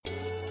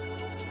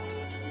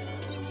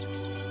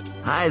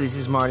Hi, this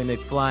is Marty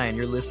McFly, and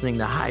you're listening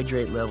to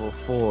Hydrate Level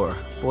 4.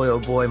 Boy,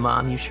 oh boy,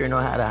 Mom, you sure know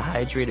how to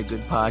hydrate a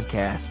good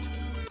podcast.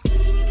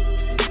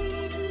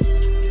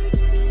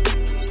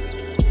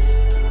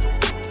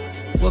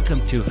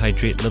 Welcome to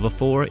Hydrate Level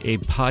 4, a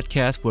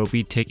podcast where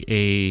we take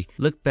a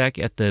look back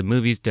at the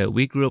movies that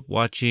we grew up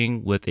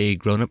watching with a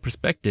grown-up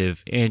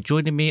perspective. And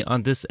joining me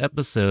on this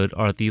episode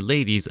are the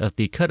ladies of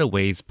the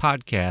Cutaways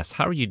podcast.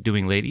 How are you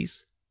doing,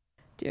 ladies?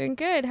 Doing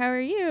good. How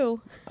are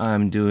you?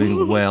 I'm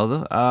doing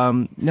well.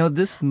 Now,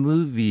 this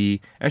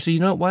movie... Actually, you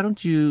know what? Why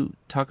don't you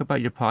talk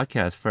about your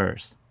podcast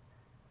first?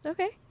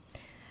 Okay.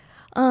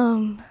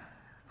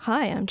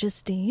 Hi, I'm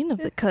Justine of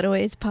the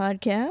Cutaways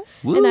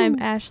podcast. Woo! And I'm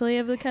Ashley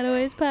of the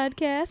Cutaways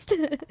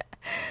podcast.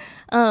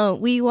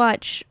 We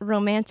watch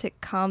romantic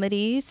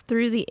comedies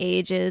through the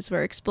ages.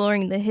 We're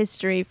exploring the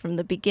history from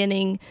the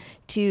beginning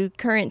to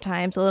current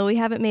times, although we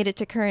haven't made it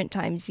to current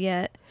times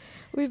yet.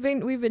 We've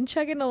been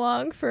chugging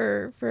along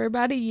for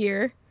about a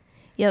year.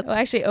 Yep. Well,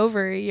 actually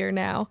over a year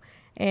now.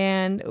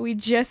 And we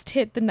just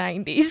hit the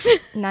 90s.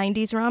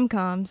 90s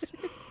rom-coms.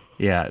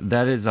 Yeah,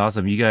 that is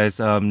awesome. You guys,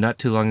 not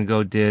too long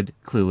ago, did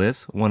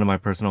Clueless, one of my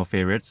personal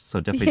favorites, so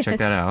definitely check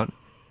that out.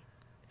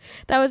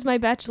 That was my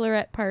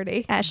bachelorette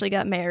party. Ashley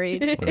got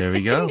married. Well, there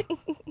we go.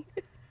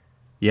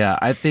 Yeah,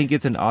 I think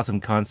it's an awesome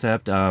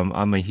concept.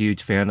 I'm a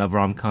huge fan of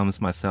rom-coms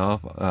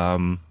myself.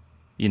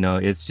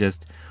 It's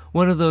just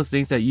one of those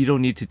things that you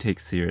don't need to take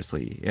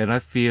seriously. And I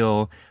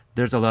feel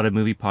there's a lot of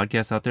movie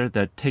podcasts out there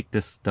that take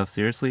this stuff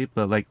seriously,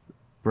 but like,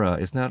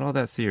 bruh, it's not all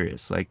that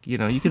serious. Like, you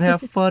can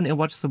have fun and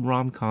watch some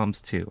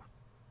rom-coms too.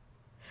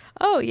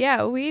 Oh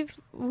yeah, we've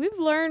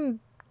learned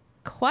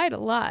quite a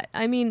lot.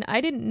 I mean,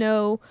 I didn't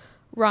know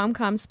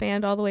rom-com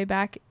spanned all the way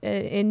back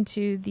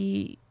into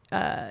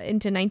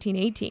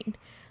 1918.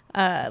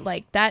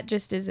 Like, that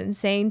just is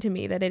insane to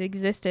me that it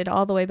existed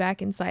all the way back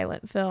in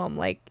silent film.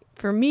 Like,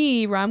 for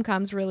me,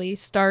 rom-coms really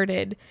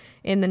started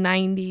in the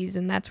 90s,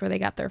 and that's where they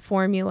got their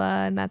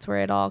formula, and that's where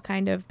it all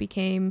kind of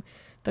became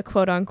the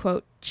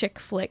quote-unquote chick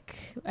flick,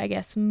 I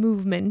guess,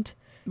 movement.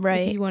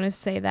 Right. If you want to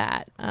say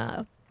that.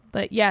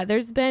 But yeah,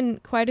 there's been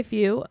quite a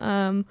few.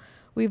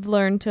 We've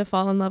learned to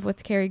fall in love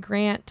with Cary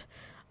Grant.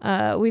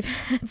 We've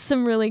had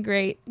some really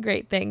great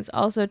things.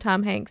 Also,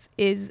 Tom Hanks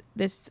is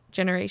this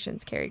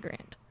generation's Cary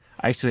Grant.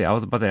 Actually, I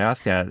was about to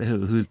ask that,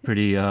 who's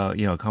pretty,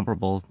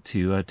 comparable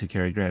to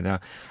Cary Grant now.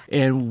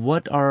 And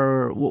what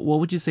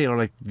would you say are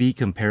like the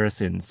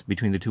comparisons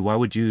between the two? Why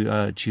would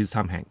you choose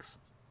Tom Hanks?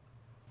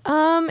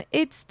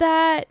 It's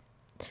that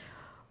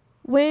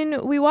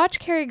when we watch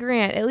Cary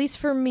Grant, at least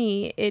for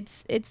me,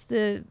 it's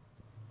the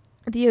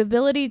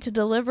ability to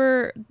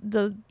deliver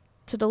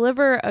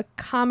a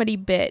comedy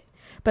bit,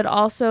 but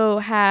also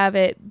have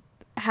the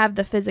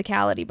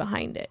physicality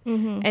behind it.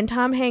 Mm-hmm. And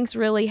Tom Hanks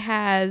really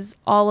has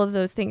all of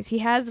those things. He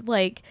has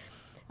like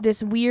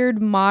this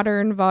weird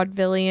modern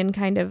vaudevillian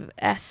kind of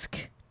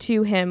esque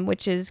to him,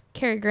 which is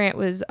Cary Grant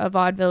was a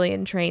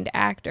vaudevillian trained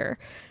actor.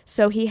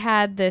 So he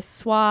had this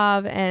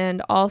suave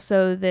and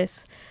also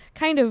this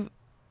kind of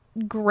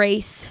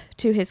grace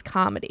to his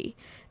comedy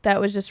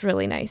that was just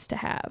really nice to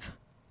have.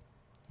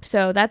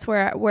 So that's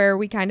where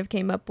we kind of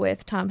came up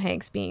with Tom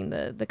Hanks being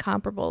the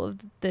comparable of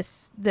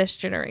this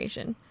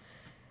generation.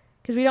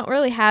 Because we don't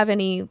really have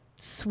any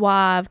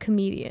suave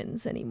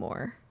comedians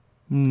anymore.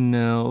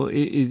 No.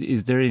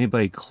 Is there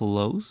anybody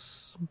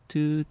close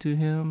to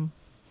him?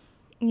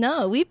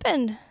 No, we've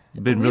been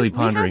really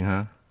pondering,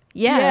 huh?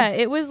 Yeah,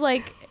 it was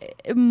like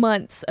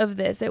months of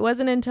this. It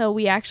wasn't until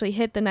we actually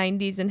hit the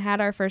 90s and had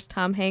our first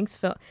Tom Hanks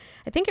film.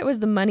 I think it was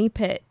The Money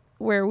Pit,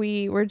 where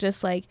we were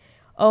just like,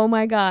 oh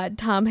my God,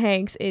 Tom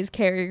Hanks is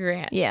Cary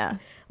Grant. Yeah.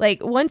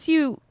 Like,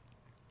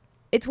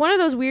 it's one of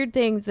those weird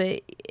things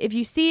that if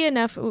you see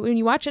enough, when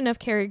you watch enough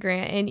Cary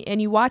Grant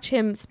and you watch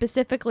him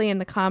specifically in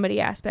the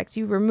comedy aspects,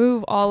 you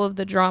remove all of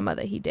the drama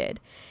that he did.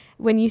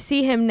 When you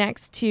see him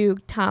next to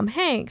Tom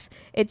Hanks,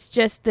 it's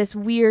just this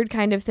weird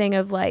kind of thing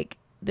of like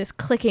this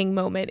clicking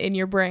moment in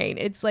your brain.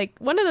 It's like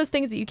one of those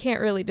things that you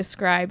can't really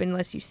describe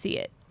unless you see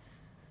it,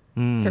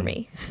 for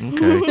me.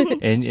 Okay.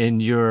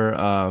 and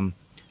your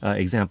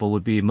example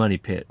would be Money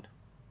Pit.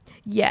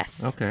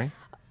 Yes. Okay.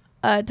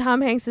 Tom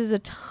Hanks is a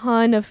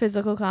ton of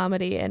physical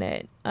comedy in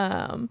it.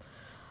 I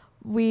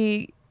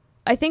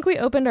think we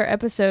opened our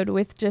episode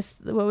with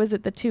just, what was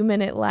it, the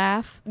 2-minute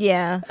laugh?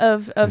 Yeah.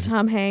 Of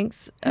Tom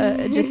Hanks.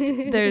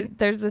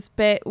 There's this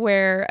bit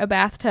where a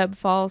bathtub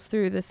falls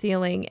through the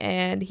ceiling,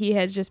 and he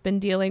has just been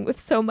dealing with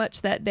so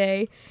much that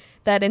day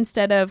that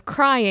instead of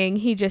crying,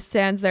 he just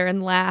stands there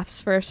and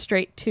laughs for a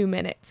straight 2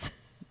 minutes.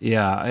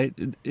 Yeah.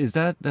 Is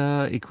that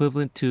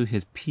equivalent to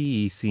his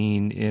pee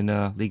scene in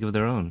League of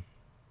Their Own?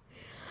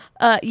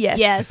 Yes.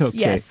 Yes. Okay.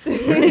 Yes.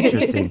 Very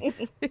interesting.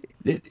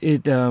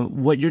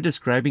 What you're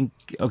describing.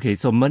 Okay,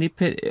 so Money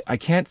Pit. I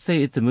can't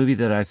say it's a movie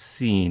that I've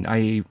seen.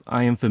 I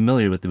am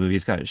familiar with the movie.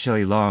 It's got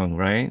Shelley Long,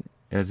 right,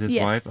 as his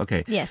wife.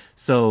 Okay. Yes.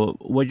 So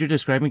what you're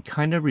describing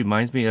kind of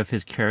reminds me of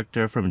his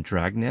character from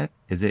Dragnet.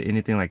 Is it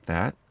anything like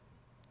that?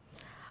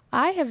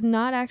 I have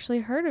not actually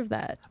heard of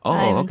that. Oh,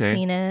 I haven't okay.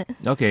 seen it.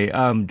 Okay,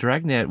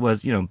 Dragnet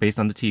was, based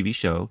on the TV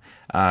show,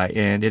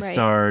 and it Right.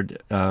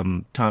 starred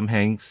Tom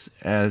Hanks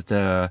as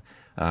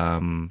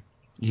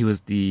he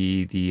was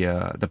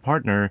the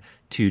partner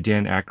to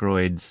Dan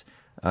Aykroyd's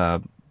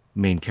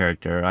main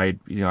character. I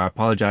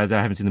apologize,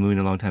 I haven't seen the movie in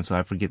a long time, so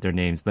I forget their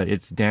names, but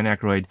it's Dan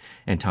Aykroyd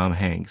and Tom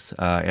Hanks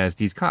as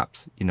these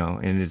cops,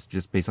 and it's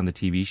just based on the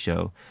TV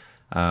show.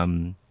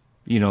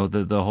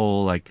 The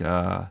whole like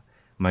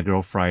My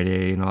Girl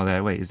Friday and all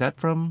that. Wait, is that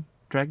from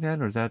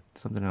Dragnet or is that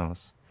something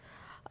else?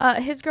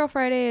 His Girl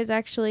Friday is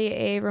actually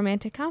a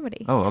romantic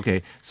comedy. Oh,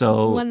 okay.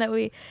 So One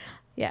that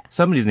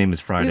somebody's name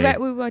is Friday.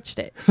 we watched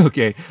it.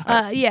 Okay.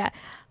 Yeah.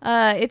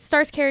 It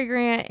stars Cary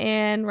Grant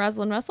and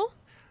Rosalind Russell.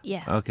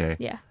 Yeah. Okay.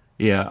 Yeah.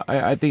 Yeah,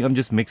 I think I'm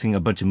just mixing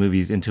a bunch of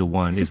movies into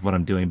one is what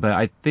I'm doing. But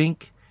I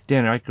think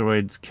Dan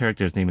Aykroyd's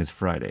character's name is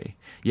Friday.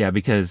 Yeah,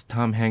 because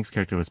Tom Hanks'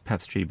 character was Pep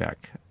Streebek.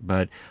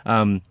 But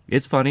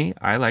it's funny.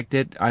 I liked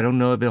it. I don't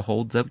know if it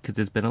holds up because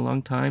it's been a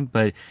long time.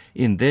 But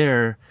in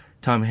there,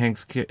 Tom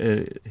Hanks'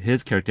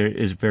 his character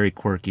is very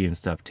quirky and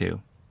stuff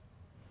too.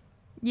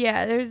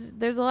 Yeah,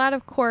 there's a lot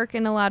of quirk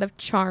and a lot of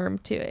charm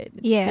to it.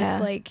 It's Yeah.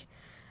 just like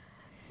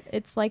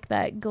it's like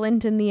that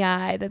glint in the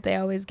eye that they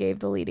always gave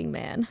the leading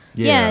man.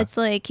 Yeah, it's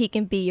like he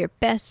can be your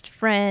best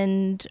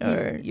friend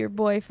or Your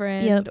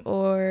boyfriend Yep.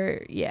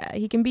 or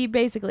he can be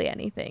basically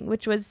anything,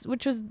 which was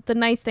the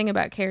nice thing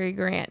about Cary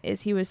Grant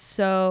is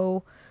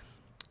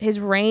his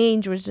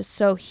range was just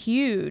so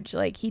huge.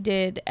 Like he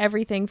did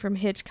everything from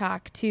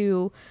Hitchcock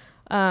to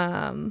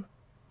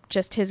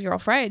just His Girl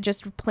Friday,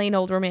 just plain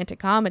old romantic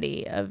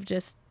comedy of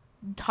just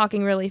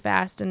talking really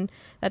fast. And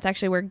that's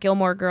actually where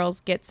Gilmore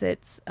Girls gets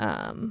its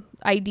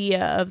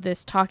idea of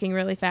this talking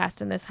really fast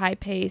and this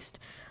high-paced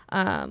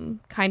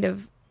kind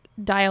of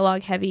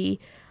dialogue-heavy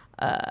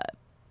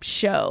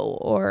show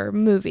or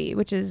movie,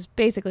 which is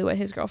basically what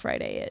His Girl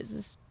Friday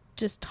is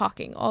just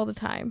talking all the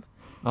time.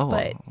 Oh,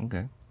 but-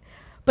 okay.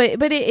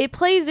 But it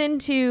plays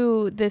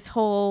into this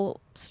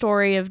whole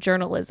story of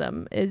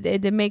journalism.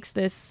 It makes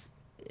this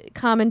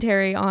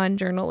commentary on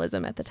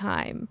journalism at the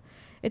time.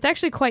 It's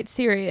actually quite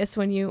serious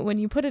when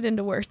you put it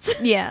into words.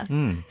 yeah.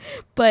 Mm.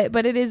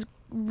 but it is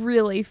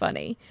really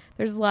funny.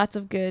 There's lots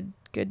of good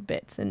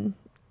bits, and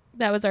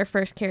that was our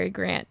first Cary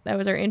Grant. That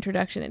was our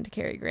introduction into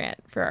Cary Grant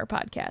for our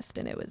podcast,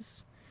 and it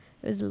was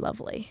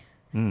lovely.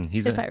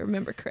 He's if I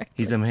remember correctly.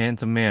 He's a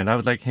handsome man. I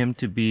would like him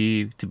to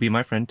be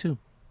my friend too.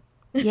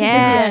 Yeah.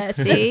 Yes.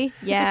 See?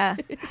 Yeah.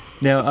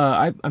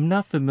 Now, I'm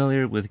not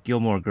familiar with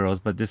Gilmore Girls,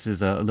 but this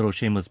is a little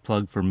shameless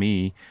plug for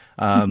me.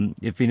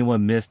 If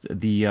anyone missed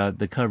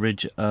the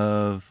coverage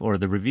of or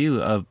the review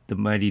of The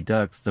Mighty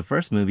Ducks, the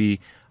first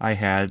movie, I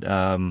had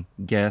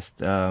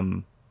guest.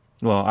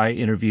 I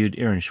interviewed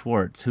Aaron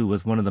Schwartz, who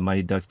was one of the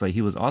Mighty Ducks, but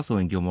he was also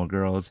in Gilmore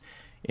Girls,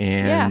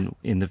 and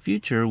in the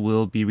future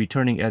will be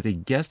returning as a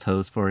guest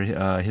host for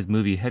his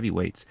movie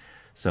Heavyweights.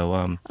 So,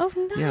 Oh,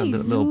 nice. yeah, a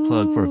little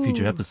plug for a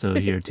future episode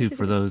here, too,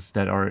 for those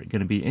that are going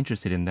to be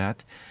interested in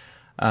that.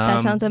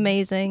 That sounds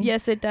amazing.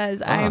 Yes, it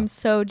does. I am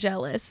so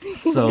jealous.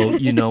 So,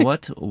 you know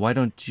what? Why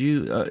don't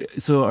you...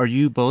 so, are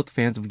you both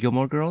fans of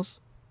Gilmore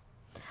Girls?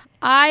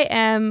 I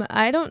am.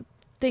 I don't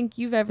think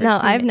you've ever No,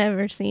 seen I've it.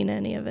 never seen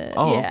any of it.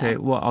 Oh, Yeah. okay.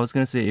 Well, I was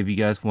going to say, if you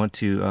guys want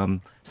to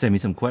send me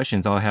some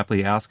questions, I'll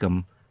happily ask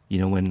him,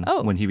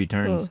 when he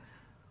returns. Ooh.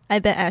 I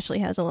bet Ashley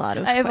has a lot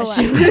of I have a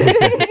questions.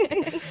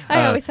 lot.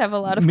 I always have a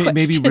lot of questions.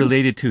 Maybe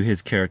related to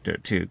his character,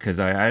 too, because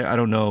I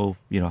don't know,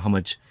 how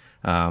much...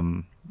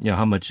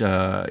 how much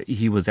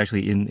he was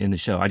actually in the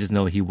show. I just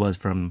know he was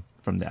from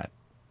that.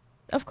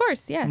 Of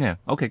course, yeah. Yeah.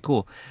 Okay.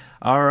 Cool.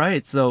 All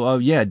right. So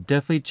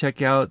definitely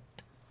check out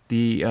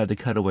the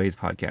Cutaways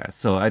podcast.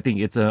 So I think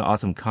it's an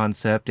awesome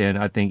concept, and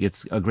I think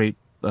it's a great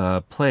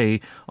play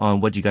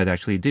on what you guys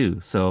actually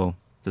do. So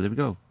there we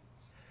go.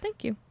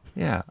 Thank you.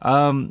 Yeah.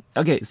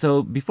 Okay.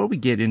 So before we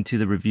get into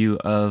the review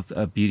of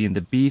Beauty and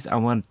the Beast, I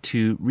want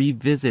to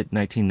revisit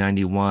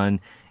 1991,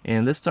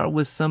 and let's start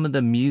with some of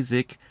the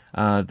music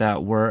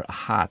that were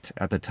hot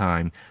at the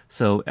time.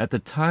 So at the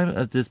time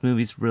of this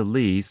movie's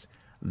release,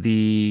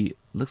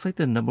 looks like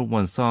the number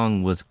one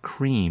song was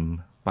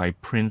 "Cream" by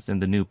Prince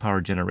and the New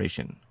Power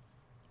Generation.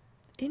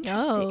 Interesting.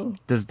 Oh.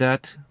 Does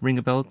that ring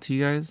a bell to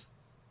you guys?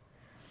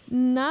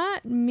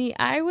 Not me.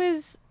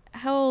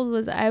 How old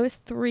was I? I was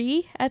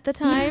 3 at the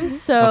time,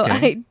 so Okay.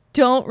 I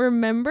don't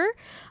remember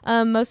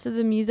most of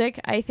the music.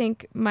 I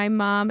think my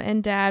mom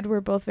and dad were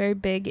both very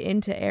big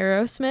into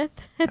Aerosmith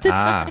at the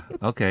time.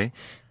 Okay.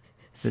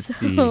 Let's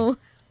see. So,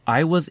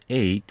 I was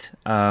 8.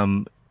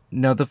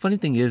 Now, the funny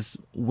thing is,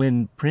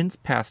 when Prince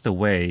passed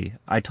away,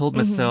 I told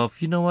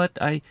myself, you know what?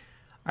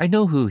 I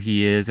know who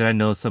he is, and I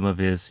know some of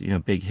his,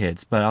 big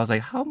hits. But I was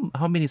like,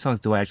 how many songs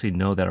do I actually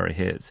know that are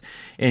his?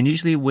 And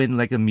usually when,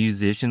 like, a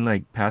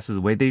musician, passes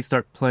away, they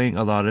start playing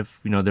a lot of,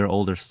 their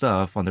older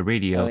stuff on the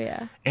radio. Oh,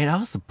 yeah. And I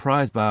was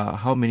surprised by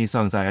how many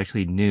songs I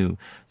actually knew.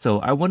 So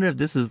I wonder if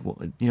this is,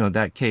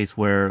 that case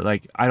where,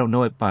 I don't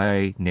know it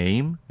by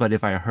name, but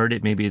if I heard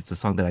it, maybe it's a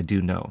song that I do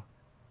know.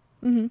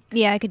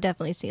 Yeah, I could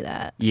definitely see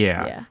that.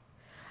 Yeah. yeah.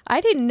 I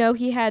didn't know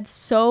he had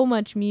so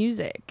much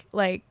music.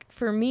 Like,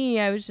 for me,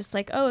 I was just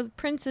like, oh,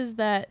 Prince is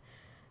the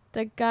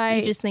guy.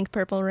 You just think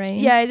Purple Rain?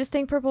 Yeah, I just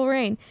think Purple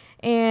Rain.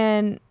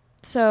 And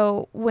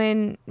so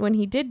when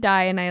he did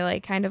die, and I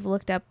like kind of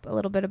looked up a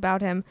little bit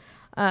about him,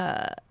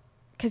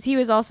 because he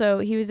was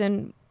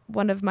in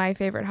one of my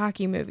favorite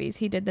hockey movies.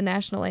 He did the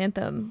national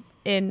anthem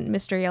in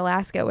Mystery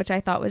Alaska, which I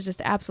thought was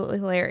just absolutely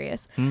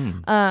hilarious.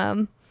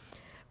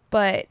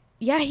 But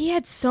yeah, he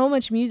had so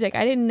much music.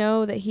 I didn't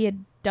know that he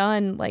had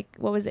done like,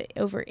 what was it,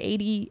 over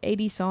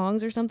 80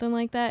 songs or something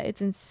like that.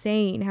 It's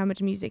insane how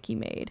much music he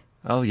made.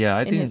 Oh yeah,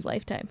 I in think his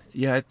lifetime.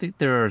 Yeah, I think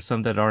there are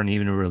some that aren't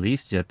even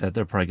released yet that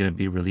they're probably going to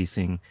be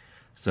releasing.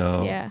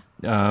 So Yeah.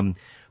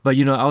 But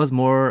I was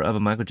more of a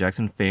Michael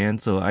Jackson fan,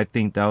 so I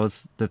think that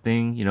was the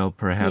thing.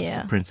 Perhaps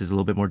Yeah. Prince is a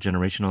little bit more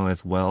generational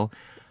as well.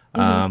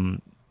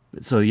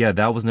 So yeah,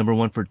 that was number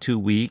one for 2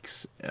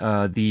 weeks.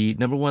 The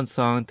number one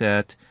song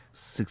that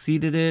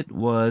succeeded it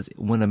was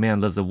 "When a Man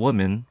Loves a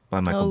Woman"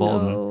 by Michael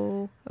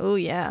Bolton. Oh,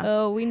 yeah.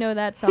 Oh, we know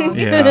that song.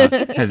 Yeah,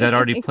 has that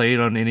already played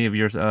on any of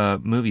your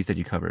movies that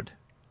you covered?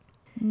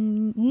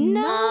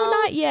 No,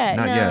 not yet.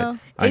 Not No.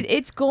 yet.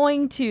 It's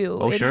going to.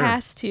 Oh, it sure.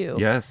 has to.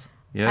 Yes.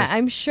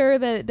 I'm sure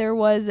that there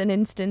was an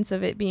instance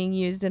of it being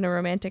used in a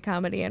romantic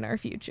comedy in our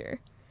future.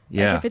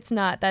 Yeah. Like, if it's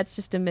not, that's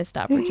just a missed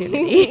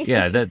opportunity.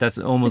 Yeah, that's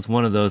almost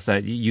one of those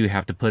that you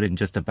have to put in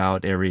just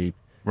about every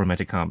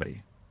romantic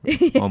comedy.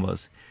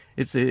 Almost.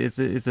 It's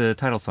a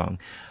title song.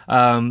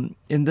 And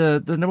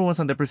the number one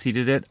song that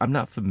preceded it, I'm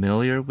not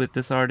familiar with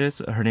this artist.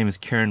 Her name is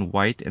Karen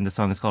White, and the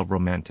song is called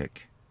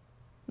Romantic.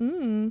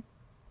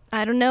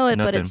 I don't know it,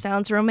 but Nothing. it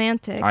sounds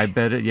romantic. I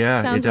bet it,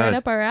 yeah, Sounds it does. right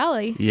up our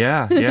alley.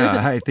 Yeah,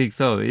 I think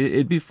so.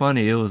 It'd be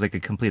funny. It was like a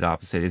complete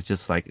opposite. It's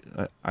just like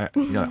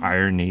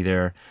irony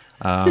there.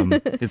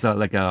 It's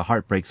like a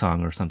heartbreak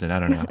song or something. I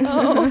don't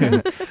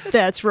know.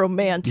 That's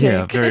romantic.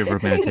 Yeah, very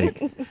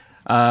romantic.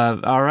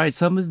 All right,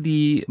 some of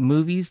the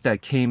movies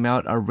that came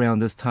out around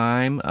this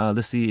time.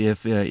 Let's see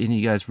if any of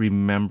you guys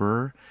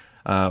remember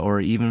or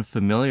even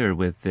familiar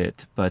with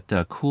it. But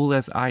Cool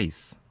as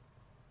Ice.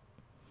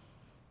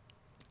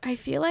 I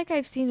feel like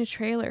I've seen a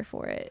trailer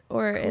for it,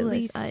 or at Cool as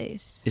least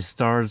ice. It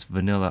stars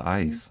Vanilla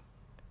Ice.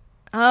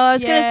 Oh, I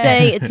was gonna Yeah.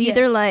 say it's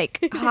either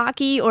like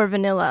hockey or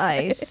Vanilla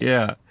Ice.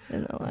 Yeah,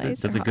 Vanilla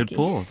that's Ice. a or good hockey.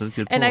 pull. That's a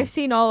good pull. And I've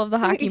seen all of the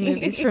hockey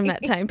movies from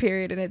that time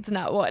period, and it's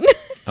not one.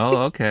 Oh,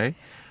 okay.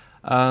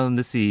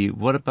 Let's see.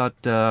 What about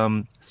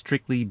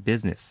Strictly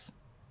Business?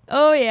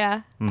 Oh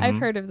yeah, Mhm. I've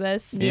heard of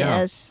this.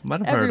 Yes. Might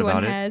have heard Everyone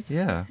about has. it.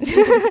 Yeah,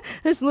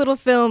 This little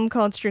film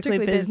called Strictly,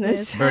 Strictly Business.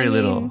 Business. very I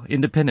little. mean-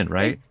 Independent,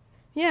 right?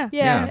 Yeah.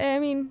 Yeah, Yeah. I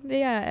mean,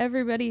 yeah,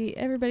 everybody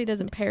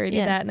doesn't parody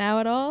Yeah. that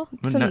now at all.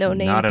 Well, Some not-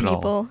 no-name not at all.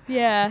 people.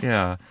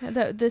 Yeah,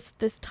 Yeah, this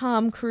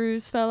Tom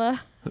Cruise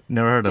fella.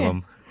 never heard of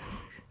them.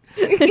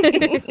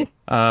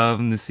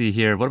 Let's see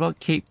here. What about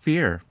Cape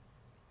Fear?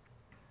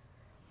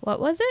 What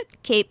was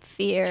it? Cape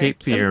Fear. Cape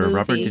the Fear,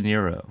 Robert movie. De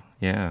Niro.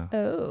 Yeah,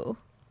 Oh,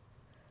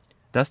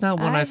 that's not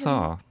one I I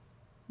saw.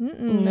 not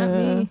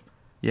No. me.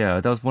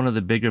 Yeah, that was one of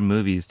the bigger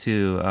movies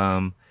too.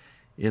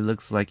 It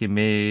looks like it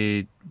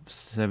made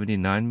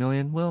 79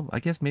 million. Well, I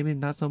guess maybe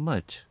not so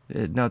much.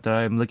 Not that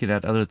I'm looking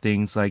at other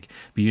things like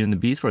Beauty and the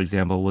Beast, for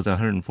example, was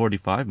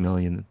 145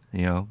 million.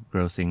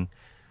 Grossing.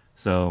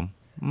 So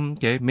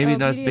okay, maybe Oh,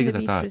 not as Beauty big and as the I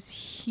Beast thought. was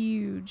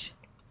huge.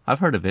 I've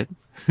heard of it.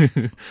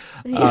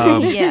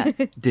 Yeah.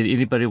 Did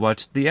anybody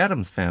watch The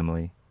Addams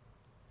Family?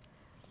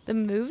 The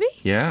movie?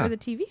 Yeah. Or the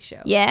TV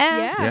show? Yeah.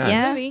 Yeah.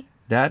 Yeah. The movie.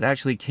 That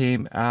actually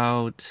came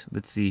out.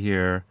 Let's see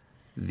here,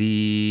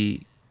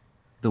 the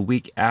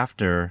week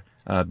after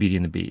Beauty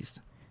and the Beast.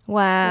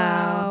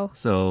 Wow.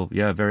 So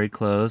yeah, very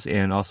close.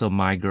 And also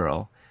My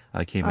Girl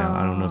came out.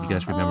 I don't know if you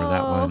guys remember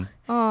that Oh. one.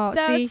 Oh,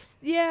 see? That's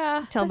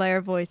yeah. Tell by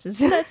our voices.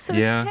 That's so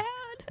Yeah. sad.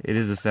 It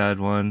is a sad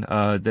one.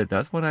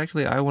 That's one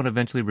actually I want to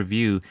eventually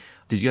review.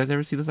 Did you guys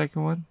ever see the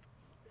second one?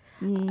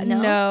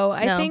 No,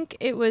 I No. think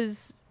it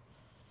was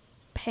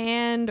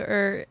panned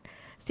or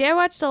see, I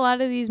watched a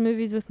lot of these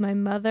movies with my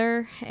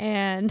mother,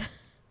 and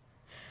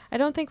I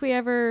don't think we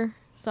ever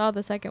saw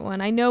the second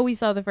one. I know we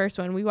saw the first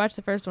one. We watched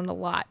the first one a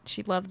lot.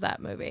 She loved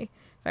that movie,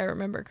 if I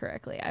remember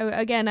correctly.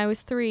 I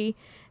was 3,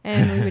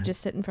 and we would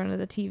just sit in front of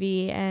the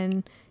TV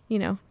and,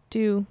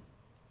 do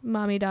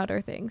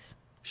mommy-daughter things.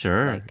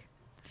 Sure. Like,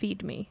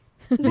 feed me.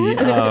 I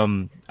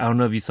don't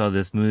know if you saw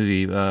this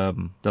movie,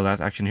 The Last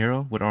Action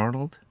Hero with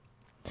Arnold.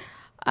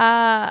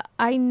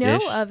 I know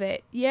Ish? of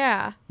it.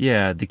 Yeah.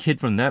 Yeah, the kid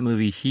from that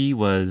movie, he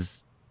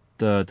was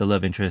the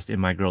love interest in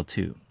My Girl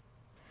 2.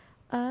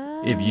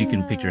 If you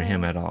can picture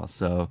him at all.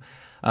 So,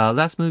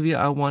 last movie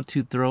I want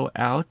to throw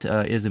out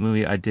is a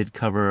movie I did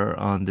cover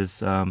on this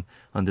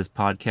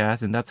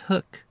podcast, and that's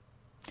Hook.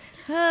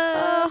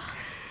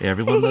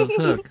 Everyone loves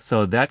Hook.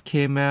 So that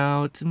came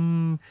out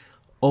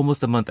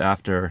almost a month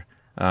after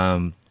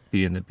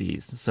Beauty and the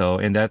Beast. So,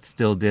 and that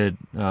still did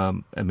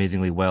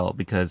amazingly well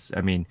because,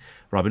 I mean,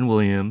 Robin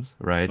Williams,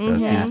 right?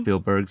 Steven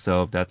Spielberg.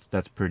 So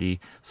that's pretty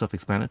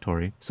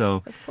self-explanatory.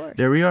 So Of course.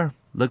 there we are.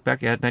 Look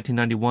back at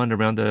 1991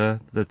 around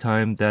the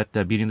time that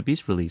Beauty and the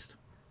Beast released.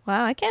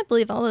 Wow, I can't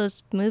believe all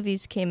those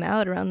movies came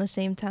out around the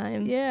same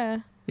time. Yeah.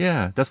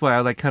 Yeah, that's why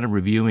I like kind of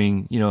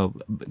reviewing,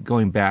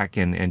 going back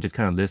and just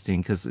kind of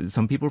listening, because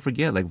some people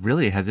forget, like,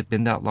 really, has it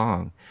been that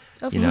long?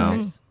 Of You know?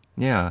 course.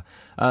 Yeah.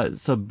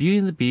 So Beauty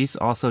and the Beast,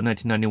 also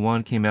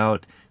 1991, came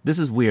out. This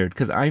is weird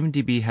because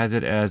IMDb has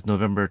it as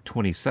November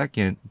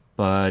 22nd,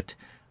 but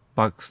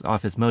Box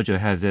Office Mojo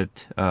has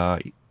it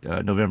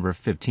November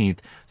 15th.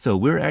 So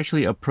we're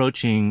actually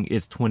approaching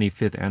its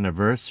 25th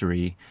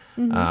anniversary.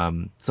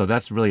 So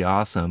that's really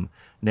awesome.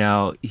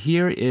 Now,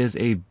 here is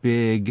a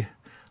big,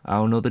 I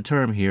don't know the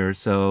term here,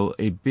 so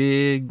a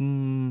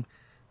big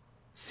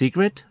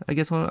secret, I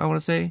guess I want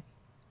to say.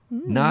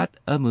 Not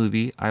a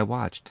movie I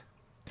watched.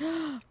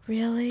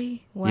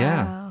 Really?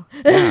 Wow.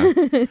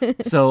 Yeah.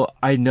 So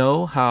I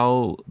know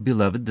how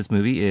beloved this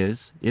movie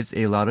is. It's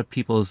a lot of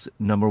people's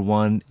number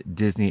one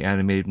Disney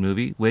animated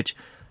movie, which,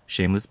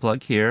 shameless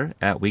plug here,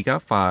 at We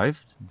Got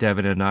Five,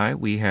 Devin and I,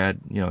 we had,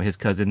 his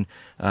cousin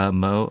his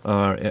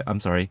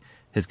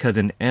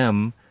cousin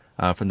M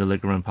from the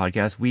Liquor Run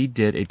podcast. We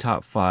did a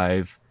top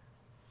 5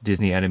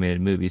 Disney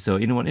animated movie. So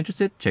anyone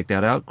interested, check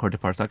that out,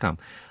 courtdeparts.com.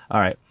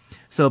 All right.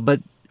 So,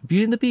 but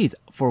Beauty and the Beast,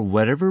 for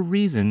whatever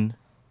reason,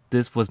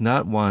 this was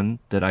not one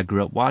that I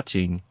grew up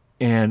watching.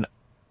 And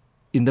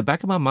in the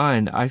back of my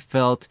mind, I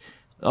felt,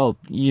 I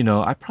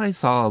probably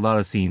saw a lot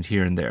of scenes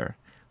here and there.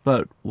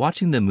 But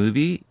watching the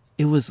movie,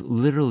 it was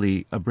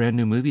literally a brand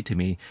new movie to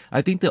me.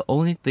 I think the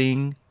only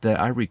thing that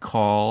I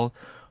recall,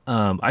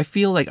 I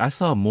feel like I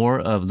saw more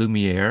of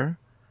Lumiere,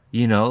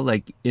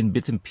 like in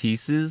bits and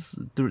pieces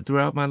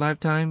throughout my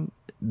lifetime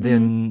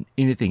than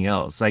anything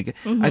else. Like,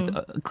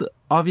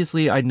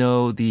 obviously, I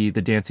know the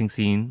dancing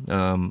scene,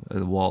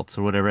 the waltz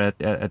or whatever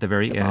at the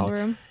very end.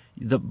 Ballroom.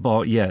 The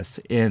ball,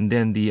 yes, and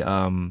then the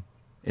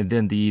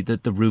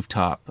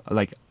rooftop.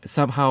 Like,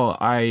 somehow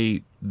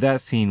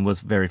that scene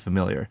was very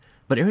familiar,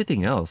 but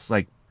everything else,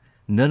 like,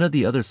 none of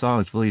the other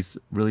songs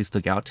really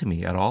stuck out to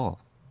me at all.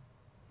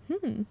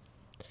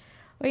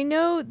 I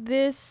know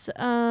this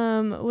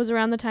was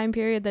around the time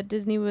period that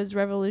Disney was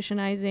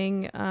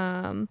revolutionizing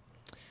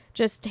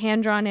just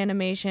hand-drawn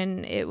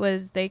animation.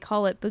 They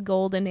call it the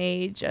golden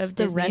age of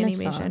Disney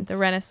animation, the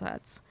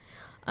Renaissance.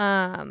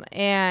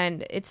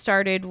 And it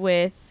started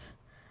with,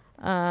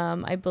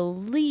 I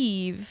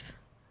believe,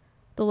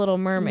 The Little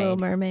Mermaid. Little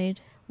Mermaid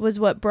was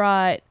what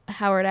brought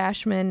Howard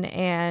Ashman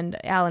and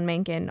Alan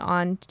Menken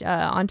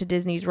onto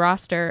Disney's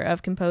roster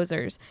of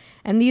composers.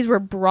 And these were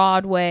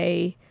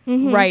Broadway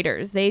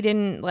writers. They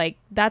didn't,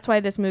 that's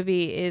why this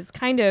movie is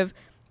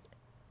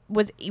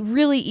was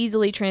really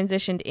easily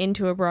transitioned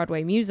into a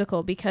Broadway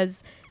musical,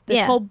 because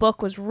this whole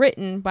book was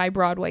written by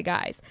Broadway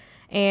guys.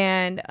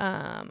 And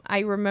I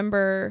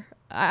remember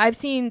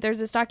there's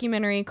this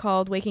documentary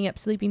called Waking Up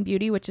Sleeping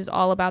Beauty, which is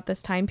all about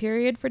this time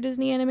period for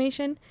Disney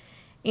animation.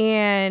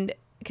 And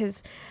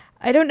because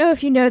I don't know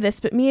if you know this,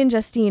 but me and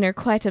Justine are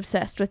quite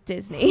obsessed with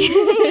Disney.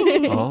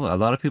 Oh, a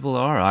lot of people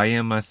are. I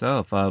am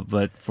myself.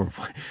 But for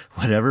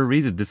whatever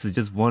reason, this is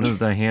just one of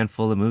the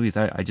handful of movies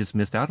I just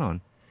missed out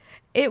on.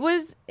 It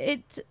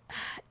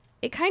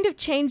kind of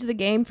changed the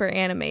game for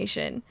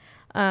animation.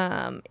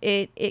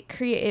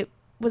 It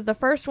was the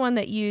first one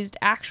that used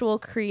actual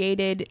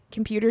created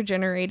computer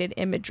generated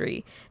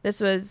imagery.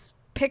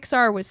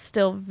 Pixar was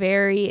still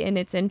very in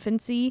its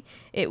infancy.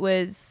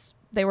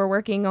 They were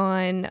working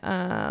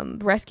on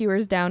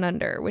Rescuers Down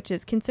Under, which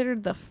is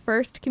considered the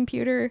first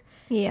computer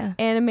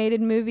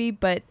animated movie,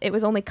 but it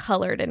was only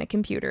colored in a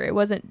computer. It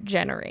wasn't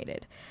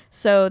generated.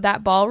 So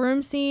that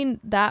ballroom scene,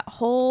 that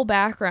whole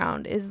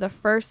background is the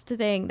first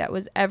thing that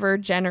was ever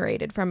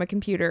generated from a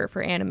computer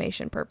for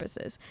animation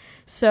purposes.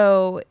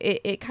 So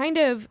it kind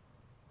of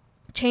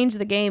changed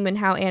the game in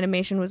how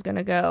animation was going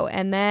to go.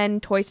 And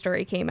then Toy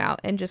Story came out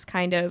and just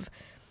kind of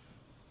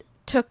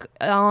took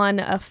on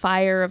a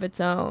fire of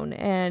its own,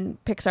 and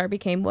Pixar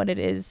became what it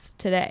is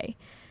today.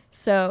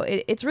 So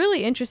it's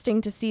really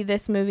interesting to see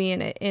this movie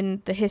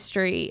in the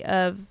history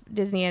of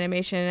Disney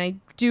animation, and I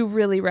do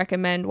really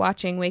recommend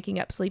watching Waking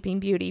Up Sleeping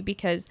Beauty,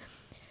 because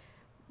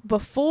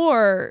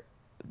before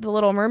The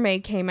Little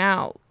Mermaid came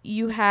out,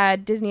 you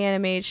had Disney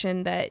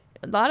animation that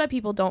a lot of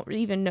people don't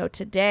even know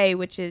today,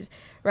 which is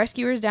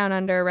Rescuers Down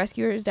Under,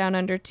 Rescuers Down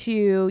Under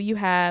 2, you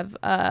have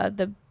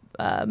the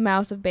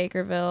Mouse of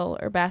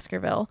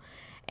Baskerville,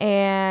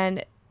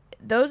 and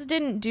those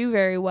didn't do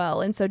very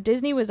well, and so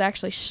Disney was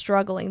actually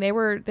struggling. They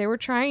were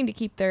trying to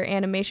keep their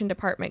animation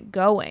department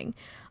going.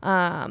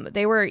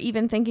 They were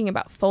even thinking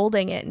about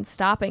folding it and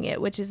stopping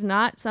it, which is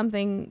not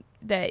something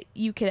that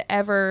you could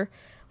ever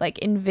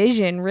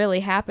envision really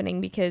happening,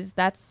 because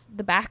that's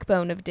the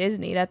backbone of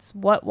Disney. That's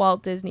what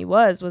Walt Disney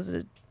was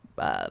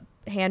a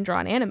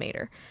hand-drawn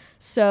animator.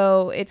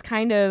 So it's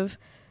kind of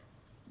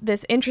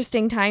this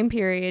interesting time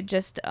period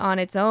just on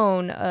its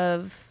own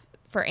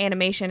for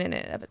animation in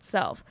and of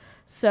itself.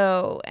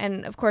 So,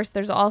 and of course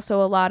there's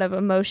also a lot of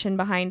emotion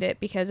behind it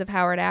because of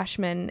Howard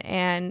Ashman,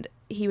 and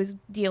he was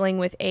dealing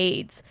with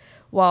AIDS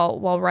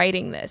while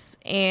writing this.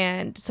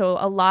 And so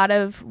a lot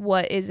of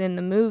what is in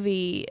the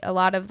movie, a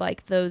lot of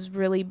those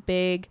really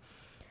big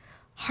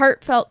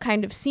heartfelt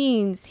kind of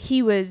scenes,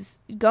 he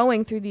was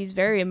going through these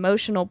very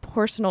emotional,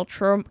 personal,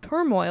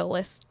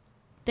 turmoil-less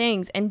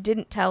things and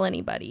didn't tell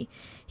anybody.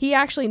 He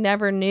actually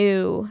never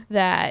knew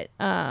that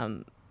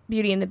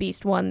Beauty and the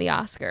Beast won the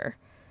Oscar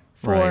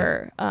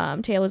for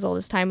Tale as Old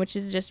as Time, which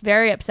is just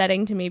very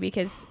upsetting to me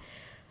because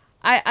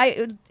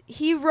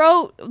he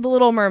wrote The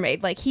Little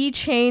Mermaid. Like, he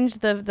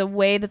changed the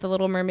way that The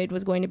Little Mermaid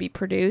was going to be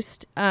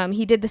produced.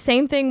 He did the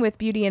same thing with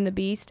Beauty and the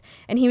Beast,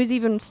 and he was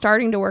even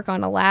starting to work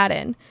on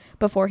Aladdin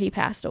before he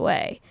passed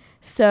away.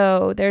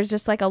 So there's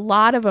just like a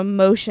lot of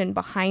emotion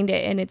behind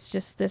it, and it's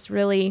just this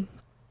really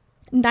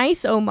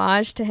nice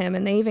homage to him.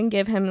 And they even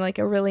give him like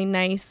a really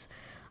nice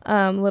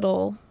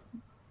little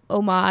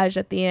homage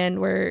at the end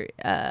where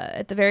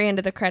at the very end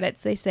of the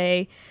credits they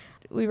say,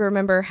 we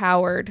remember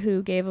Howard,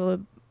 who gave a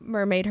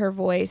mermaid her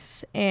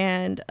voice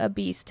and a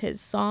beast his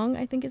song,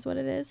 I think is what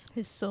it is.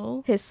 His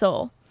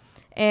soul.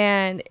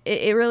 And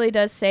it really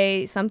does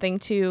say something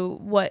to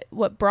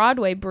what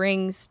Broadway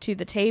brings to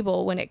the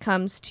table when it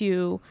comes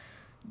to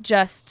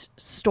just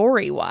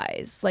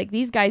story-wise. Like,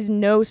 these guys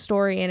know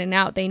story in and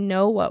out. They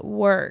know what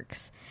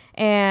works.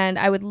 And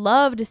I would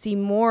love to see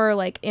more,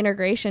 like,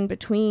 integration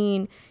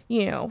between,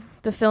 you know,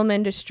 the film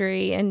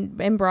industry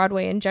and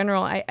Broadway in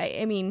general.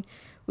 I mean,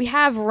 we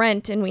have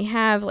Rent and we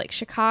have, like,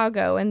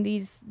 Chicago and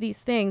these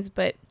things,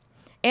 but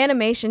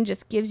animation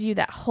just gives you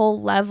that whole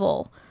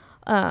level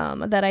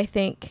that I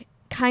think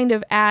kind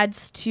of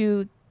adds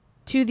to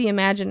the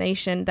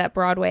imagination that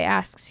Broadway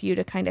asks you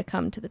to kind of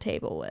come to the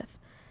table with.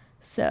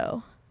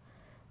 So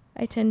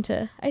I tend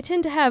to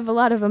have a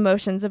lot of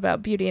emotions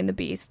about Beauty and the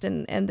Beast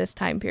and this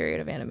time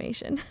period of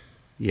animation.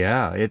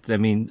 Yeah, I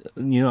mean,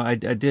 you know, I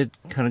did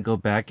kind of go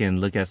back and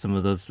look at some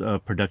of those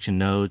production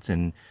notes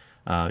and,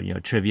 you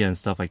know, trivia and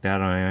stuff like that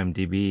on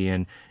IMDb,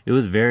 and it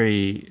was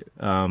very,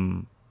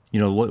 you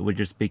know, what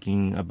you're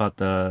speaking about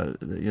the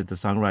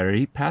songwriter.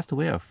 He passed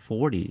away at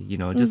 40, you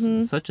know,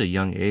 just such a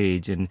young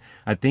age, and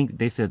I think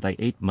they said like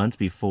 8 months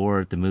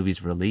before the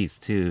movie's release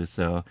too.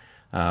 So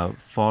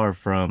far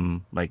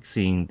from like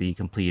seeing the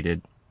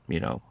completed, you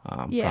know,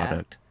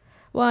 product.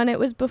 Well, and it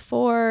was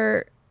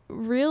before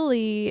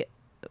really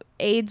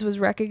AIDS was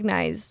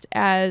recognized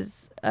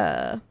as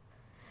not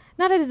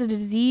as a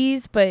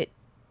disease, but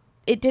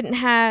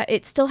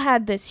it still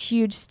had this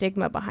huge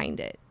stigma behind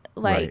it.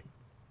 Like,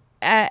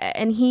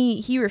 and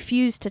he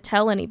refused to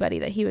tell anybody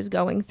that he was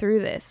going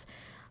through this.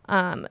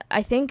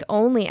 I think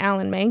only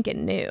Alan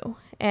Menken knew.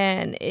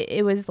 And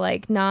it was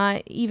like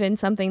not even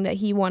something that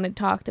he wanted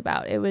talked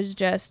about. It was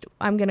just,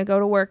 I'm going to go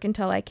to work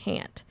until I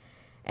can't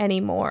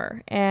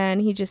anymore.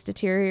 And he just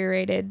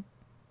deteriorated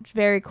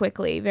very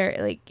quickly.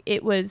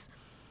 It was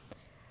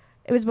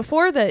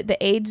before the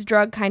AIDS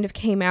drug kind of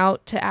came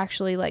out to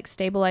actually like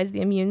stabilize the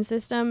immune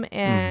system.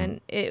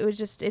 And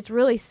it's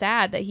really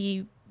sad that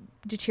he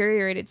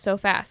deteriorated so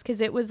fast,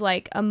 because it was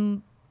like a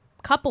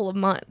couple of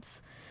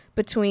months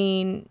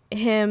between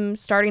him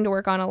starting to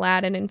work on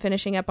Aladdin and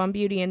finishing up on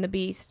Beauty and the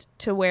Beast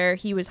to where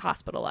he was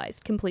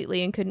hospitalized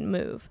completely and couldn't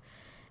move.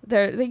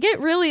 They get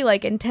really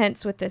like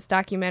intense with this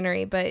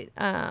documentary, but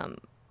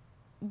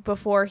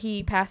before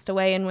he passed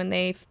away and when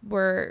they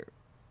were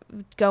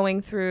going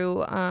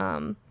through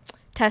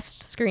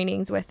test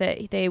screenings with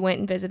it, they went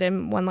and visited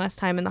him one last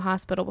time in the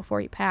hospital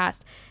before he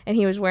passed, and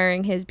he was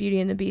wearing his Beauty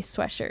and the Beast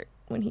sweatshirt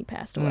when he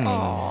passed away.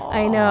 Aww.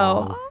 I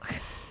know.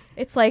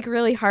 It's like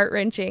really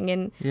heart-wrenching,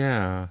 and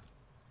yeah,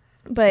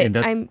 but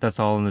and that's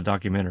all in the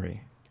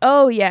documentary.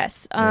 Oh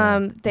yes,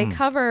 they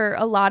cover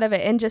a lot of it,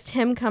 and just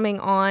him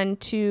coming on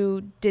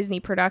to Disney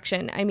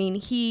production. I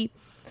mean,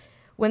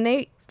 when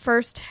they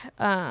first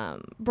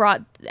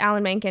brought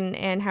Alan Menken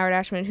and Howard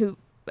Ashman, who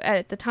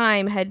at the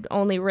time had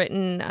only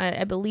written,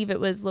 I believe it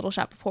was Little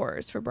Shop of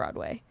Horrors for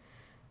Broadway.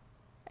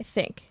 I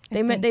think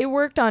they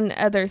worked on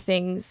other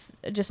things,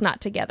 just not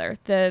together.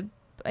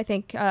 I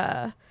think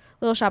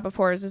Little Shop of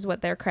Horrors is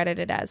what they're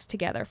credited as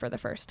together for the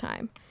first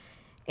time.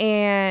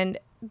 And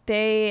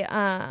they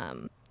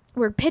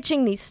were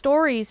pitching these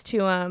stories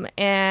to him,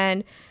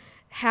 and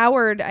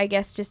Howard, I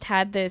guess, just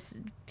had this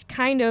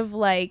kind of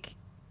like,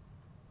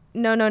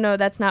 no,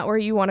 that's not where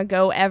you want to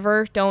go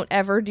ever. Don't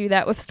ever do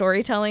that with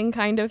storytelling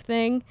kind of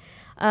thing.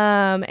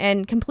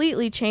 And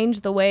completely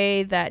changed the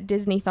way that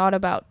Disney thought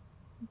about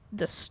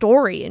the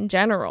story in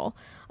general.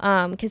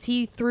 Because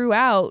he threw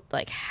out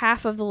like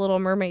half of the Little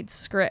Mermaid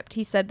script.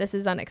 He said, this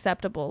is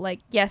unacceptable. Like,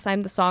 yes,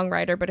 I'm the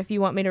songwriter, but if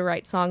you want me to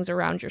write songs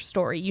around your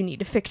story, you need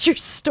to fix your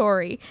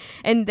story.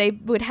 And they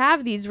would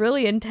have these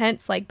really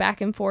intense, like,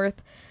 back and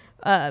forth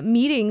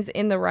meetings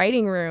in the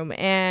writing room.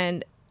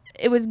 And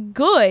it was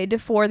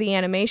good for the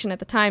animation at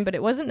the time, but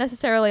it wasn't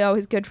necessarily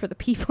always good for the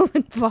people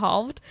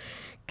involved,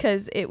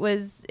 because it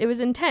was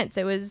intense.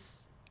 It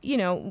was, you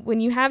know, when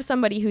you have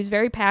somebody who's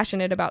very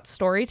passionate about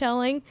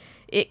storytelling,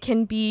 it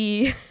can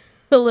be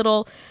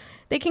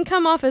they can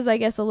come off as, I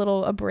guess, a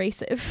little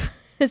abrasive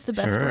is the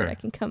best word I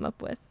can come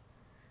up with.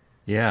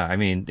 Yeah, I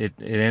mean, it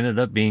ended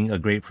up being a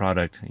great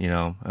product, you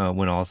know,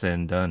 when all said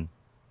and done.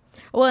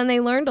 Well, and they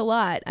learned a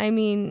lot. I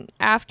mean,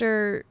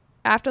 after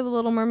after The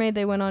Little Mermaid,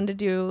 they went on to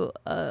do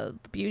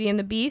Beauty and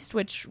the Beast,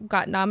 which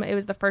got it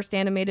was the first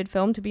animated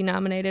film to be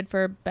nominated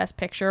for Best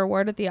Picture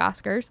award at the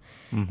Oscars.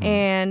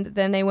 And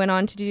then they went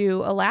on to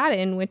do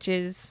Aladdin, which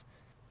is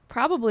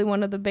probably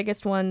one of the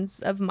biggest ones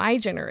of my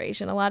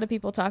generation. A lot of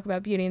people talk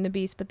about Beauty and the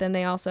Beast, but then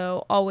they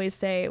also always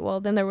say, well,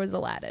 then there was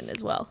Aladdin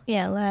as well.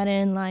 Yeah,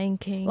 Aladdin, Lion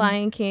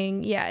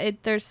King. Yeah,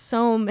 there's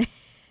so many.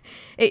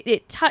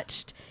 He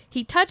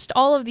touched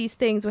all of these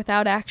things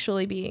without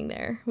actually being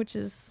there, which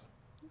is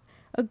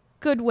a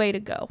good way to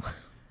go,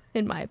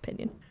 in my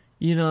opinion.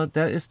 You know,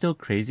 that is still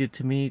crazy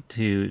to me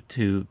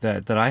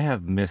that I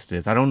have missed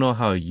this. I don't know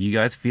how you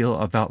guys feel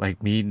about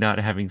like me not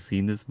having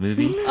seen this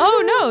movie.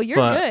 Oh no, you're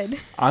good.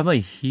 I'm a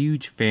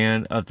huge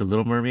fan of The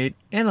Little Mermaid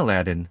and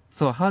Aladdin.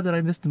 So how did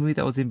I miss the movie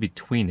that was in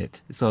between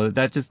it? So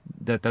that's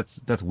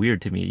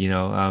weird to me. You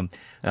know,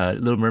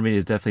 Little Mermaid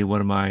is definitely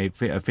one of my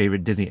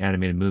favorite Disney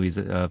animated movies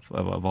of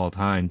all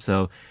time.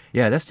 So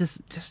yeah, that's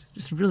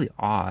just really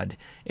odd.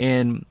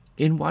 And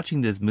in watching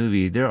this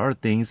movie, there are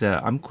things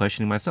that I'm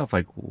questioning myself,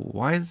 like,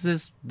 why is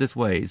this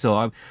way?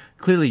 So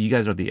clearly you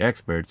guys are the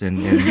experts, and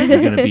you're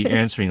going to be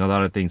answering a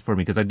lot of things for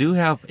me, because I do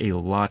have a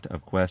lot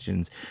of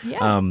questions.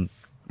 Yeah.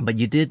 But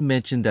you did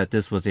mention that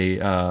this was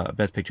a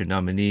Best Picture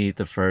nominee,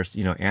 the first,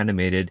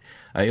 animated.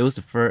 It was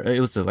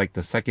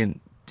the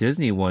second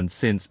Disney one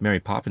since Mary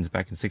Poppins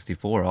back in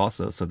 '64,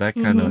 also. So that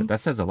that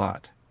says a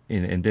lot.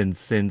 And then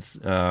since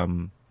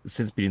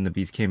Beauty and the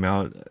Beast came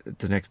out,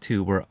 the next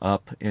two were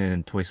Up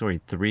and Toy Story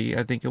 3,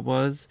 I think it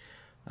was.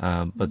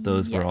 But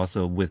those were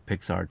also with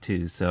Pixar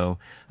too. So,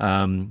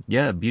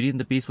 Beauty and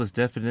the Beast was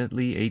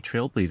definitely a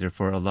trailblazer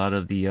for a lot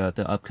of the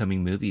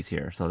upcoming movies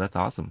here. So that's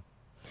awesome.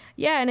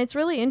 Yeah, and it's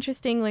really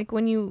interesting, like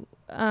when you,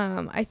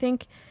 I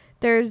think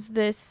there's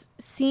this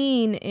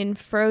scene in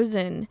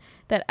Frozen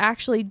that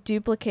actually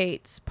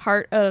duplicates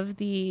part of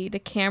the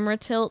camera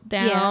tilt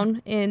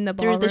down in the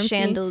ballroom through the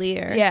scene.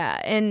 chandelier.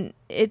 Yeah, and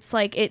it's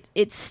like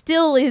it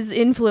still is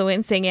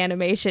influencing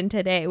animation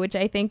today, which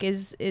I think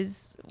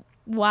is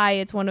why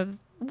it's one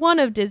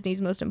of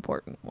Disney's most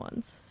important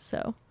ones.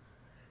 So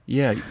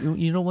yeah,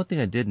 you know, one thing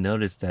I did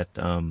notice that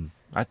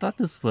I thought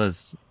this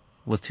was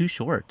too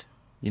short.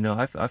 You know,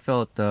 I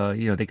felt,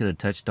 they could have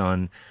touched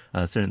on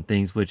certain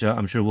things, which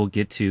I'm sure we'll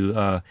get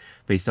to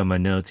based on my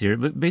notes here.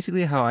 But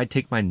basically how I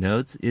take my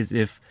notes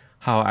is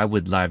how I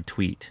would live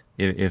tweet,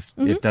 if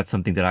that's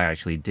something that I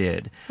actually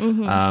did.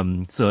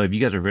 So if you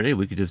guys are ready,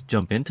 we could just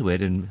jump into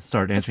it and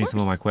start answering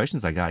some of my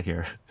questions I got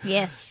here.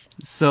 Yes.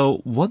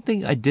 So one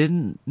thing I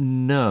didn't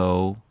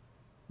know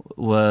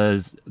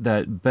was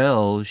that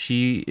Belle,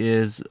 she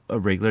is a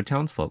regular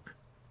townsfolk.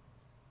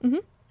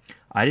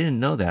 I didn't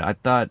know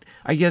that.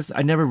 I guess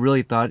I never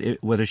really thought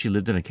whether she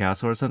lived in a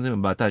castle or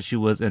something, but I thought she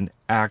was an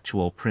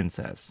actual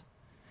princess.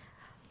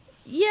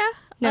 Yeah.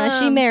 No,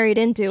 she married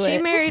into it. She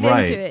married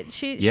into it.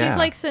 She's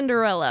like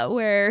Cinderella,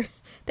 where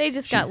they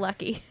just got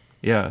lucky.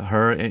 Yeah,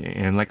 her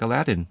and like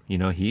Aladdin, you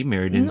know, he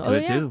married into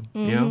it too.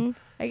 You know,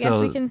 I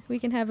guess we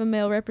can have a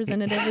male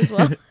representative as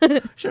well.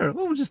 Sure,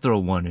 we'll just throw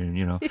one in,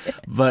 you know.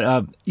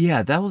 But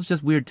that was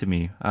just weird to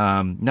me.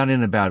 Not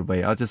in a bad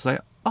way. I was just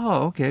like,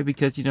 oh, okay,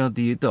 because you know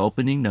the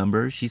opening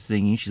number, she's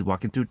singing, she's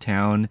walking through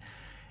town,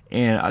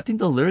 and I think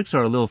the lyrics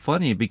are a little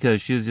funny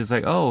because she's just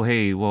like, oh,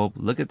 hey, well,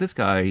 look at this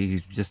guy,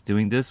 he's just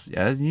doing this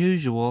as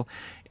usual,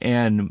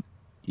 and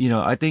you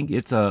know, I think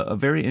it's a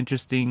very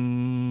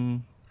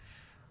interesting.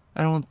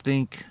 I don't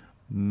think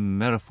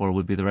metaphor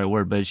would be the right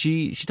word, but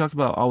she talks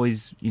about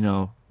always, you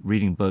know,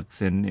 reading books,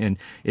 and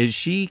is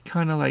she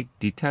kind of like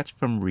detached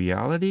from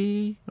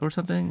reality or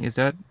something? Is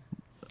that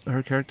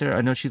her character?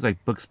 I know she's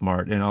like book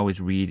smart and always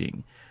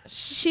reading.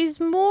 She's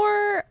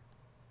more,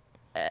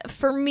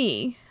 for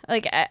me,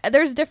 like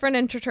there's different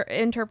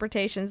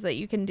interpretations that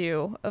you can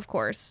do, of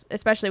course,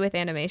 especially with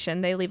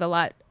animation. They leave a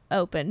lot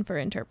open for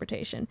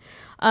interpretation.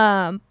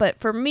 But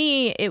for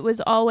me, it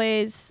was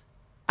always,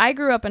 I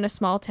grew up in a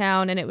small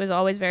town and it was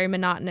always very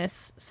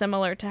monotonous,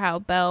 similar to how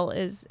Belle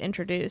is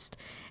introduced.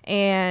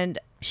 And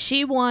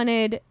she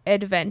wanted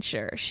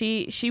adventure.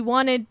 She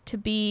wanted to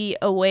be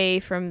away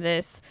from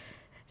this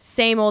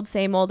same old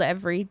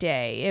every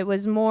day. It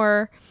was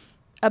more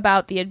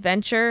about the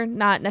adventure,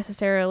 not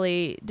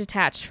necessarily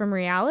detached from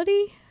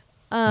reality.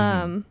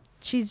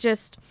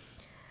 She's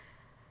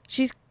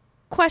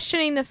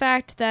questioning the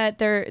fact that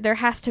there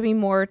has to be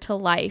more to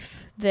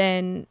life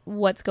than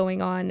what's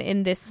going on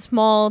in this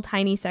small,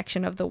 tiny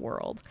section of the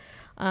world.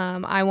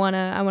 I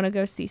wanna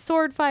go see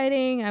sword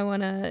fighting. I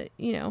wanna,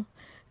 you know,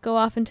 go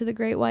off into the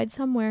great wide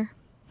somewhere.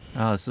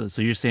 Oh,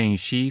 so you're saying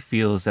she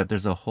feels that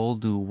there's a whole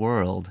new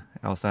world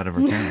outside of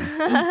her town.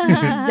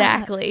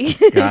 Exactly.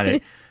 Got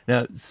it.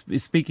 Now,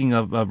 speaking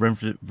of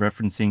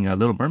referencing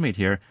Little Mermaid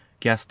here,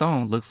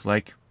 Gaston looks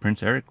like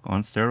Prince Eric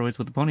on steroids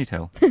with a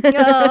ponytail.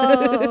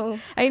 Oh.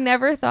 I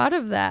never thought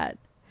of that.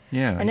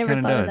 Yeah, I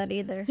never thought of that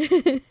either.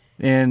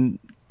 And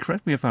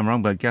correct me if I'm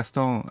wrong, but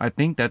Gaston, I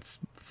think that's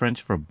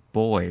French for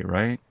boy,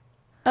 right?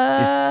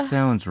 It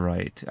sounds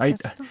right. I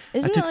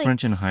took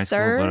French in high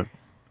school, but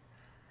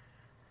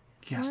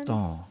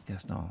Gaston.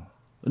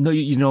 No,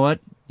 you know what?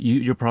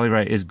 You're probably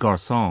right. It's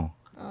garçon.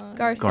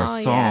 Garçon,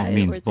 Garçon is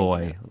means what we're thinking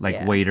boy, of. like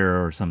Yeah.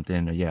 waiter or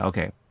something. Yeah,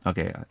 okay.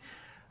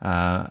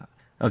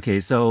 Okay,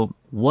 so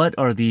what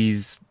are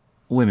these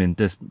women,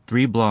 this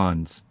three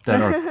blondes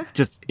that are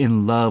just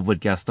in love with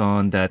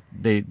Gaston, that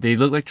they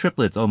look like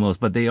triplets almost,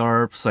 but they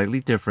are slightly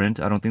different.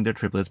 I don't think they're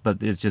triplets,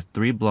 but it's just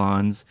three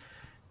blondes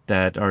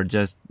that are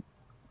just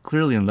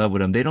clearly in love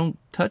with him. They don't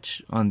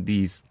touch on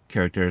these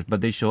characters, but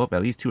they show up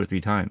at least 2 or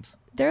 3 times.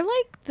 They're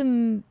like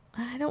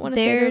I don't want to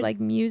say they're They're- like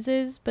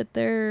muses, but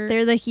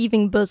they're the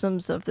heaving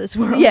bosoms of this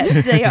world.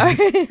 yes, they are.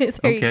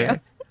 There you go.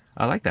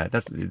 I like that.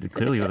 That's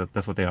clearly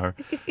that's what they are.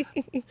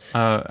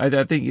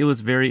 I think it was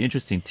very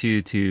interesting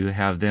too to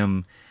have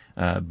them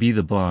be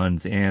the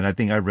blondes, and I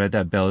think I read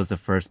that Belle is the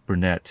first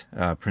brunette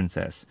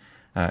princess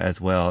as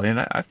well. And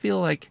I feel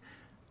like,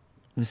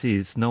 let me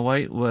see, Snow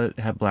White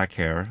had black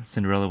hair,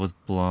 Cinderella was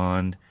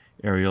blonde,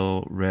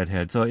 Ariel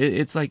redhead. So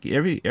it's like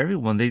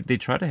everyone they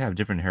try to have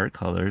different hair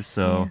colors.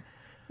 So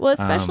Well,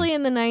 especially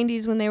in the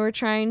 90s when they were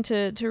trying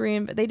to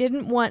reinvent, they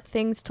didn't want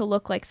things to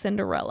look like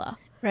Cinderella.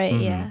 Right,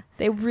 yeah.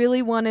 They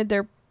really wanted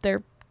their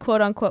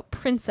quote unquote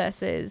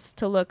princesses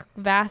to look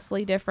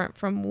vastly different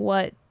from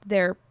what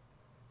their,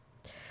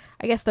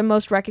 I guess, the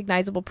most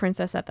recognizable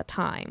princess at the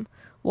time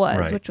was,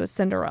 Right. which was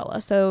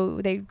Cinderella.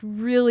 So they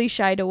really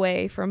shied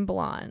away from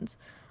blondes,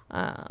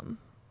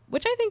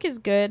 which I think is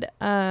good.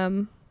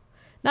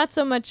 Not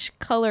so much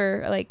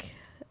color, like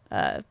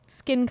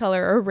skin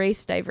color or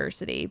race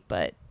diversity,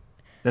 but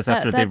that's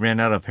after they ran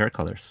out of hair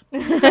colors.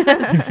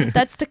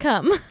 that's to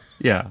come.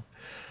 Yeah.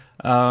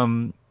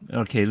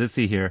 Okay, let's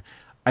see here.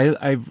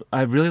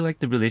 I really like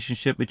the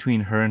relationship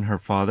between her and her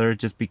father,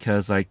 just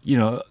because, like, you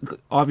know,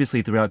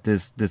 obviously throughout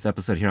this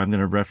episode here, I'm going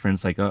to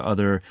reference like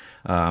other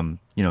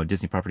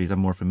Disney properties I'm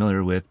more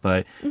familiar with,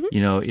 but you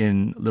know,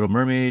 in Little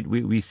Mermaid,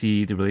 we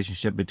see the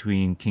relationship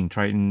between King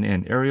Triton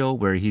and Ariel,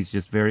 where he's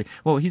just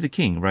he's a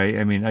king, right?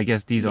 I mean, I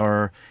guess these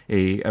are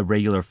a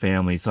regular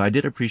family, so I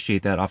did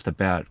appreciate that off the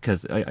bat,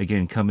 because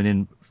again, coming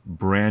in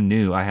brand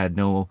new, I had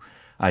no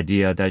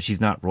idea that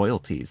she's not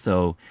royalty.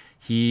 So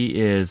he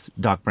is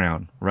Doc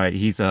Brown, right?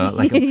 He's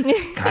like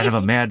a kind of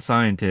a mad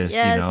scientist,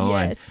 Yes, you know,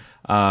 yes.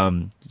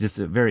 and just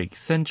very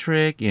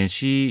eccentric. And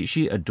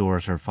she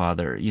adores her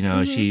father. You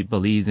know, she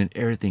believes in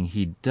everything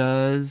he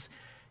does.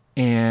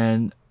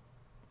 And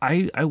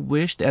I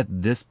wished at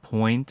this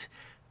point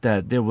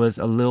that there was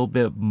a little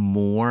bit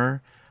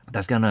more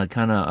that's gonna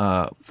kind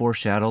of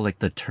foreshadow like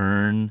the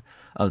turn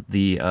of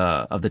the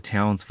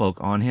townsfolk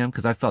on him,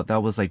 because I felt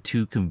that was like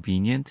too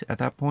convenient at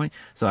that point.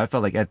 So I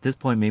felt like at this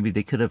point maybe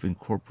they could have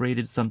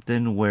incorporated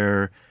something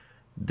where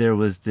there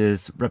was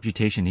this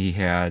reputation he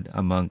had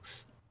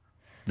amongst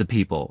the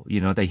people, you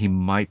know, that he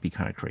might be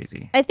kind of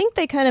crazy. I think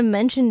they kind of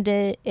mentioned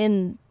it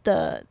in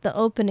the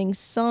opening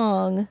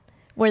song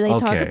where they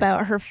talk Okay.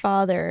 about her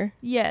father.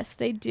 Yes,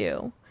 they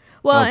do.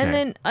 Well, Okay.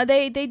 and then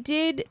they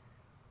did.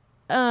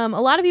 A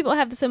lot of people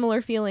have the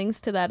similar feelings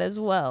to that as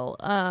well.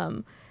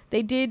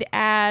 They did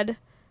add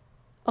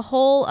a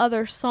whole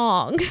other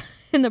song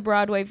in the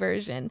Broadway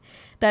version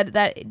that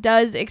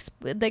does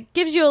that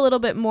gives you a little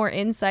bit more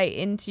insight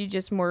into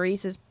just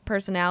Maurice's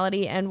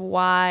personality and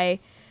why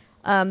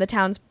the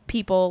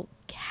townspeople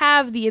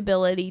have the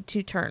ability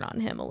to turn on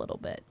him a little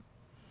bit.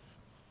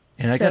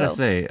 And I gotta So-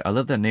 say, I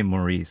love that name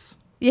Maurice,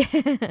 Yeah.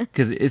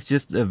 because it's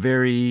just a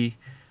very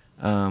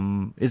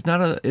it's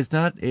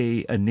not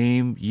a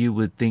name you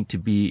would think to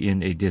be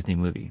in a Disney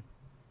movie.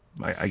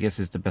 I guess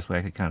is the best way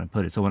I could kind of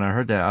put it. So when I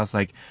heard that, I was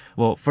like,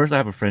 well, first I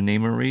have a friend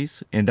named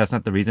Maurice, and that's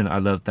not the reason I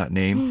love that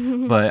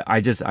name, but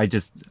I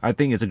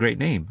think it's a great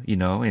name, you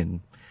know,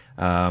 and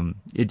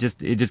it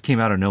just came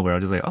out of nowhere. I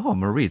was just like, oh,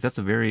 Maurice, that's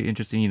a very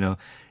interesting, you know,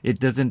 it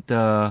doesn't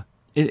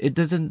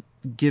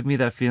give me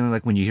that feeling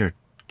like when you hear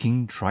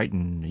King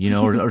Triton, you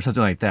know, or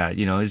something like that,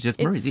 you know, it's just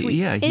It's Maurice. sweet.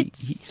 Yeah,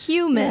 It's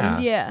human. Yeah.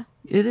 Yeah.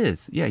 it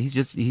is. Yeah, he's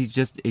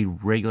just a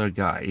regular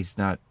guy. He's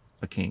not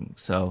a king.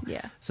 So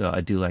Yeah. so I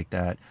do like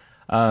that.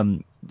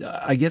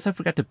 I guess I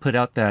forgot to put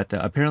out that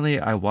apparently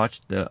I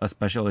watched a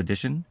special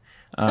edition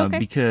Okay.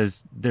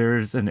 because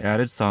there's an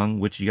added song,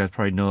 which you guys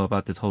probably know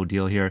about this whole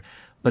deal here.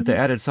 But the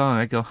added song,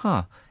 I go,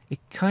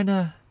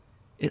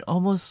 it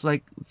almost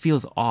like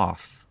feels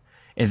off.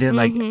 And then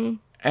like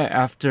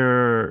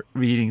after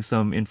reading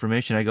some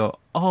information, I go,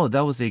 oh,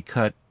 that was a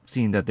cut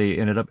scene that they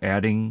ended up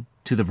adding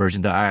to the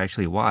version that I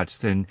actually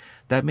watched. And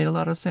that made a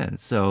lot of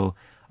sense. So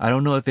I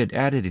don't know if it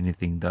added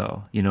anything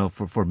though, you know,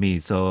 for me.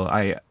 So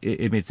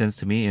it made sense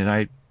to me, and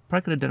I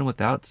probably could have done it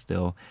without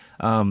still.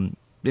 And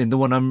the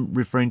one I'm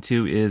referring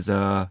to is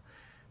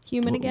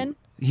Human again.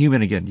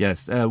 Human Again.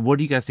 Yes. What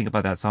do you guys think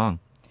about that song?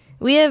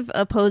 We have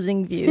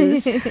opposing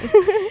views.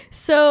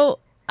 So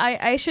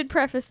I should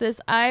preface this.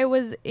 I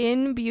was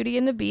in Beauty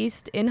and the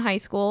Beast in high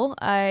school.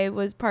 I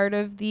was part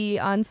of the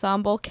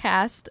ensemble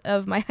cast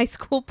of my high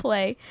school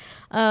play.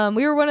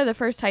 We were one of the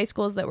first high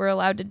schools that were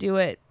allowed to do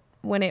it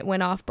when it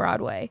went off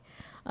Broadway.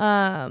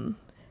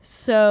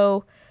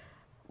 So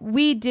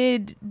we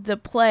did the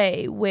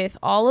play with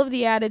all of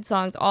the added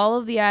songs, all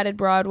of the added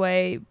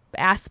Broadway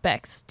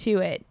aspects to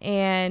it.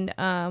 And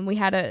we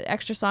had an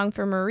extra song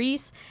for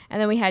Maurice, and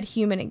then we had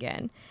Human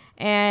Again.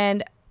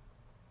 And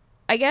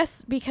I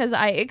guess because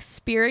I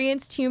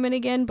experienced Human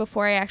again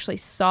before I actually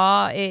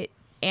saw it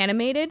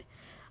animated,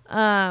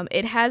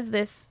 it has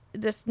this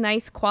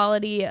nice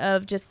quality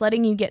of just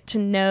letting you get to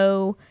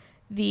know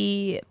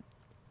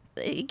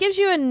it gives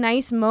you a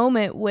nice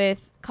moment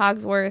with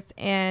Cogsworth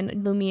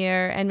and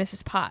Lumiere and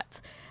Mrs.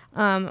 Potts,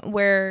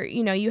 where,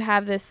 you know, you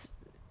have this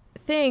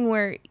thing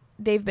where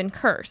they've been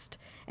cursed,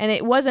 and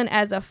it wasn't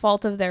as a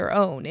fault of their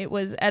own. It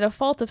was at a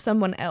fault of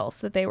someone else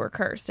that they were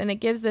cursed. And it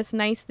gives this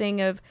nice thing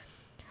of,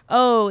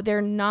 oh,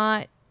 they're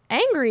not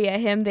angry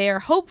at him. They are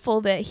hopeful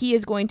that he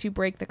is going to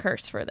break the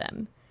curse for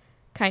them,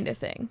 kind of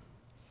thing.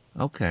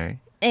 Okay.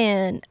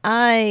 And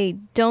I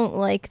don't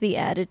like the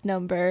added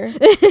number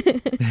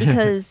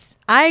because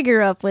I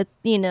grew up with,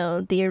 you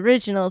know, the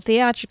original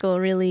theatrical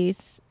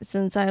release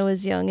since I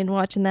was young and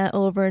watching that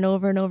over and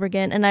over and over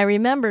again. And I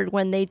remembered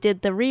when they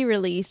did the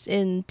re-release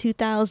in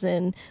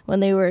 2000 when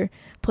they were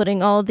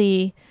putting all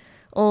the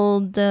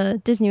old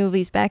Disney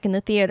movies back in the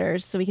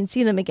theaters so we can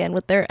see them again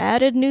with their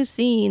added new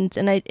scenes.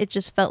 And it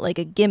just felt like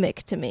a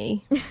gimmick to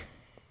me.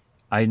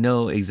 I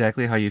know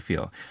exactly how you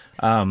feel.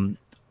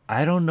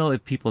 I don't know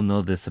if people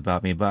know this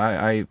about me, but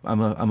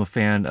I'm a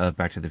fan of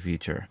Back to the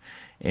Future,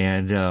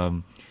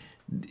 and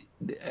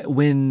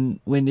when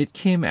it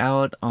came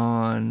out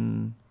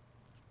on,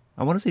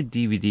 I want to say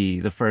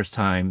DVD the first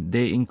time,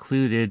 they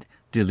included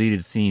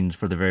deleted scenes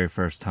for the very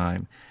first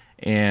time,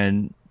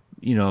 and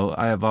you know,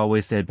 I have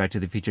always said Back to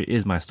the Future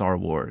is my Star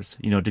Wars,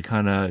 you know, to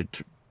kind of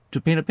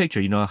to paint a picture,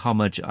 you know, how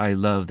much I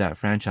love that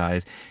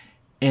franchise,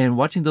 and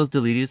watching those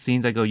deleted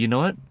scenes, I go, you know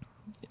what?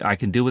 I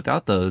can do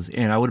without those,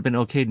 and I would have been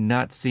okay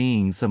not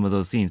seeing some of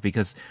those scenes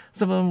because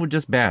some of them were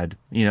just bad,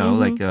 you know.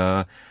 Like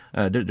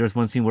there's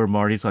one scene where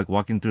Marty's like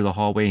walking through the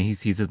hallway and he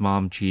sees his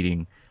mom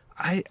cheating.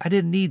 I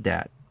didn't need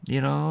that, you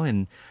know,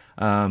 and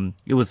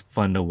it was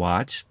fun to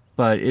watch,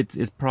 but it's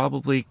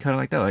probably kind of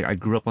like that. Like, I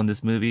grew up on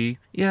this movie.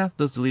 Yeah,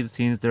 those deleted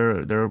scenes,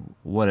 they're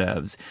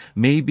whatevs.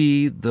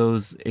 Maybe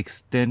those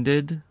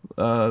extended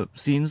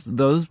scenes,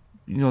 those,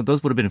 you know,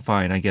 those would have been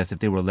fine, I guess, if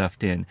they were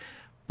left in.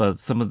 But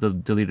some of the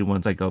deleted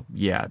ones, I go,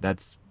 yeah,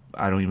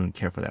 I don't even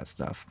care for that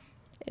stuff.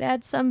 It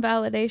adds some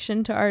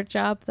validation to our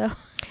job, though.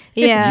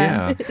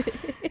 Yeah.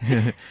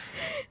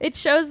 It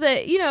shows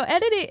that, you know,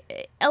 editing,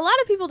 a lot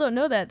of people don't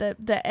know that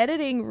the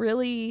editing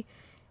really,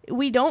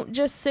 we don't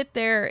just sit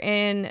there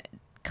and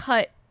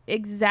cut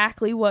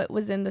exactly what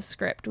was in the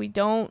script. We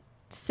don't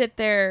sit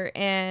there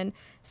and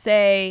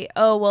say,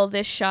 oh, well,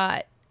 this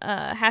shot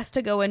has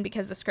to go in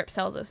because the script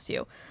tells us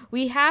to.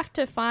 We have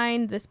to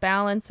find this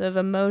balance of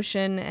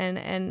emotion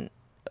and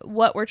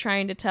what we're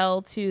trying to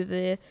tell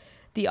to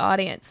the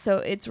audience. So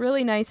it's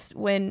really nice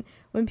when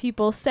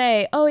people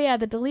say, oh yeah,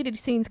 the deleted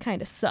scenes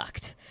kind of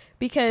sucked,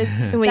 because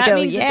that means that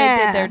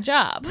they did their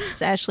job.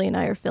 So Ashley and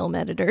I are film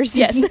editors.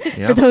 Yes.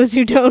 For those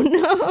who don't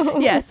know.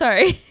 Yeah,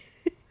 sorry.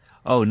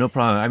 Oh, no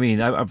problem. I mean,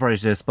 I probably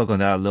should have spoken on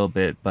that a little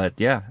bit, but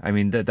yeah, I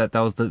mean that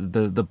was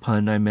the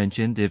pun I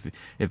mentioned. If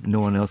no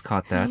one else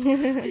caught that,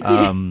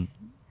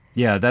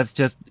 yeah, that's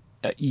just,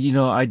 you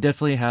know, I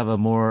definitely have a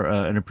more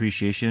an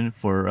appreciation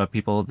for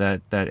people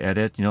that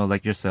edit, you know,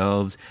 like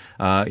yourselves,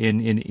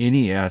 in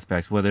any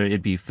aspects, whether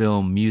it be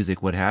film,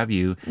 music, what have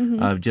you.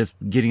 Just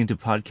getting into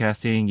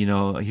podcasting, you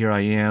know, here I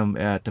am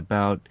at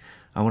about,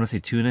 I want to say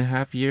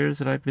 2.5 years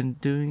that I've been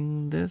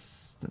doing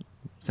this.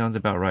 Sounds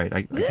about right.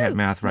 I can't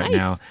math right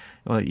now.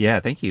 Well, yeah,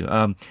 thank you.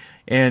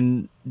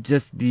 And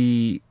just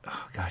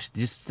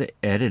just the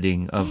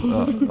editing of,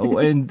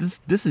 and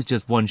this is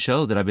just one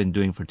show that I've been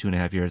doing for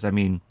 2.5 years. I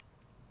mean,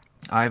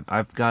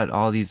 I've got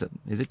all these.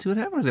 Is it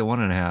 2.5 or is it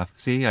 1.5?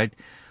 See, I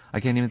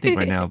can't even think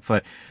right now.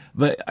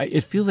 But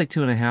it feels like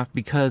 2.5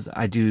 because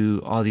I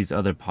do all these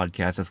other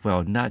podcasts as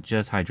well, not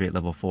just Hydrate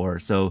Level 4.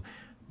 So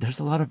there's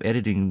a lot of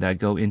editing that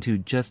go into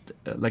just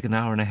like an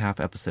 1.5 hour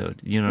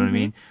episode. You know what I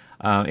mean?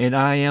 And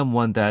I am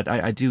one that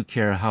I do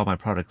care how my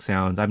product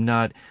sounds. I'm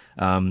not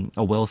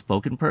a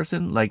well-spoken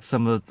person like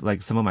some of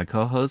my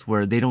co-hosts,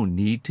 where they don't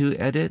need to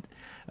edit.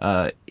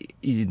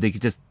 They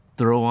could just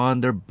throw on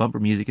their bumper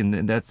music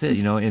and that's it,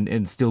 you know,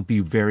 and still be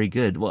very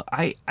good. Well,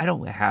 I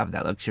don't have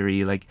that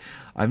luxury. Like,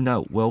 I'm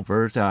not well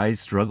versed. I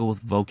struggle with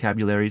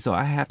vocabulary, so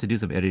I have to do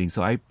some editing.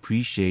 So I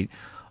appreciate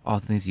all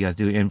the things you guys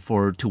do, and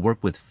to work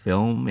with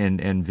film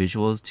and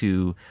visuals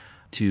to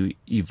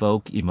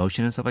evoke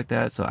emotion and stuff like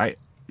that. So I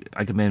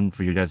commend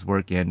for your guys'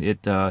 work, and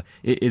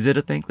is it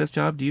a thankless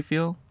job, do you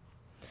feel?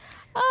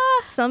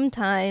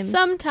 Sometimes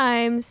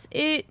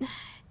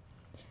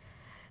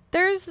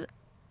there's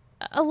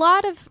a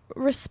lot of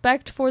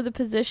respect for the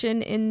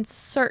position in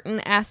certain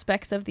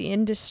aspects of the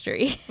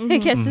industry. I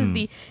guess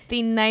is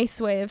the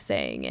nice way of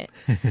saying it.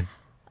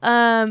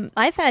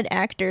 I've had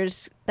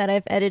actors that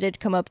I've edited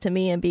come up to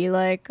me and be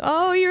like,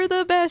 "Oh, you're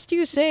the best,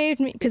 you saved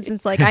me," because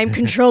it's like I'm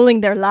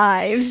controlling their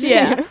lives.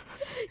 Yeah.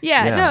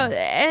 No,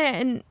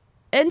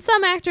 and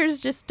some actors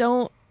just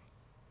don't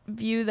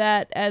view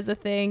that as a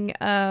thing.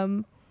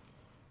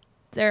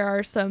 There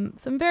are some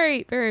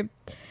very, very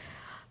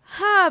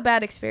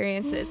bad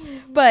experiences,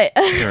 but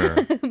Sure.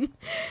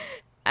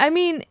 I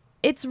mean,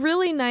 it's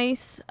really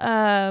nice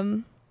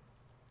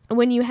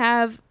when you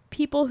have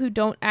people who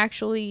don't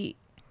actually,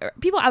 or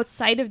people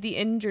outside of the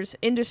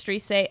industry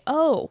say,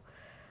 oh,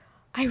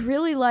 I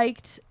really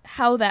liked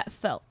how that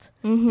felt.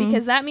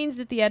 Because that means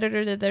that the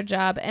editor did their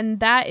job, and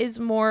that is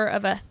more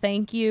of a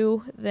thank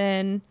you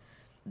than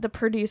the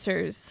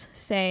producers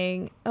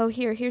saying, oh,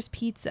 here's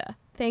pizza.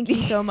 Thank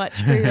you so much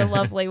for your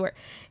lovely work.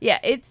 Yeah,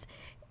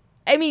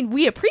 I mean,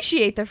 we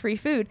appreciate the free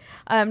food.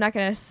 I'm not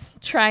going to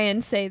try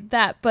and say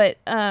that, but...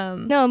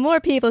 No,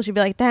 more people should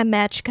be like, that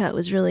match cut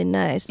was really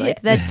nice.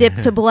 Like, that dip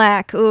to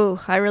black. Ooh,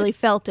 I really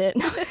felt it.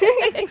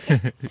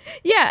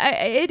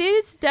 Yeah, it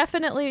is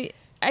definitely...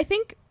 I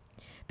think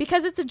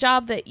because it's a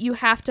job that you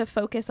have to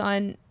focus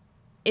on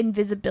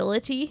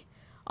invisibility,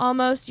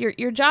 almost.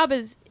 Your job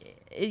is...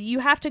 You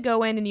have to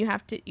go in and you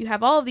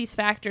have all of these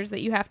factors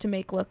that you have to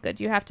make look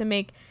good. You have to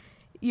make...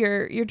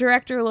 your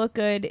director look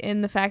good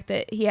in the fact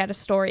that he had a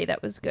story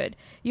that was good.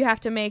 You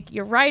have to make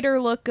your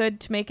writer look good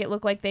to make it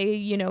look like they,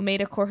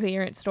 made a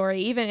coherent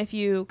story, even if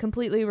you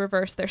completely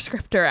reverse their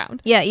script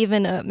around. Yeah,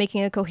 even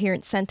making a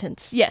coherent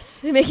sentence.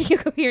 Yes, making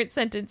a coherent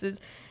sentence is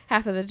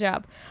half of the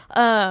job.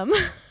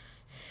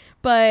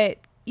 But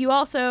you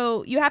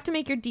have to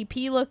make your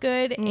DP look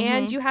good,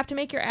 and you have to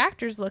make your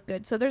actors look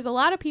good. So there's a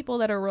lot of people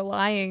that are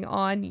relying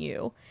on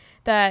you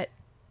that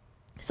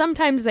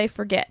sometimes they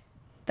forget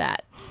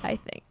that, I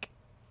think.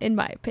 In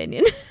my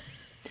opinion.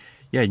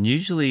 Yeah, and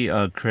usually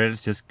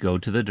credits just go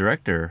to the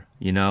director,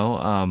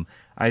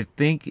 I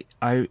think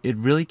it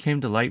really came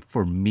to light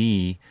for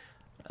me,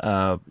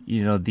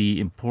 the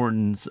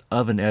importance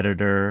of an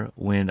editor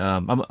when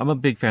I'm a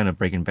big fan of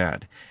Breaking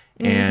Bad.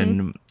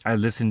 And I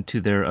listened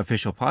to their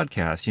official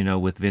podcast,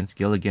 with Vince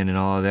Gilligan and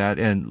all of that.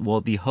 And,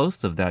 well, the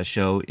host of that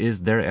show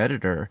is their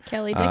editor.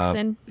 Kelly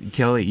Dixon.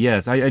 Kelly,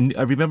 yes. I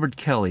remembered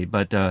Kelly,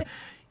 but...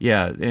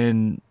 yeah,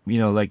 and,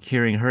 like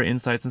hearing her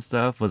insights and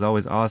stuff was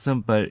always awesome,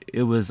 but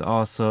it was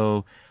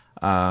also,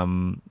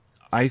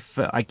 I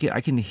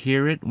can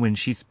hear it when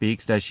she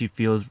speaks that she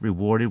feels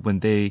rewarded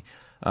when they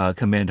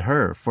commend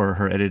her for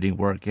her editing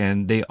work,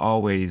 and they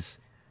always,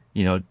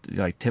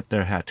 tip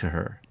their hat to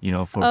her,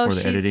 for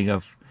the editing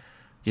of,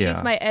 yeah.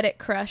 She's my edit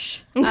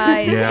crush.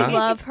 I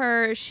love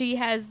her. She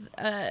has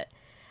a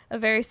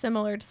very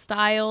similar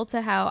style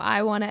to how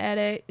I want to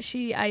edit.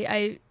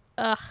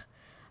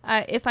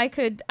 If I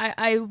could,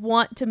 I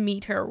want to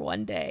meet her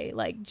one day,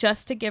 like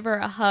just to give her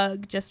a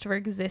hug, just for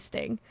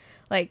existing.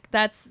 Like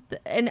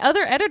and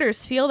other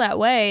editors feel that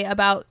way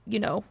about,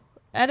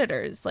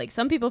 editors. Like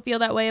some people feel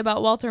that way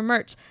about Walter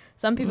Murch.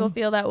 Some people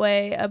feel that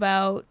way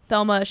about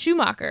Thelma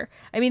Schumacher.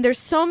 I mean, there's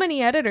so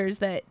many editors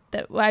that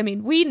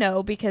we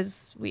know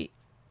because we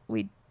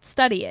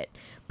study it,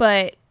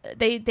 but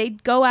they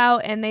go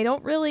out and they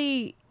don't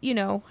really,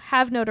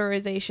 have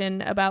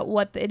notarization about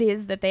what it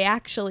is that they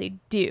actually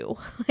do.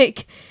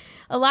 Like,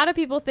 a lot of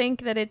people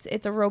think that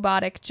it's a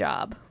robotic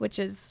job, which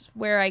is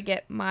where I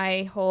get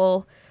my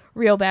whole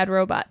Real Bad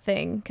Robot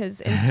thing. Because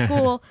in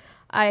school,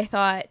 I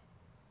thought,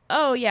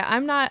 oh yeah,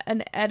 I'm not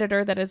an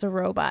editor that is a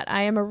robot.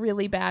 I am a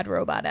really bad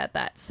robot at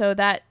that. So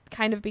that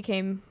kind of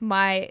became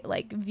my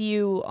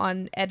view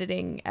on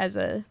editing as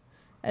a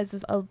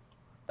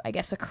I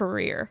guess a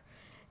career.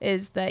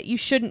 Is that you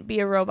shouldn't be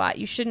a robot.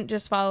 You shouldn't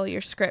just follow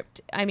your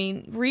script. I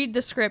mean, read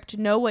the script,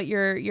 know what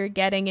you're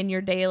getting in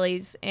your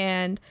dailies,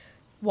 and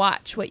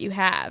watch what you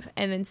have,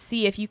 and then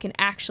see if you can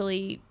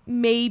actually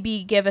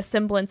maybe give a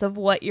semblance of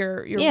what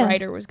your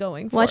writer was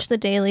going for. Watch the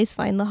dailies,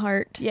 find the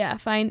heart. Yeah,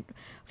 find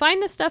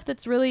the stuff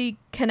that's really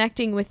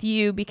connecting with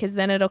you, because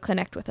then it'll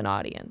connect with an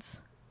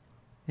audience.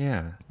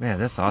 Yeah, man,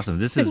 that's awesome.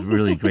 This is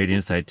really great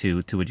insight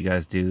to what you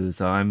guys do.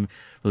 So I'm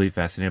really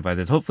fascinated by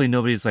this. Hopefully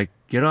nobody's like,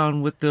 get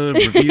on with the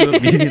review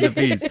of Beauty and the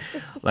Beast.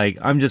 Like,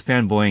 I'm just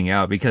fanboying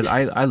out because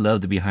I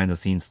love the behind the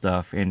scenes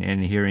stuff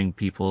and hearing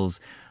people's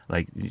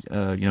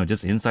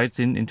just insights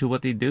into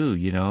what they do,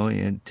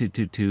 and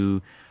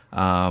to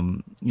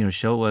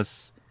show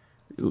us,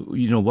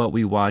 what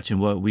we watch and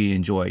what we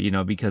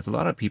enjoy, because a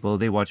lot of people,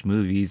 they watch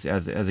movies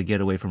as a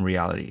getaway from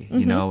reality,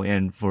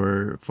 and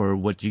for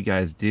what you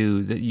guys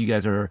do, that you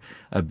guys are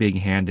a big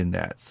hand in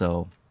that.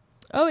 So,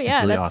 oh yeah,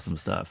 it's really awesome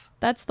stuff.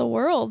 That's the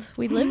world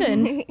we live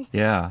in.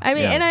 Yeah. I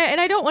mean, yeah.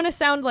 and I don't want to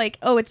sound like,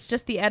 oh, it's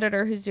just the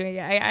editor who's doing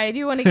it. I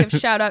do want to give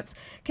shout outs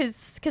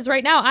because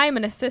right now I'm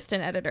an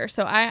assistant editor.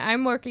 So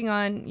I'm working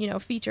on,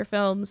 feature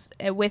films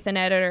with an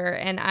editor,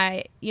 and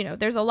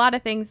there's a lot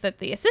of things that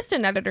the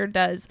assistant editor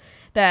does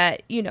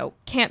that,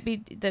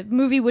 the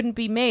movie wouldn't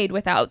be made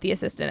without the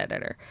assistant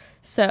editor.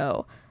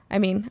 So, I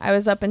mean, I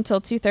was up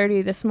until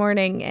 2:30 this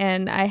morning,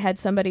 and I had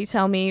somebody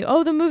tell me,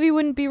 oh, the movie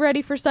wouldn't be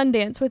ready for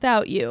Sundance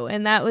without you.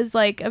 And that was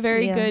like a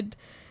very good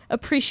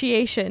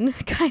appreciation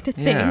kind of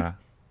thing.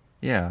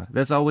 Yeah.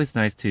 That's always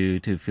nice to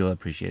feel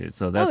appreciated.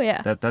 So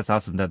that's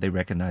awesome that they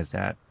recognize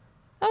that.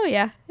 Oh,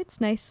 yeah.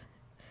 It's nice.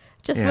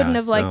 Just wouldn't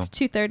have liked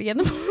 2:30 in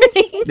the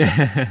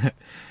morning.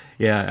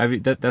 Yeah, I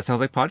mean that sounds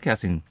like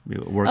podcasting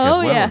work as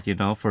well.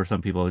 Yeah. For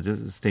some people,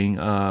 just staying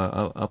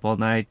up all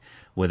night,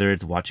 whether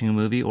it's watching a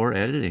movie or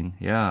editing.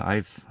 Yeah,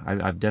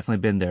 I've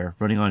definitely been there,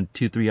 running on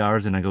 2-3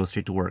 hours, and I go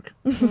straight to work.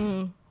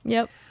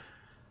 Yep.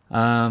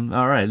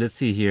 All right, let's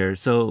see here.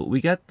 So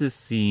we got this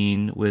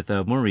scene with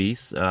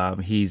Maurice.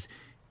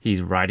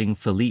 He's riding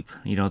Philippe,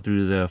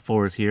 through the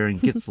forest here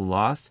and gets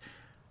lost,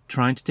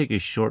 trying to take a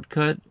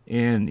shortcut.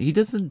 And he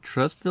doesn't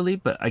trust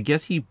Philippe, but I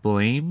guess he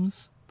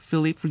blames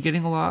Philippe for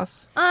getting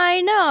lost.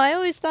 I know. I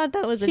always thought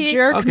that was a He-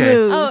 jerk Okay.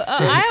 move.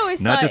 I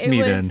always Not thought just it me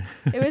was then.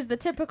 it was the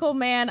typical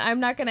man. I'm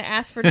not going to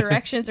ask for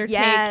directions or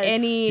Yes. take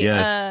any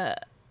Yes.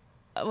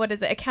 what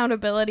is it,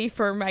 accountability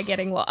for my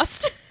getting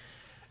lost.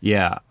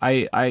 Yeah,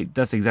 I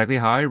that's exactly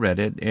how I read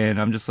it,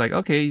 and I'm just like,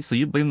 okay, so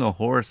you blame the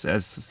horse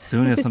as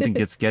soon as something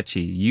gets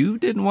sketchy. You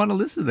didn't want to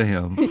listen to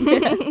him.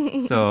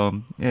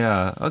 So,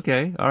 yeah,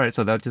 okay, all right,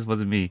 so that just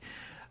wasn't me.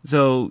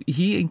 So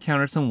he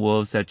encountered some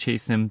wolves that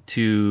chased him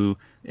to,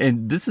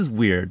 and this is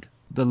weird.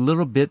 The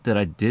little bit that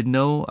I did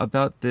know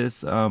about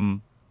this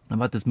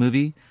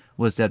movie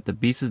was that the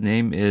beast's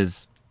name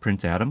is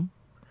Prince Adam.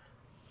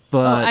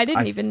 But I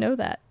didn't even know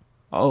that.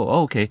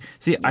 Oh, okay.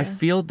 See, I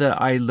feel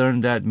that I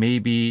learned that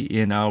maybe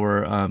in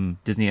our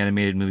Disney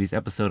animated movies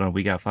episode on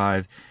We Got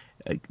Five,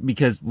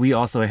 because we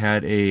also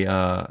had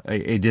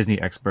a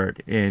Disney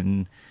expert,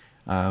 and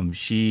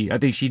I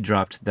think she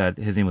dropped that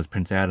his name was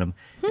Prince Adam,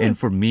 and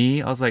for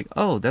me, I was like,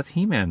 oh, that's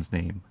He-Man's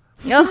name.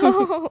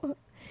 Oh.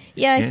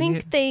 Yeah, I Yeah, think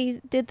yeah.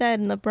 they did that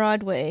in the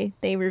Broadway.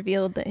 They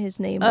revealed that his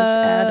name was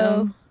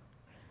Adam.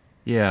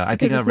 Yeah, I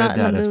think I Because it's read not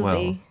in that the as movie.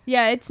 well.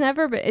 Yeah, it's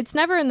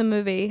never in the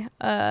movie.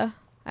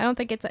 I don't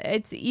think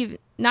it's even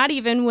not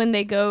even when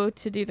they go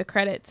to do the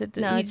credits.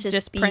 No, He's it's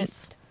just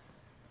Prince.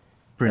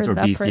 Prince or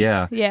the Beast, Prince.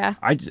 yeah. Yeah.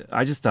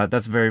 I just thought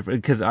that's very,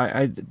 because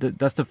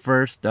that's the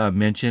first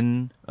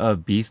mention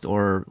of Beast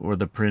or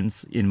the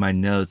Prince in my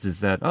notes,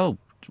 is that, oh,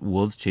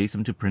 wolves chase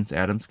him to Prince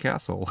Adam's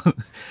castle.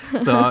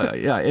 So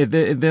yeah, and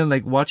then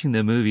like watching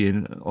the movie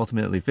and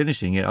ultimately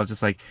finishing it, I was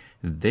just like,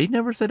 they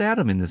never said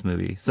Adam in this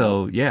movie.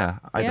 So yeah,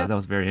 I Yeah. thought that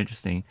was very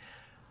interesting.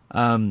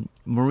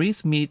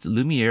 Maurice meets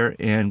Lumiere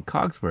and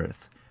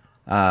Cogsworth.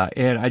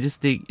 And I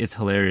just think it's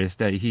hilarious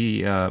that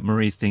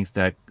Maurice thinks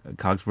that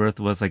Cogsworth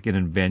was like an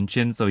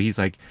invention. So he's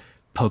like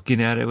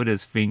poking at it with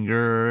his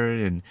finger.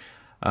 And,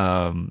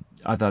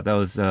 I thought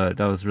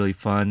that was really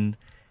fun.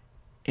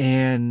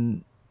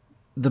 And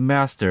the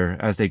master,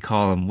 as they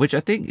call him, which I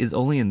think is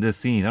only in this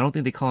scene. I don't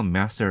think they call him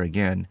master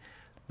again,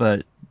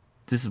 but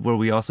this is where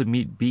we also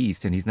meet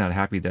Beast, and he's not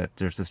happy that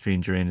there's a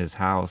stranger in his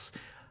house.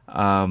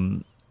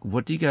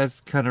 What do you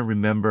guys kind of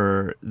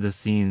remember the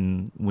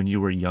scene when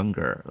you were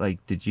younger?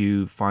 Like, did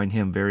you find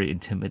him very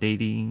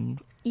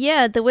intimidating?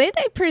 Yeah, the way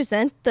they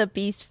present the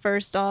beast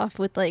first off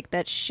with like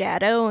that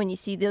shadow and you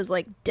see those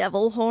like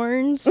devil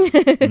horns.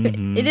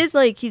 Mhm. It is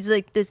like he's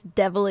like this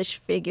devilish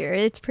figure.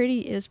 It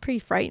was pretty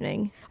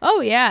frightening. Oh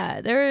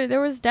yeah,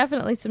 there was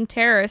definitely some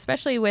terror,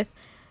 especially with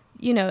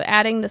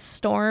adding the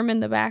storm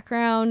in the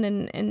background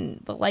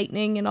and the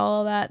lightning and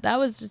all of that. That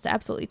was just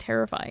absolutely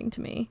terrifying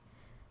to me.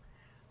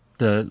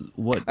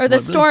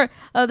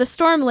 The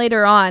storm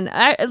later on.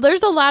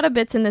 There's a lot of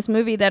bits in this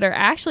movie that are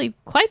actually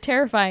quite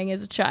terrifying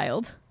as a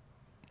child.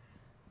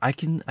 I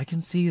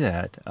can see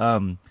that.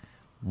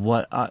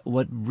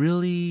 What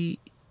really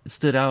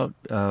stood out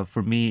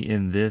for me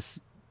in this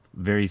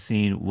very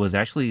scene was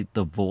actually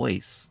the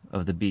voice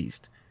of the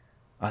Beast.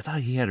 I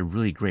thought he had a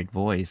really great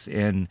voice,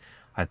 and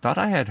I thought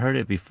I had heard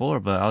it before,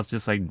 but I was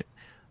just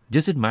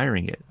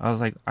admiring it. I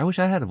was like, I wish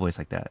I had a voice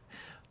like that.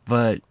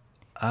 But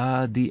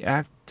the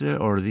actor,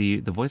 or the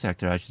voice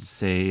actor, I should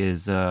say,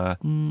 is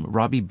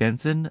Robbie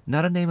Benson.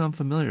 Not a name I'm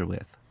familiar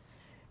with.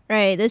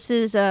 Right, this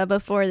is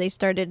before they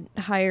started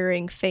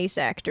hiring face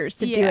actors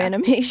to do Yeah.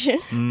 animation.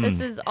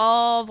 This is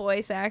all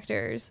voice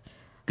actors.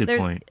 Good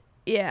There's- point.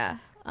 Yeah.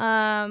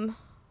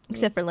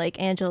 Except for like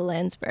Angela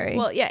Lansbury.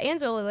 Well, yeah,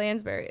 Angela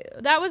Lansbury.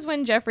 That was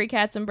when Jeffrey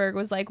Katzenberg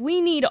was like,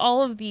 we need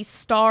all of these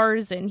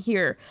stars in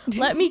here.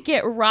 Let me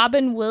get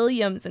Robin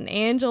Williams and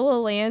Angela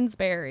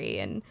Lansbury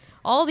and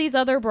all these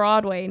other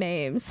Broadway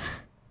names.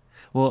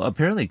 Well,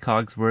 apparently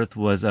Cogsworth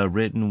was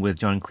written with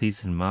John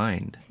Cleese in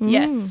mind.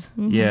 Yes.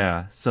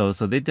 Yeah, so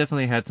they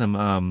definitely had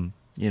some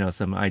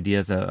some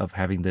ideas of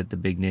having the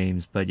big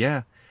names, but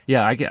yeah,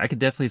 I could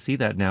definitely see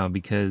that now,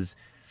 because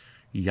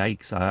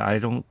yikes, I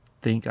don't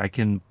think I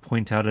can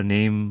point out a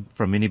name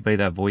from anybody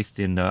that voiced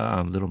in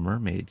Little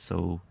Mermaid.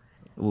 So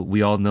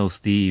we all know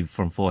Steve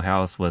from Full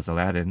House was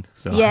Aladdin.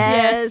 So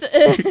Yes.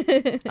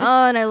 Yes.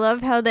 Oh, and I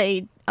love how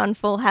on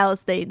Full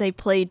House they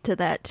played to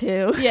that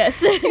too.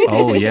 Yes.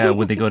 Oh yeah,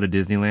 would they go to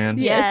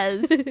Disneyland?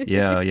 Yes.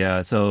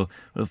 Yeah. So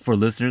for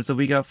listeners of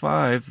We Got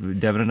Five,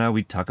 Devin and I,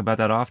 we talk about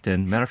that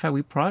often. Matter of fact,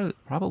 we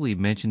probably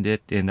mentioned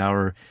it in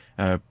our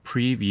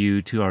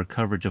preview to our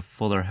coverage of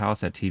Fuller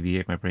House at TV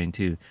Ate My Brain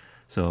too.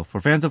 So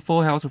for fans of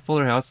Full House or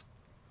Fuller House,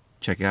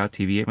 check out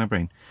TV Ate My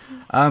Brain.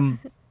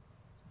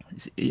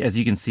 As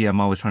you can see,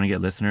 I'm always trying to get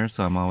listeners,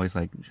 so I'm always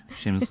like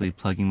shamelessly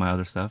plugging my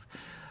other stuff.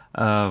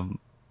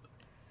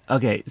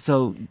 Okay,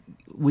 so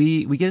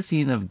we get a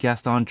scene of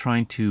Gaston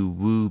trying to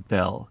woo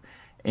Belle,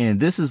 and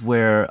this is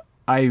where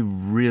I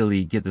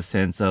really get the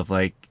sense of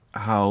like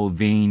how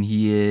vain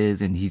he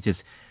is, and he's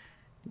just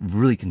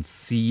really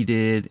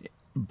conceited.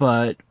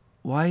 But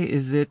why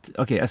is it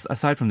okay?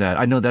 Aside from that,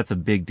 I know that's a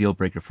big deal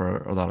breaker for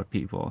a lot of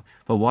people.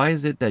 But why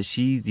is it that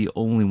she's the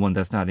only one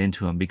that's not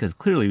into him? Because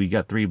clearly we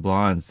got three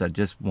blondes that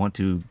just want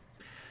to,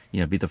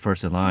 be the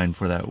first in line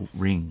for that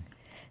ring.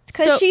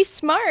 Because she's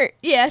smart.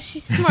 Yeah,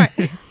 she's smart.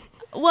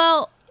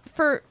 Well,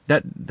 for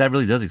that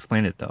really does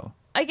explain it, though.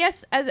 I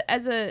guess as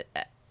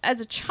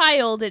a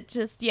child, it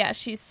just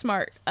she's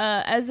smart.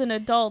 As an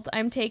adult,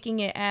 I'm taking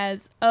it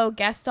as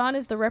Gaston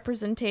is the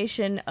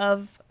representation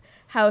of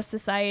how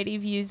society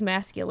views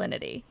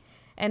masculinity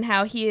and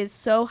how he is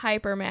so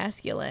hyper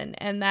masculine,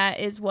 and that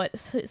is what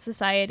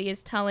society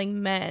is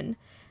telling men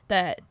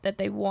that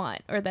they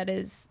want, or that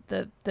is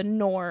the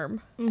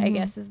norm, I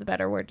guess is the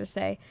better word to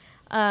say.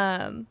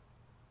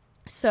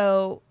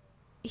 So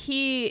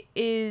he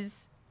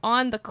is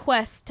on the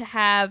quest to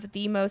have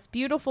the most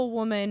beautiful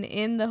woman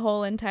in the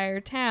whole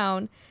entire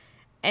town,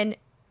 and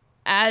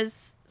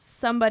as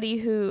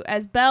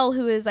Belle,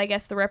 who is, I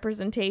guess, the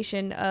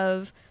representation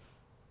of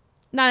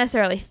not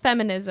necessarily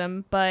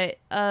feminism, but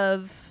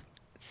of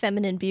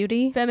feminine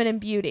beauty.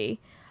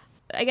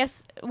 I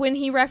guess when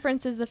he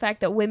references the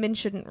fact that women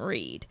shouldn't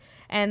read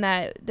and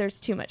that there's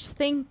too much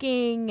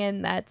thinking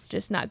and that's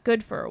just not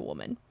good for a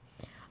woman.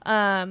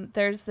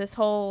 There's this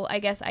whole, I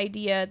guess,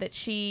 idea that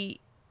she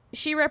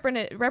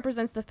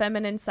represents the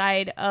feminine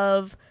side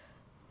of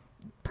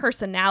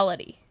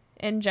personality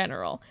in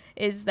general,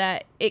 is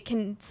that it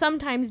can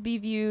sometimes be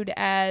viewed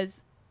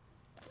as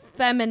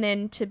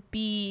feminine to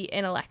be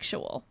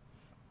intellectual.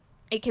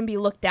 It can be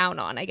looked down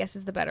on, I guess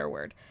is the better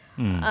word.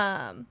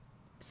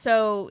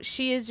 So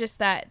she is just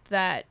that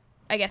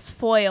I guess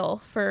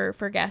foil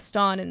for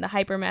Gaston and the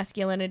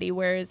hypermasculinity,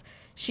 whereas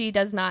she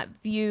does not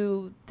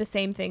view the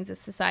same things as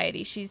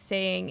society. She's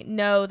saying,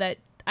 no, that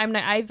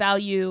I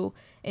value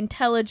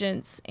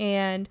intelligence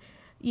and,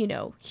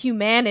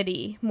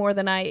 humanity more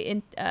than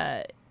I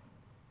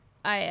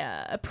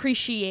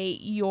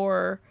appreciate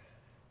your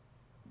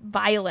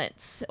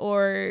violence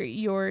or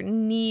your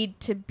need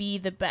to be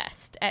the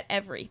best at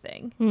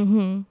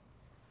everything.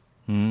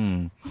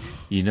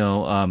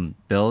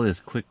 Belle is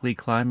quickly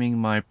climbing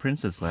my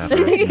princess ladder.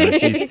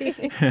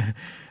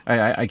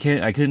 I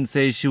couldn't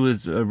say she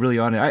was really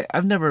on it.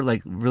 I've never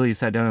really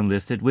sat down and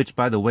listed, which,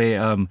 by the way,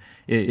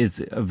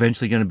 is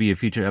eventually going to be a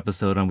future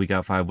episode on We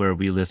Got Five where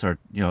we list our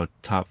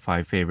top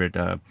 5 favorite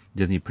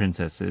Disney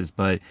princesses.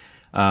 But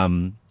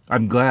I'm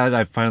glad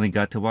I finally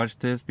got to watch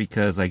this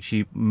because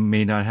she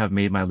may not have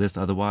made my list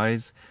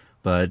otherwise,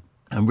 but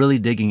I'm really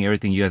digging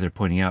everything you guys are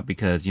pointing out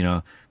because,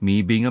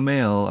 me being a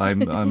male,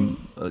 I'm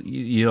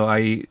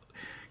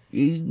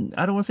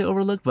I don't want to say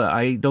overlooked, but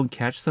I don't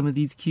catch some of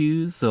these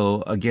cues.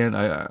 So again,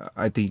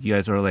 I think you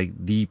guys are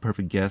the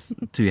perfect guest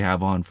to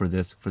have on for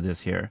this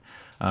here.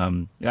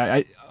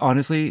 I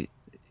honestly,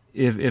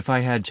 if I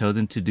had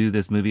chosen to do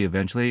this movie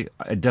eventually,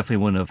 I definitely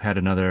wouldn't have had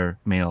another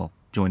male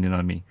join in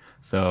on me.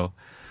 So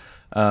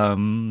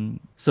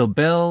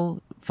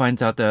Belle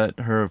finds out that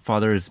her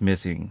father is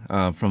missing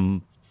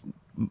from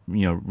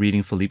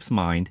reading Philippe's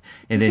mind,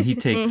 and then he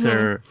takes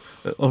her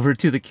over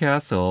to the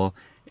castle,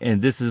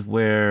 and this is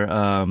where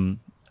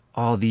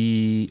all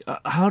the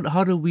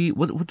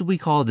what do we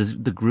call this,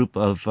 the group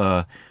of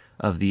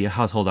the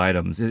household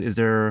items? Is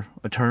there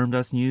a term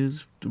that's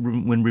used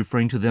when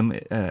referring to them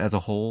as a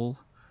whole?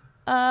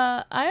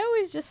 I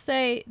always just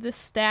say the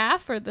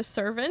staff or the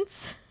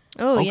servants.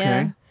 Oh,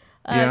 okay.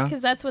 Yeah.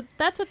 Because that's what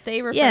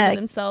they refer to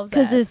themselves as.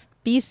 Because if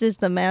Beast is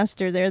the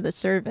master, they're the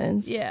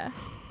servants. Yeah.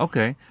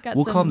 Okay,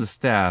 we'll call them the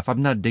staff.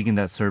 I'm not digging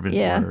that servant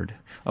word.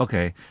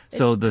 Okay,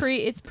 so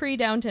it's pre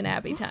Downton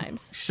Abbey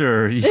times.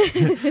 Sure.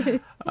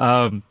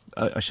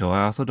 A show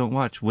I also don't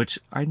watch, which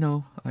I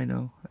know.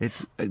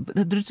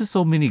 There's just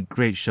so many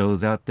great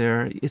shows out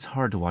there. It's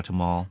hard to watch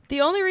them all. The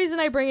only reason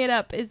I bring it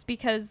up is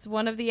because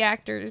one of the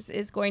actors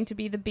is going to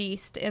be the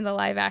Beast in the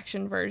live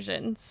action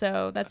version.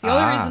 So that's the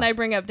only reason I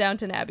bring up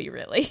Downton Abbey,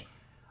 really.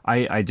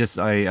 I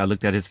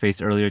looked at his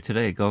face earlier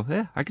today.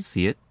 I can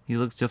see it. He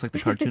looks just like the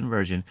cartoon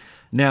version.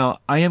 Now,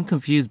 I am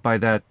confused by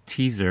that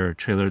teaser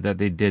trailer that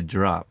they did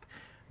drop.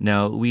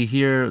 Now, we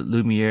hear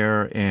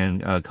Lumiere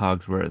and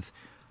Cogsworth.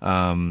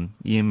 Ian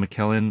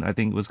McKellen, I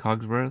think, was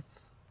Cogsworth.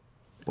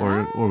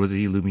 Or was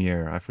he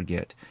Lumiere? I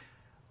forget.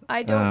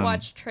 I don't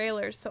watch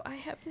trailers, so I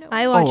have no idea.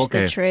 I watched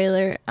the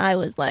trailer. I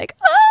was like,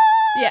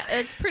 ah! Yeah,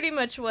 it's pretty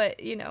much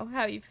what,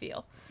 how you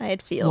feel. I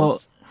had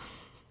feels.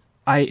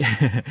 Well,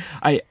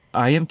 I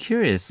am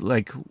curious,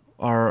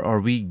 are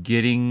we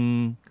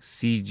getting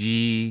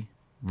CG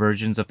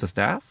versions of the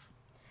staff?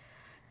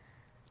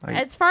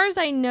 As far as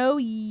I know,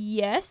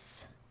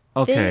 yes.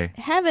 Okay.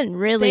 They haven't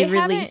really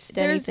released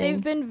anything.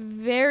 They've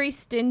been very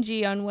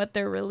stingy on what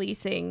they're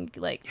releasing, to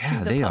the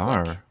they public.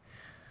 are.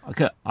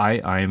 Okay,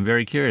 I am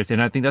very curious,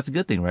 and I think that's a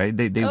good thing, right?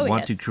 They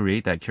want to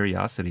create that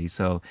curiosity.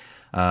 So,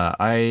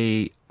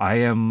 I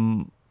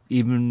am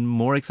even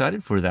more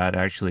excited for that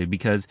actually,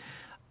 because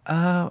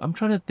I'm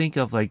trying to think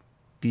of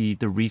the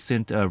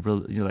recent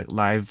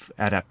live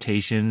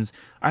adaptations.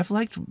 I've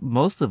liked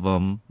most of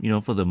them,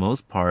 for the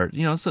most part.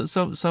 So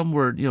some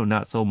were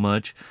not so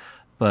much,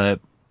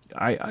 but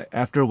I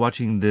after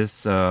watching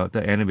this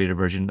the animated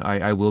version,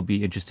 I will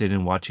be interested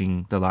in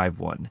watching the live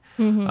one.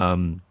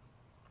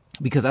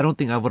 Because I don't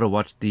think I would have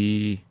watched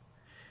the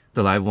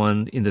live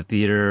one in the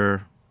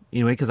theater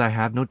anyway, because I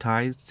have no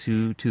ties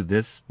to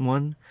this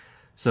one.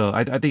 So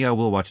I think I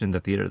will watch it in the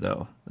theater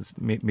though.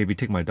 Maybe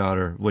take my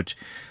daughter, which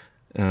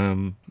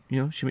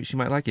she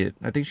might like it.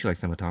 I think she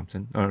likes Emma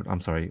Thompson. Or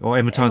I'm sorry. Oh,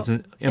 Emma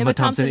Thompson. Emma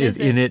Thompson is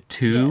in it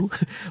too,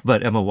 yes.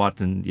 but Emma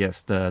Watson,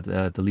 yes,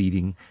 the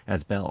leading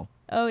as Belle.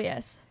 Oh,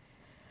 yes.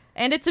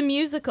 And it's a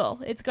musical.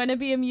 It's going to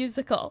be a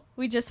musical.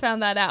 We just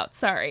found that out.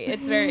 Sorry.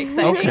 It's very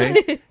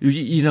exciting.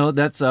 Okay.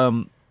 That's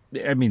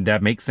I mean,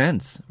 that makes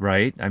sense,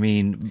 right? I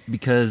mean,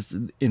 because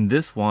in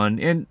this one,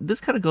 and this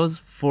kind of goes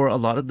for a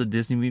lot of the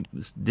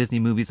Disney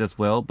movies as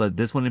well, but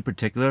this one in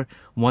particular,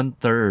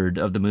 1/3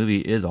 of the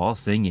movie is all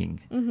singing.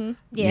 Mm-hmm.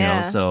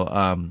 Yeah. So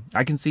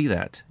I can see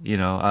that.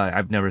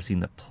 I've never seen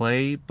the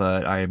play,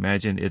 but I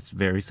imagine it's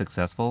very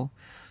successful.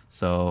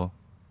 So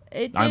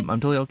It did I'm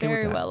totally okay with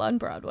very that. well on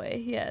Broadway,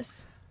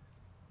 yes.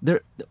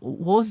 What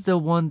was the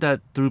one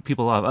that threw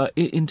people off?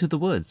 Into the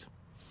Woods.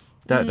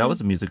 That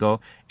was a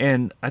musical,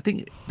 and I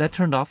think that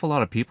turned off a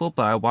lot of people.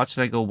 But I watched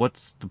it, I go,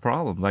 "What's the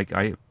problem?" Like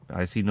I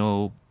see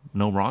no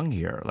wrong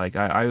here. Like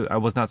I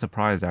was not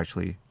surprised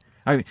actually.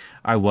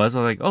 I was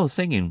like, "Oh,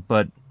 singing,"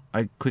 but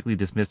I quickly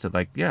dismissed it.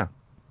 Like, yeah,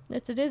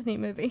 It's a Disney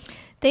movie.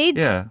 They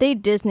Yeah.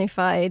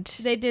 Disneyfied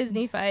They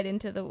Disneyfied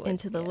Into the Woods.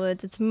 Into the yes.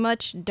 Woods. It's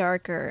much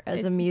darker as a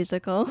It's-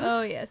 musical.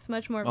 Oh, yes.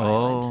 Much more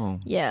violent. oh,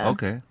 Yeah.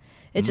 okay,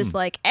 It's just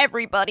like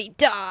everybody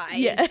dies.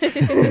 Yeah.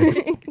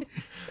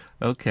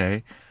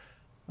 okay.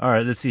 All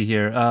right, let's see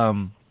here.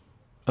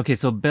 Okay,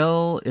 so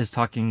Belle is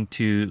talking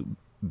to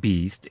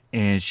Beast,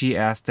 and she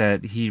asks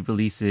that he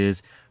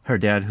releases her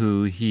dad,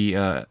 who he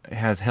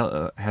has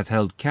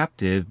held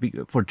captive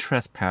for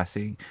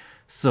trespassing.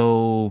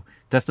 So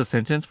that's the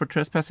sentence for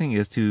trespassing,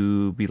 is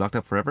to be locked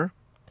up forever?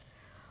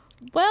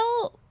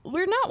 Well,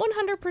 we're not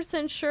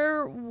 100%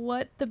 sure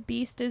what the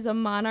Beast is a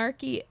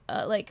monarchy.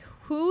 Like,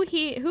 who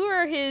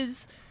are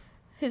his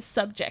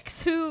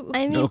subjects? Who?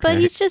 I mean, Okay. but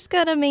he's just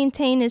got to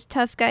maintain his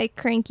tough guy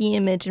cranky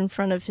image in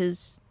front of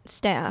his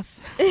staff.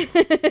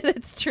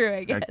 That's true,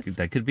 I guess.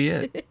 That could be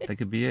it. That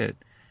could be it.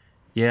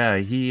 Yeah,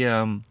 he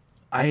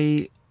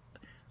I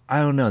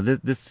don't know.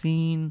 This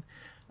scene,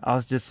 I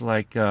was just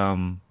like,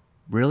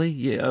 really?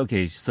 Yeah,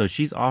 okay. So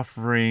she's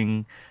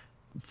offering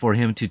for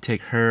him to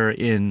take her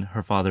in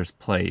her father's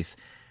place.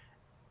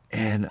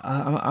 And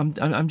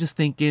I'm just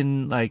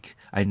thinking, like,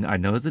 I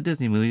know it's a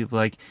Disney movie, but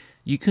like,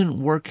 you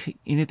couldn't work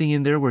anything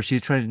in there where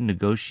she's trying to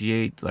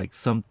negotiate like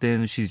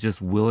something. She's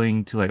just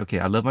willing to, like, okay,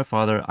 I love my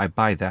father, I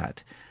buy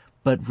that.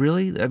 But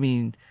really, I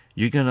mean,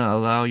 you're gonna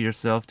allow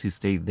yourself to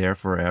stay there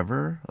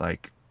forever?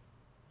 Like,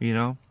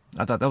 I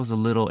thought that was a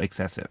little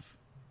excessive.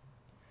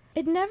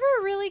 It never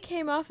really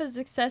came off as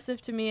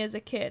excessive to me as a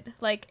kid.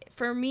 Like,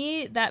 for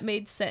me, that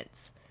made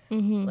sense.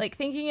 Mm-hmm. Like,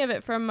 thinking of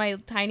it from my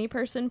tiny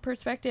person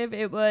perspective,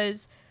 it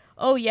was,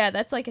 oh yeah,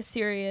 that's like a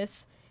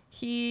serious,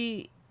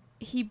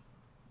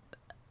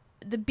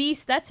 the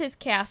Beast, that's his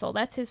castle,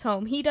 that's his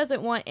home. He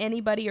doesn't want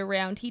anybody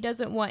around. He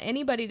doesn't want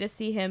anybody to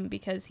see him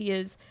because he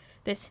is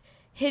this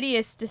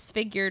hideous,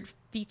 disfigured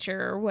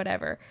feature or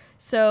whatever.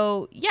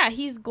 So, yeah,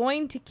 he's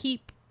going to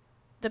keep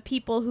the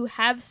people who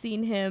have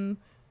seen him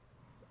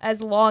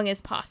as long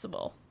as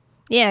possible.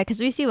 Yeah,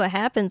 because we see what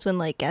happens when,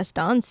 like,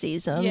 Gaston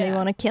sees him. They Yeah.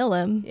 want to kill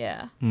him.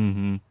 Yeah.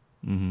 Mm-hmm.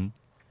 Mm-hmm.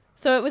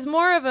 So it was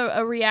more of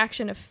a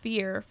reaction of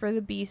fear for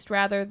the Beast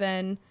rather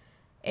than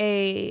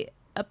a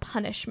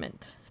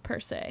punishment per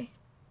se.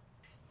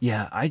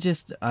 Yeah, I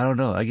don't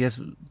know. I guess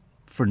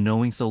for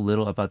knowing so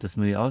little about this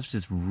movie, I was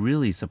just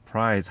really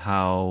surprised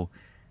how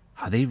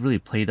they really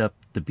played up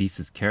the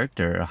Beast's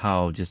character,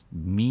 how just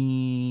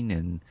mean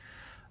and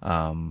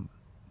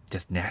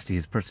just nasty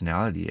his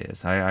personality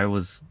is. I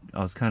was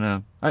kind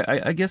of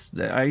I guess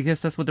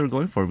that's what they were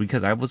going for,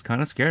 because I was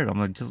kind of scared. I'm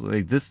like, just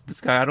like this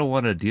guy I don't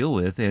want to deal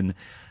with, and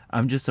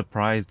I'm just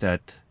surprised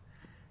that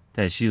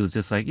she was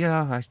just like,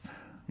 yeah,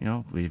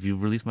 if you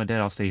release my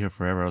dad, I'll stay here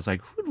forever. I was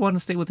like, who'd want to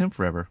stay with him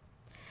forever?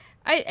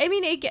 I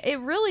mean, it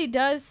really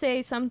does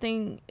say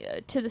something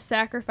to the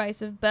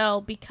sacrifice of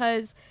Belle,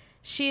 because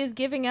she is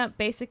giving up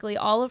basically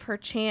all of her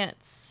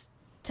chance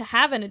to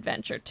have an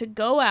adventure, to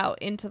go out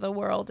into the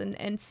world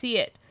and see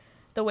it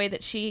the way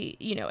that she,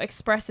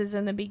 expresses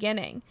in the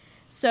beginning.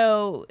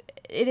 So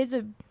it is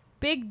a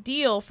big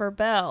deal for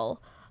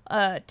Belle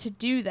to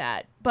do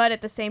that. But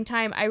at the same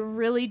time, I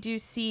really do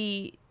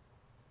see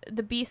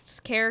the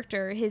Beast's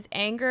character, his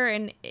anger,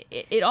 and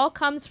it all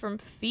comes from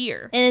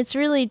fear. And it's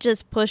really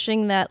just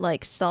pushing that,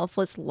 like,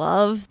 selfless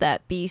love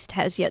that Beast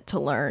has yet to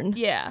learn.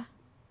 Yeah.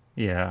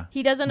 Yeah.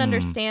 He doesn't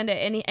understand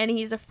it, and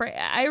he's afraid.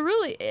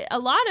 A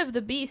lot of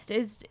the Beast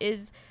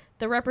is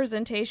the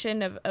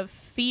representation of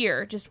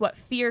fear, just what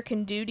fear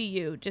can do to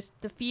you, just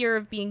the fear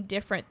of being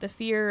different, the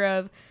fear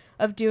of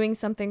doing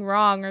something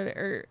wrong,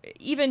 or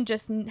even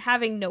just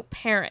having no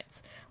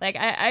parents. Like,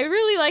 I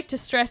really like to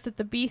stress that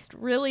the Beast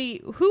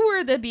really, who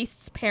were the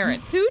Beast's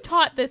parents? Who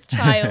taught this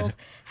child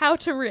how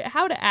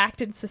to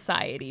act in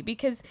society?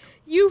 Because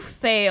you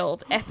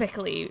failed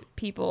epically,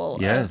 people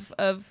Yes.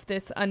 of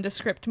this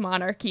undescript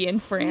monarchy in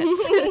France.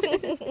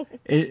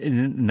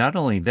 Not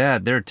only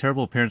that, they're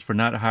terrible parents for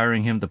not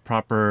hiring him the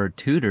proper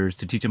tutors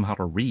to teach him how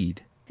to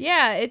read.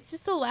 Yeah, it's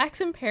just a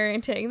lax in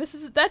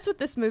parenting. That's what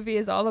this movie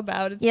is all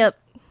about. It's Yep.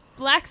 just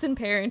lax in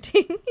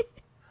parenting.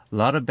 A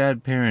lot of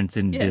bad parents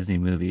in Yes. Disney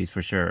movies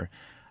for sure.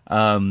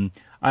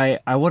 I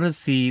want to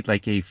see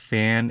like a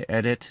fan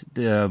edit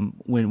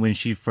when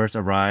she first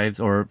arrives,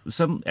 or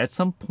at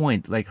some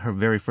point, like her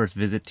very first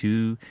visit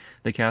to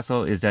the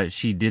castle is that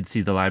she did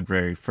see the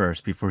library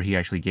first before he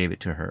actually gave it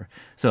to her.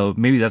 So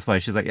maybe that's why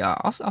she's like, yeah,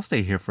 I'll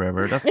stay here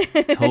forever. That's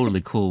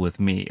totally cool with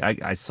me.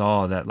 I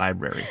saw that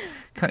library.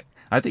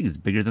 I think it's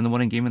bigger than the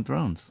one in Game of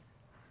Thrones.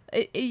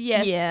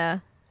 Yes. Yeah.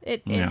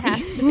 It Yeah.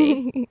 has to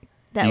be.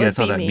 That You would guys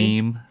saw be that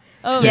me. meme?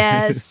 Oh,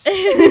 Yes.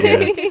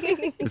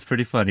 Yeah. It's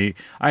pretty funny.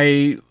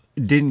 I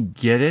didn't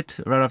get it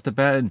right off the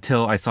bat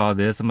until I saw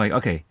this. I'm like,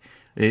 okay,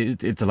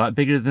 it's a lot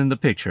bigger than the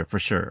picture for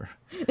sure.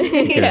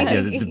 Because,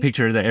 yeah, the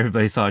picture that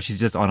everybody saw, she's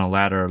just on a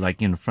ladder,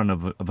 like in front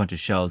of a bunch of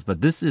shelves.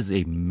 But this is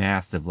a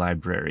massive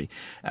library.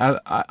 I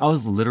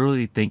was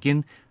literally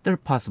thinking there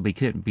possibly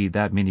couldn't be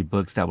that many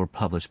books that were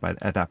published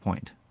at that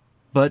point.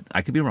 But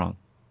I could be wrong.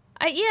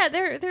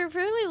 they're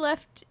really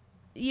left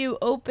you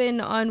open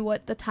on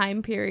what the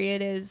time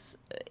period is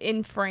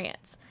in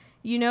France.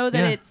 You know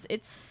that Yeah.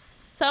 it's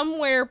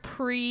somewhere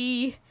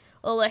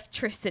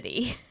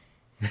pre-electricity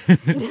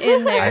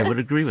in there. I would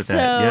agree with that.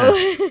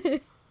 Yes.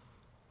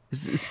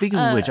 So, Speaking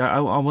of which, I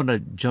want to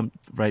jump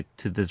right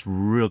to this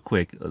real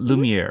quick.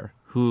 Lumiere,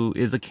 who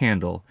is a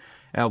candle,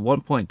 at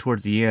one point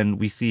towards the end,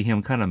 we see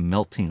him kind of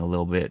melting a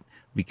little bit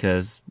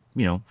because,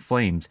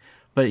 flames.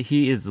 But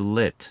he is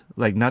lit.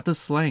 Like, not the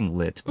slang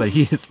lit, but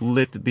he is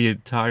lit the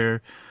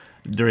entire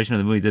duration of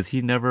the movie. Does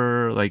he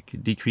never, like,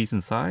 decrease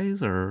in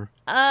size, or?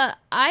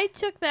 I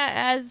took that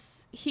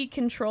as he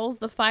controls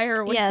the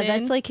fire within. Yeah,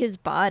 that's like his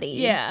body.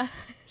 Yeah.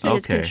 He has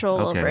Okay, control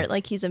over okay. it,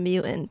 like he's a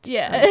mutant.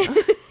 Yeah.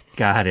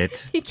 Got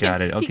it.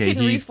 Got it. Okay, he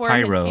can he's reform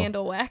pyro. his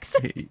candle wax.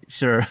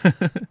 Sure.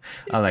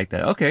 I like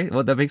that. Okay,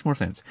 well, that makes more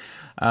sense.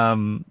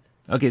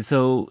 Okay,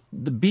 so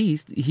the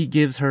Beast, he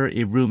gives her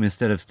a room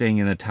instead of staying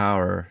in the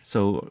tower.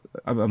 So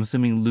I'm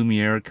assuming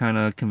Lumiere kind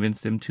of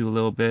convinced him to a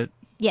little bit.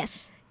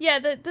 Yes. Yeah,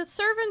 the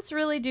servants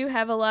really do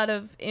have a lot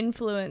of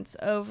influence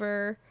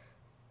over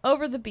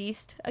the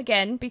Beast,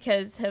 again,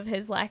 because of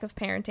his lack of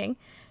parenting.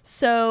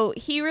 So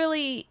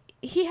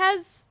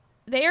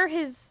they are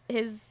his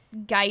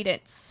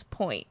guidance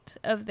point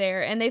of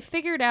there, and they've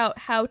figured out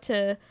how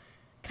to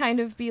kind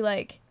of be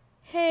like,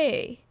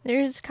 hey,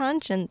 There's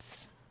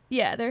conscience.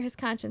 yeah, they're his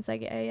conscience.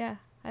 I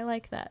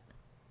like that.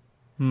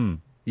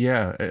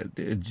 Yeah,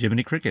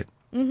 Jiminy Cricket.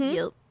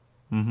 Yep.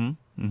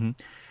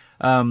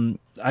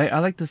 I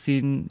like the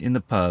scene in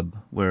the pub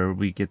where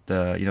we get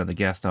the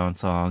Gaston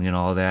song and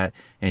all that,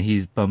 and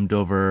he's bummed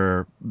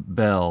over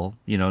Belle,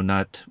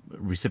 not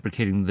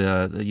reciprocating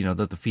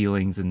the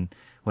feelings and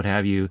what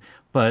have you.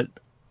 But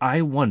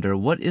I wonder,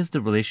 what is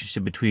the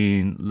relationship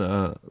between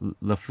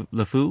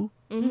LeFou?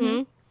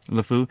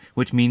 LeFou,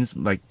 which means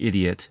like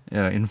idiot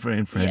in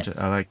French. Yes.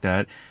 I like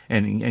that.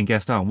 And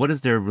Gaston, what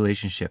is their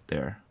relationship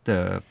there?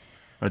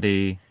 Are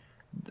they?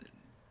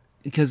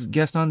 Because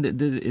Gaston,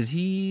 is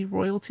he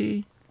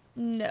royalty?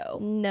 No.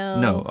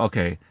 No.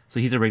 Okay. So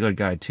he's a regular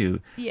guy too.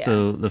 Yeah.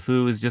 So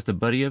LeFou is just a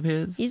buddy of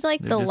his? He's like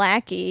They're the just-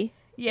 lackey.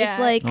 Yeah. It's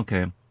like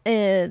Okay.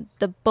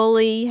 the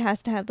bully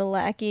has to have the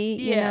lackey,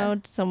 Yeah.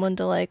 someone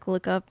to like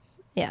look up.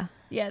 Yeah.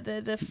 Yeah,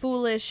 the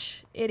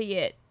foolish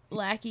idiot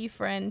lackey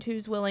friend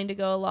who's willing to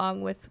go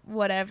along with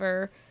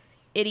whatever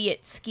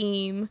idiot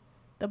scheme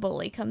the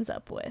bully comes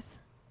up with.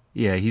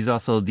 Yeah, he's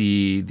also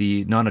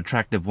the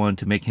non-attractive one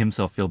to make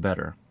himself feel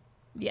better.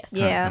 Yes.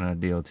 Yeah. Kind of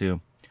deal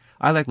too.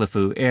 I like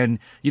LeFou, and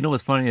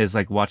what's funny is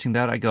like watching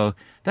that, I go,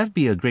 that'd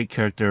be a great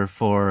character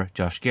for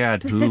Josh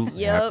Gad, who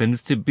Yep.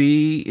 happens to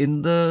be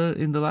in the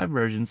live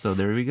version. So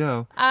there we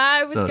go.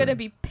 I was So- gonna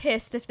be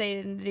pissed if they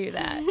didn't do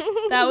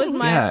that. That was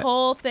my Yeah.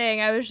 whole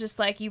thing. I was just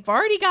like, you've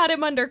already got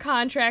him under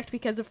contract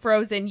because of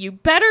Frozen. You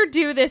better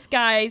do this,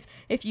 guys.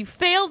 If you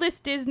fail this,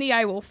 Disney,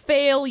 I will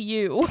fail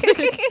you.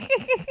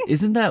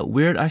 Isn't that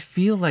weird? I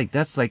feel like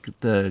that's like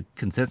the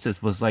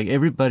consensus was like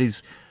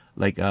everybody's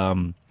like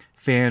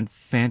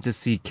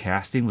fantasy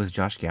casting was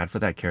Josh Gad for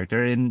that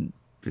character, and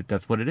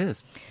that's what it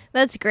is.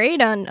 That's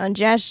great on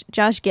Josh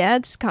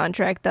Gad's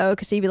contract though,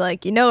 because he'd be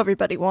like,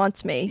 everybody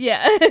wants me.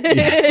 yeah.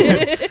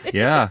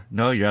 Yeah,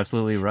 no, you're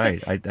absolutely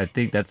right. I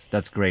think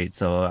that's great.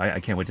 So I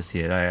can't wait to see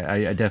it.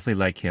 I definitely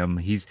like him.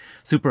 He's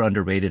super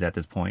underrated at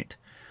this point,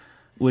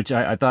 which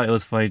I thought it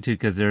was funny too,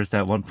 because there's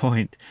that one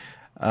point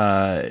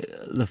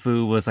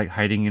LeFou was like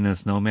hiding in a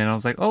snowman. I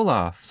was like,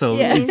 Olaf. So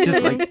Yeah. it's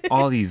just like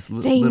all these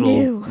They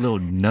knew. little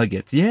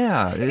nuggets.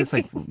 Yeah, it's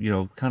like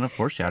kind of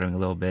foreshadowing a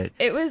little bit.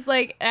 It was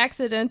like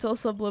accidental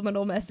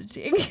subliminal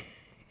messaging.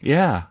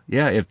 Yeah,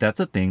 yeah. If that's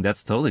a thing,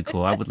 that's totally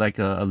cool. I would like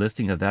a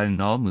listing of that in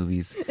all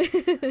movies.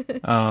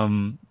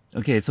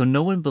 Okay, so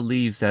no one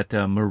believes that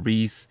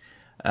Maurice.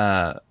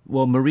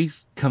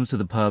 Maurice comes to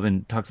the pub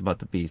and talks about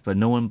the beast, but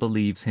no one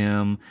believes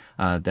him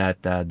that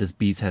this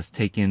beast has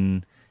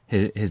taken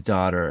his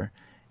daughter.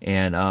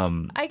 And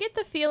I get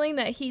the feeling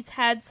that he's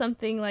had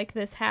something like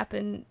this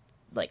happen,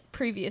 like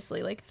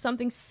previously, like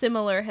something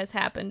similar has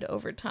happened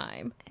over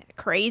time.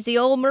 Crazy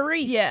old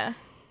Maurice. Yeah.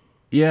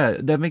 yeah,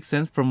 that makes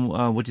sense from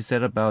what you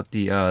said about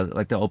the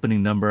like the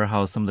opening number,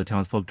 how some of the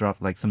townsfolk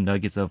dropped like some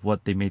nuggets of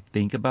what they may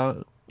think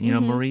about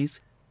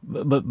Maurice.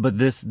 But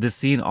this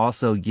scene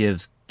also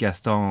gives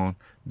Gaston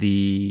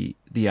the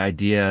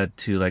idea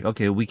to like,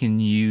 okay, we can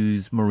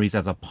use Maurice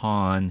as a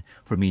pawn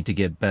for me to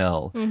get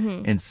Belle.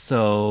 And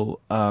so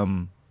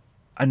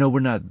I know we're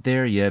not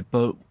there yet,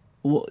 but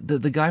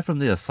the guy from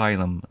the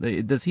asylum,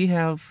 does he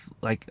have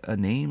like a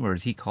name, or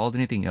is he called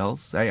anything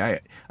else? I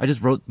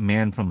just wrote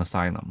man from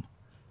asylum.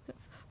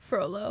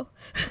 Frollo.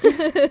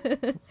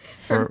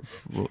 For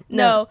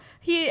No,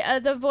 he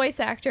the voice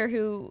actor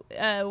who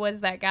was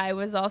that guy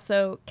was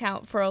also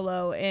Count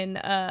Frollo in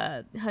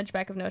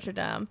Hunchback of Notre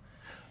Dame.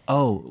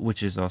 Oh,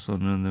 which is also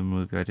another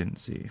movie I didn't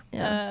see.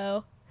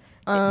 Oh,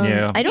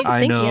 Yeah, I don't I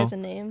think know. he has a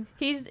name.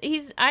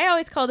 he's I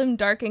always called him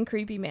Dark and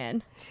Creepy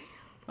Man.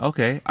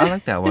 Okay, I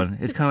like that one.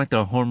 It's kind of like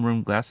the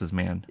homeroom glasses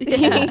man a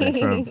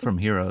little bit from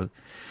Hero.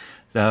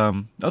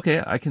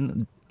 Okay, I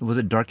can. Was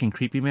it Dark and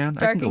Creepy Man? I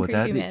Dark can go and with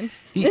that. Creepy Man.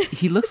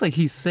 He looks like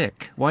he's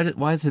sick.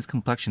 Why is his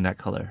complexion that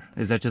color?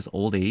 Is that just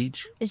old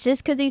age? It's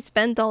just because he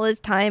spent all his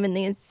time in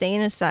the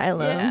insane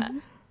asylum. Yeah,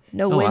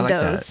 No Oh, I like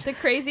windows. the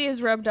crazy is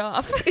rubbed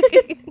off.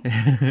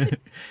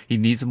 He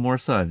needs more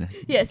sun.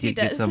 Yes, he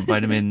Get does. some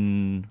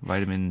vitamin.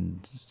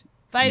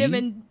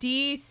 Vitamin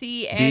D,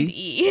 C, and D?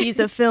 E. He's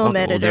a film Oh,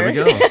 well, editor. there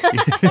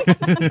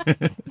we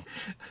go.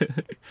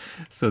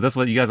 So that's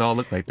what you guys all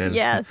look like then.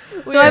 Yeah. We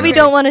That's why were we great.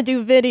 don't want to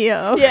do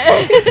video.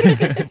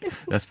 Yeah.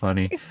 That's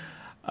funny.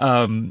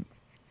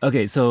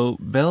 Okay, so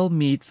Belle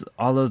meets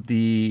all of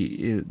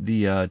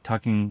the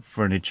talking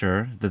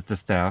furniture, the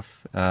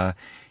staff,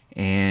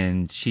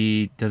 and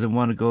she doesn't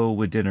want to go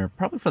with dinner,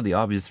 probably for the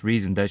obvious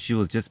reason that she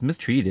was just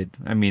mistreated.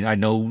 I mean, I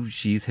know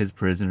she's his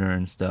prisoner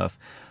and stuff,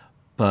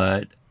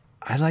 but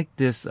I like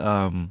this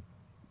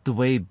the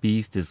way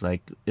Beast is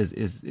like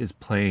is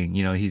playing.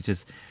 You know, he's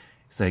just.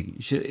 It's like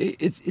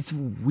it's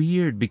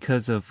weird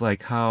because of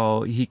like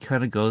how he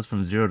kind of goes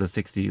from 0 to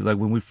 60. Like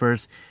when we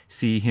first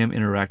see him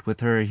interact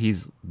with her,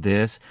 he's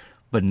this,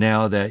 but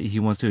now that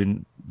he wants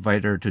to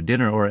invite her to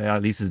dinner, or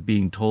at least is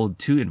being told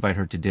to invite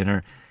her to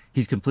dinner,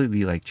 he's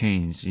completely like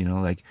changed. You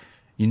know, like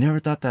you never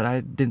thought that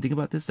I didn't think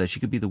about this, that she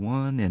could be the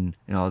one, and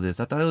all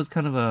this. I thought it was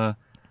kind of a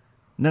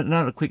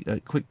not a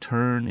quick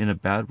turn in a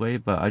bad way,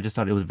 but I just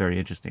thought it was very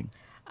interesting.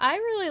 I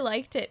really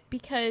liked it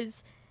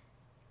because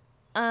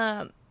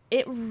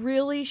it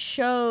really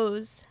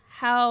shows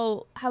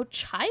how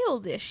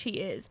childish he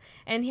is,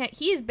 and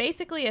he is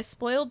basically a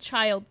spoiled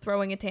child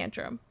throwing a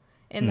tantrum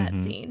in that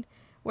scene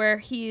where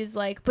he's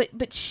like, but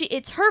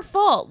it's her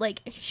fault,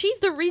 like she's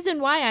the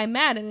reason why I'm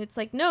mad, and it's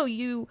like, no,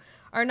 you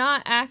are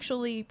not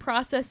actually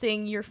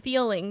processing your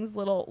feelings,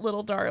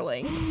 little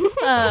darling.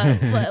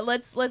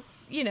 Let's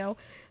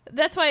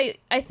that's why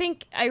I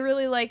think I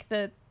really like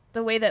the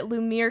way that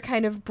Lumiere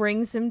kind of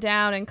brings him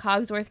down and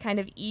Cogsworth kind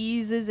of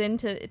eases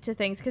into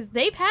things, because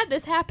they've had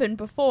this happen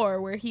before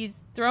where he's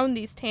thrown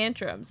these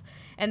tantrums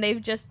and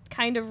they've just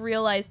kind of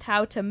realized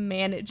how to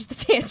manage the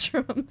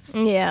tantrums.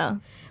 Yeah.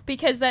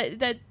 Because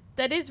that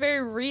is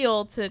very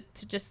real to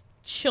just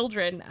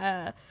children.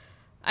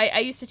 I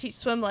used to teach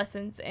swim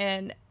lessons,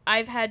 and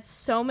I've had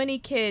so many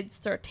kids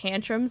throw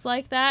tantrums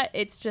like that.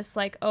 It's just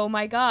like, oh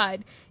my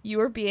God,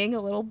 you are being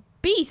a little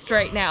beast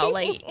right now.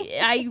 Like,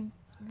 I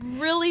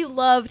really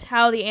loved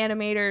how the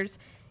animators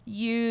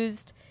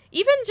used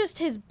even just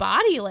his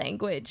body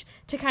language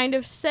to kind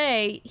of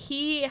say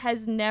he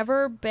has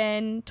never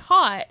been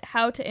taught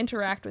how to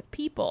interact with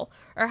people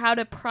or how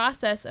to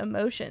process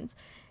emotions.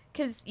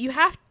 Because you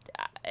have to,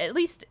 at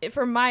least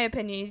from my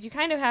opinion, is you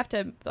kind of have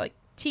to like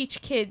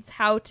teach kids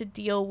how to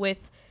deal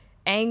with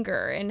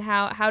anger and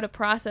how to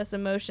process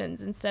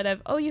emotions, instead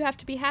of, oh, you have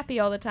to be happy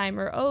all the time,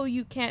 or oh,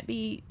 you can't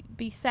be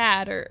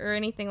sad or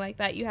anything like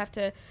that. You have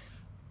to,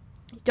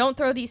 don't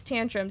throw these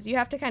tantrums. You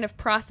have to kind of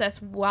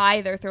process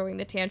why they're throwing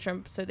the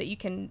tantrum so that you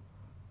can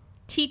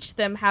teach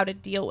them how to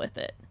deal with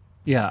it.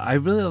 Yeah, I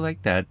really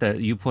like that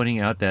you pointing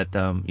out that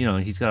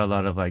he's got a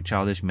lot of like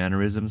childish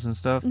mannerisms and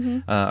stuff.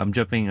 I'm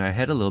jumping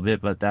ahead a little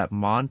bit, but that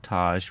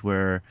montage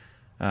where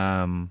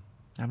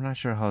I'm not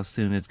sure how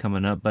soon it's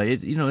coming up, but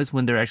it's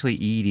when they're actually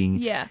eating.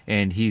 Yeah.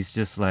 And he's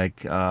just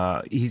like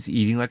he's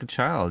eating like a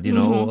child,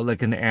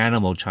 like an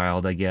animal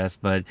child, I guess.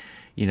 But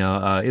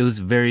it was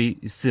very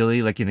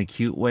silly, like in a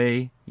cute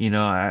way.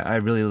 I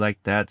really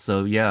liked that.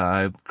 So yeah,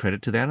 I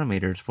credit to the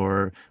animators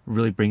for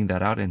really bringing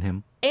that out in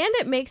him. And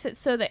it makes it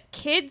so that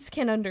kids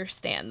can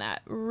understand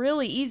that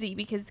really easy,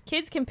 because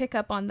kids can pick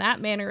up on that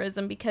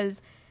mannerism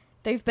because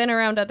they've been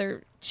around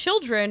other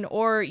children,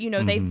 or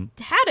they've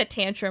had a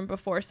tantrum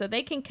before, so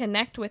they can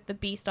connect with the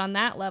Beast on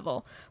that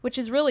level, which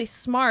is really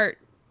smart,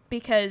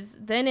 because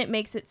then it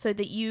makes it so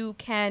that you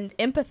can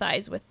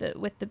empathize with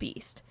the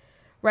Beast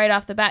right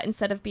off the bat,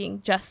 instead of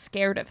being just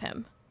scared of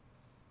him.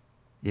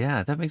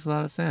 Yeah, that makes a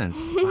lot of sense.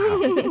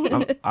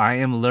 Wow. I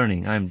am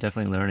learning. I'm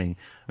definitely learning.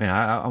 I mean,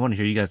 I want to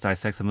hear you guys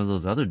dissect some of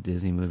those other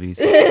Disney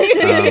movies. All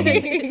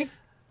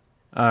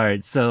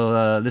right,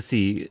 so let's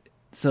see.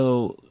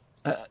 So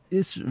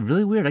it's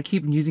really weird. I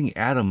keep using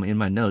Adam in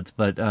my notes,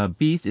 but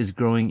Beast is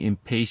growing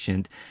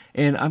impatient.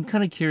 And I'm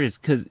kind of curious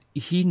because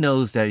he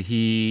knows that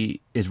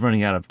he is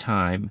running out of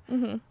time.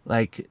 Mm-hmm.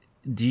 Like,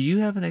 do you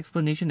have an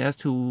explanation as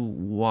to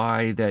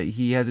why that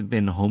he hasn't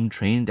been home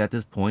trained at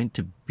this point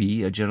to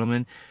be a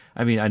gentleman?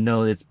 I mean, I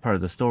know it's part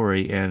of the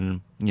story and,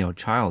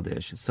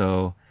 childish.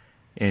 So,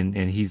 and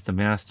he's the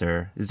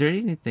master. Is there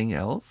anything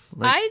else?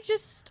 I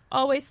just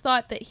always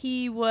thought that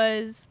he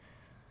was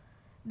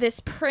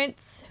this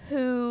prince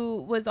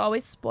who was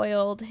always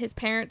spoiled. His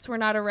parents were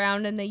not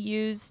around, and they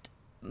used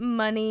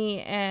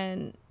money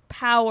and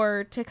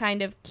power to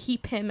kind of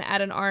keep him at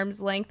an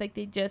arm's length. Like,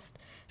 they just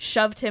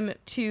shoved him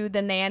to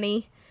the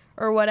nanny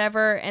or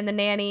whatever, and the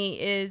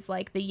nanny is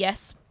like the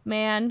yes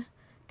man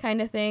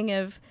kind of thing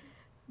of,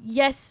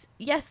 yes,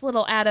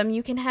 little Adam,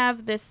 you can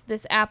have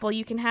this apple,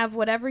 you can have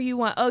whatever you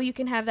want. Oh, you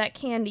can have that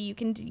candy, you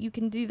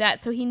can do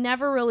that. So he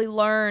never really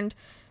learned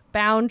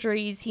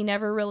boundaries. He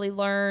never really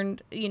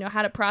learned,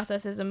 how to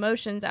process his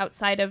emotions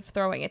outside of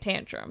throwing a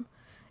tantrum.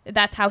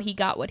 That's how he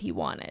got what he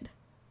wanted.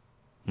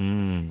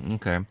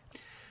 Okay.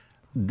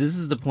 This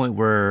is the point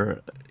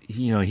where,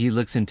 he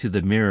looks into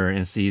the mirror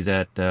and sees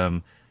that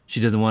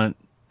she doesn't want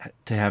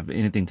to have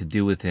anything to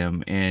do with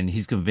him, and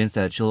he's convinced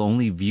that she'll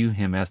only view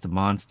him as the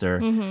monster.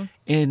 Mm-hmm.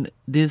 And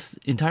this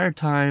entire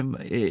time,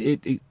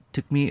 it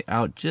took me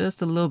out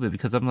just a little bit,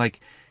 because I'm like,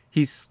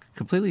 he's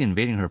completely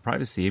invading her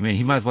privacy. I mean,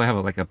 he might as well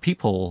have a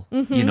peephole,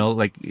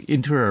 like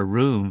into her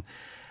room.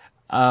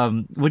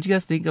 What do you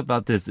guys think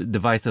about this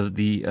device of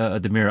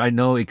the mirror? I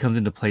know it comes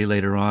into play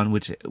later on,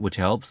 which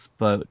helps,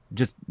 but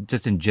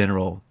just in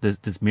general,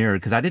 this mirror,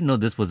 because I didn't know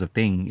this was a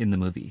thing in the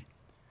movie.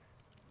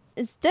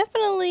 It's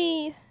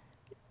definitely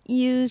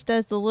used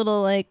as the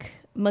little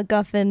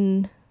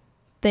MacGuffin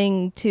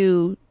thing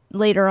to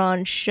later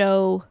on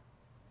show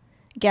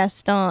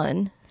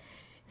Gaston.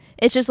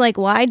 It's just like,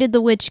 why did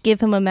the witch give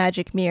him a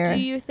magic mirror?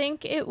 Do you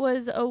think it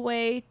was a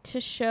way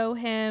to show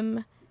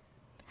him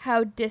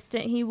how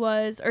distant he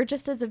was, or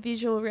just as a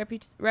visual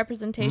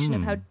representation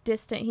of how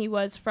distant he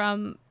was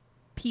from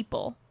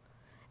people,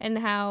 and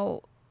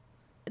how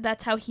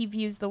that's how he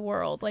views the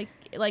world, like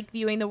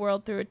viewing the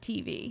world through a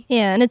TV?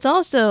 Yeah, and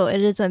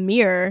it is a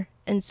mirror,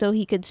 and so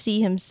he could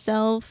see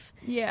himself.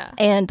 Yeah.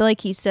 And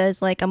like he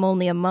says, I'm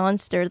only a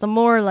monster. The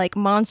more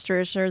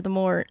monstrous, or the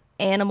more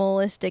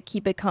animalistic he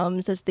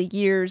becomes as the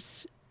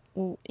years,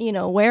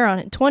 wear on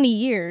it. 20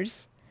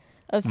 years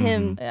of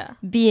him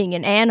being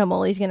an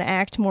animal, he's going to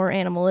act more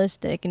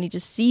animalistic, and he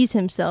just sees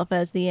himself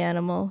as the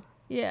animal.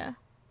 Yeah.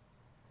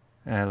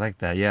 I like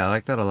that. Yeah, I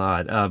like that a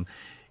lot.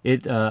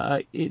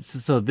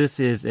 So this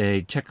is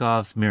a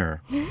Chekhov's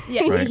mirror.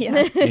 Yeah. Right?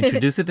 Yeah.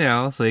 Introduce it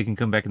now so you can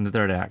come back in the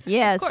third act.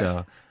 Yes.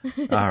 So,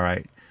 all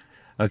right.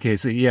 Okay,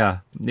 so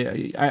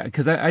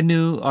because I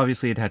knew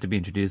obviously it had to be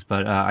introduced,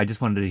 but I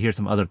just wanted to hear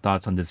some other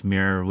thoughts on this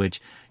mirror,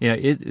 which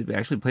it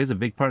actually plays a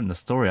big part in the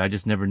story. I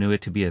just never knew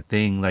it to be a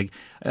thing.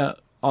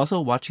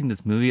 Also watching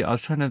this movie, I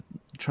was trying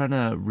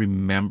to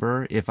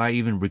remember if I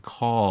even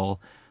recall,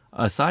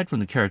 aside from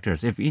the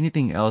characters, if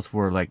anything else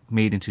were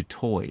made into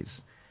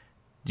toys.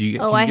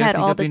 I had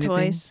all the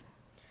toys.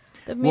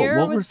 The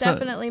mirror was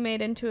definitely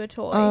made into a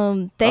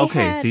toy.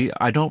 See,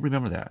 I don't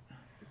remember that.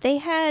 They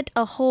had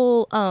a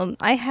whole,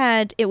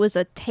 it was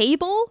a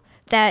table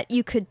that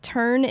you could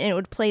turn, and it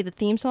would play the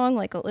theme song,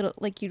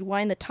 you'd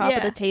wind the top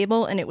of the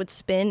table, and it would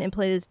spin and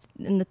play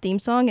in the theme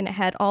song, and it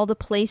had all the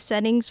place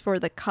settings for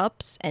the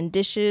cups and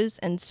dishes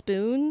and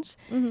spoons,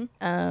 and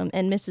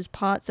Mrs.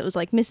 Potts. It was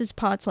Mrs.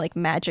 Potts'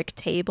 magic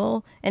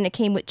table, and it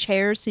came with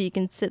chairs so you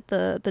can sit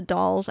the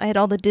dolls. I had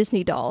all the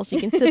Disney dolls.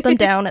 You can sit them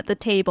down at the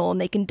table, and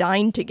they can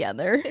dine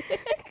together.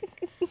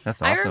 That's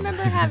awesome. I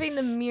remember having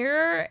the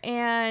mirror,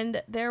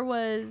 and there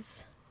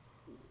was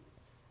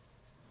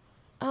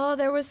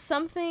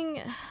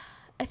something.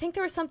 I think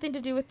there was something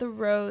to do with the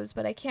rose,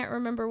 but I can't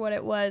remember what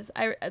it was.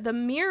 The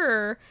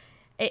mirror,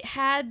 it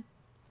had.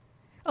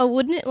 Oh,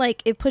 wouldn't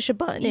it it push a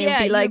button and it'd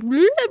be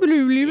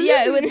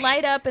yeah, it would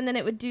light up and then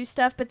it would do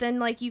stuff, but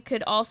then you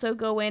could also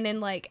go in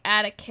and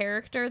add a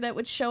character that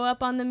would show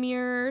up on the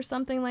mirror or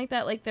something like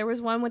that. There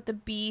was one with the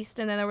Beast,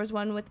 and then there was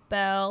one with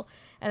Belle,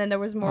 and then there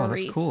was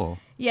Maurice. Oh, that's cool.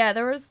 Yeah,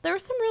 there was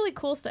some really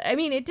cool stuff. I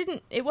mean,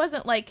 it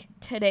wasn't like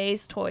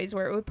today's toys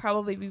where it would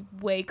probably be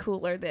way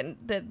cooler than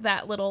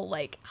that little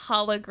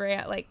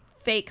hologram,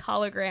 fake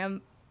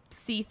hologram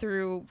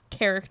see-through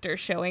character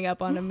showing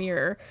up on a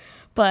mirror.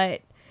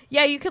 But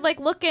yeah, you could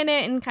look in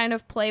it and kind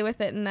of play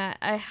with it, and that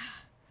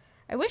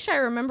I wish I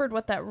remembered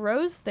what that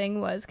rose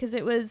thing was, because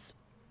it was.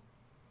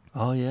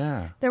 Oh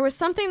yeah. There was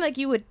something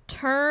you would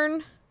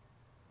turn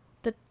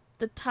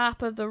the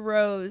top of the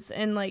rose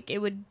and like it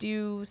would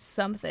do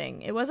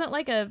something. It wasn't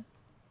like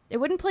it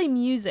wouldn't play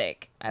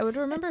music. I would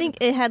remember. I think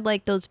it had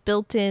like those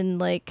built-in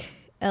like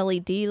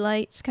LED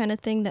lights kind of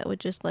thing that would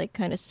just like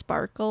kind of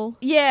sparkle.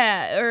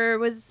 Yeah, or it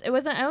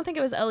wasn't. I don't think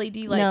it was LED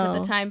lights at No.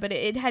 the time, but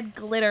it had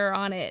glitter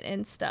on it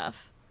and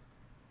stuff.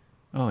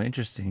 Oh,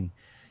 interesting.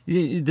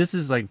 This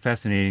is like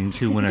fascinating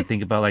too when I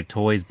think about like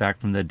toys back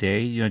from the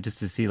day, just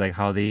to see like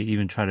how they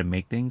even try to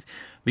make things,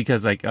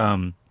 because like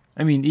I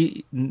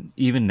mean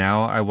even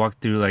now I walk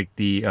through like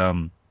the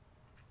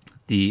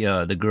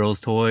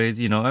girls' toys,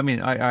 I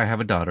mean I have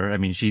a daughter. I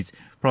mean she's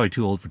probably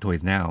too old for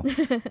toys now,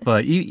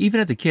 but even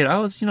as a kid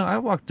I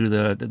walked through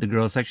the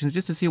girls sections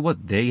just to see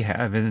what they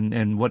have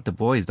and what the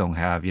boys don't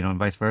have, and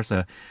vice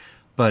versa.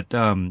 But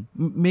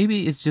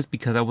maybe it's just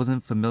because I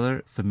wasn't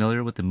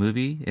familiar with the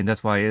movie, and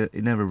that's why it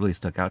never really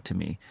stuck out to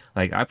me.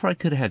 Like, I probably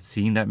could have had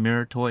seen that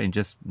mirror toy and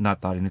just not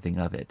thought anything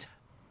of it.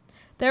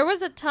 There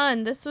was a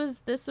ton. This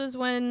was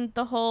when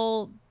the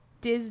whole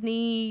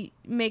Disney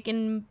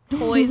making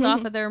toys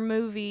off of their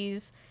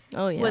movies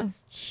Oh yeah.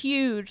 was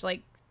huge.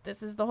 Like,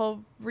 this is the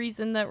whole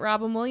reason that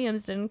Robin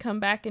Williams didn't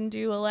come back and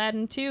do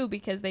Aladdin 2,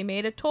 because they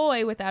made a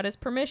toy without his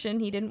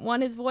permission. He didn't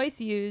want his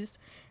voice used.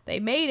 They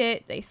made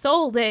it, they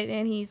sold it,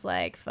 and he's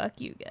like,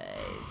 fuck you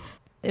guys.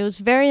 It was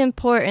very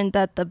important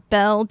that the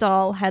Belle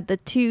doll had the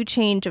 2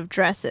 change of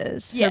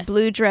dresses. Yes. Her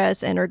blue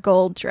dress and her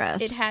gold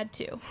dress. It had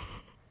to.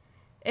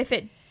 If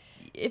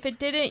it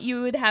didn't,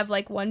 you would have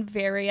like one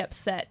very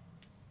upset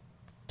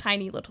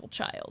tiny little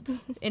child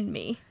in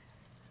me.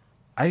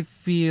 I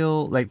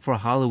feel like for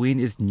Halloween,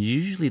 it's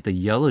usually the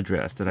yellow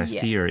dress that I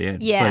see her in.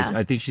 Yeah. But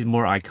I think she's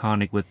more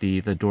iconic with the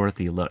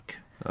Dorothy look,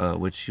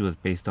 which she was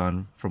based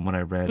on from what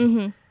I read.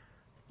 Mm-hmm.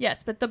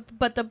 Yes, but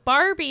the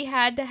Barbie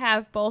had to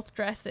have both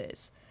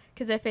dresses,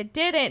 because if it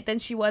didn't, then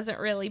she wasn't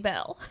really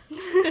Belle.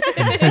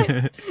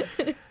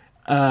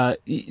 Back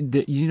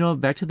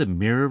to the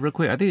mirror real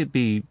quick. I think it'd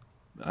be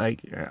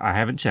like, I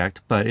haven't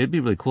checked, but it'd be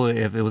really cool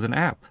if it was an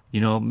app.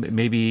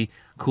 Maybe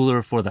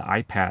cooler for the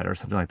iPad or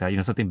something like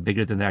that. Something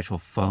bigger than the actual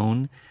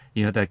phone.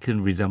 That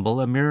could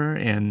resemble a mirror,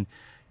 and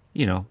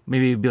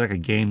maybe it'd be like a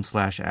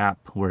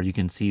game/app where you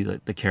can see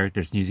the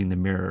characters using the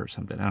mirror or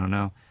something. I don't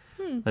know.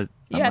 But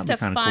You have to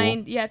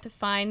find cool. you have to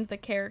find the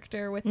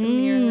character with the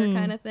mirror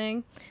kind of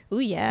thing. Ooh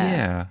yeah.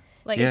 Yeah.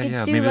 Like yeah, you could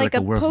yeah. Do Maybe like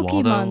a Where's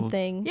Pokemon Waldo?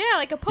 thing. Yeah,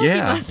 like a Pokemon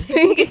Yeah.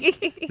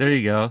 thing. There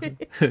you go.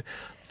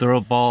 Throw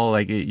a ball,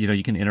 like,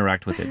 you can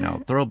interact with it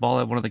now. Throw a ball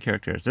at one of the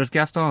characters. There's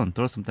Gaston.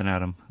 Throw something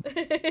at him.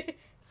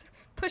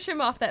 Push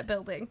him off that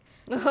building.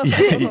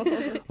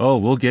 Oh,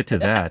 we'll get to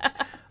that.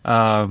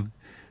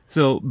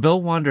 So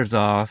Belle wanders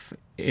off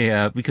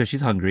because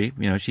she's hungry.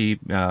 She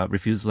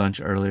refused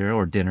lunch earlier,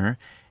 or dinner.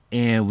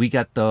 And we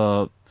got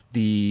the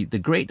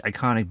great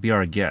iconic Be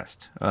Our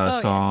Guest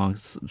song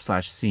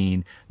 /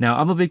 scene. Now,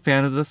 I'm a big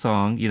fan of the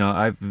song.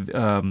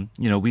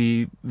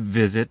 We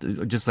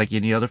visit, just like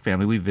any other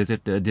family, we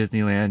visit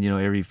Disneyland,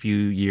 every few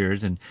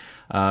years. And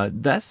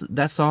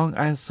that song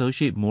I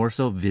associate more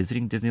so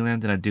visiting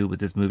Disneyland than I do with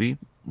this movie,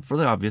 for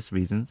the obvious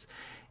reasons.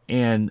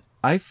 And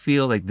I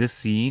feel like this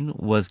scene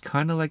was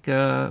kind of like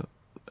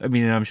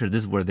I'm sure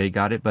this is where they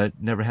got it, but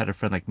Never Had a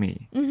Friend Like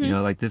Me. Mm-hmm.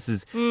 Like this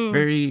is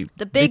very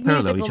The big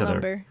parallel musical each other.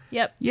 number.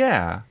 Yep.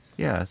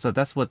 Yeah. So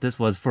that's what this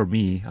was for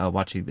me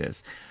watching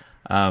this.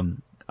 I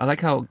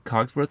like how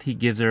Cogsworth, he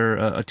gives her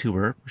a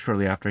tour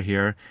shortly after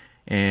here,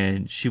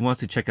 and she wants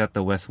to check out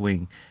the West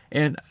Wing.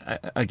 And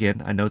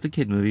again, I know it's a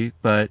kid movie,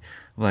 but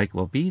I'm like,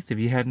 well, Beast, if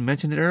you hadn't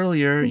mentioned it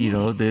earlier,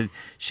 that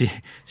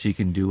she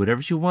can do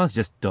whatever she wants.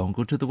 Just don't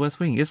go to the West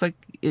Wing. It's like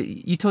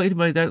you tell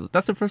anybody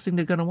that's the first thing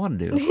they're gonna want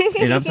to do.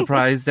 And I'm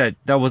surprised that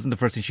wasn't the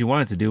first thing she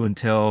wanted to do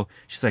until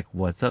she's like,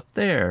 what's up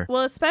there?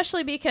 Well,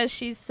 especially because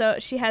she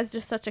has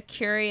just such a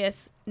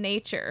curious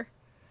nature.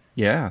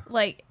 Yeah.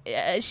 Like,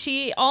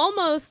 she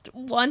almost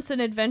wants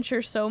an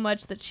adventure so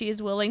much that she is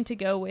willing to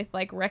go with,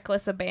 like,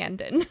 reckless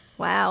abandon.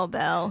 Wow,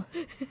 Belle.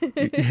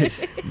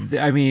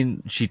 I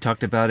mean, she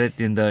talked about it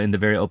in the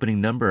very opening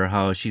number,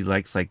 how she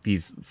likes like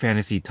these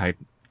fantasy type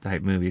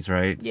movies,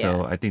 right? Yeah.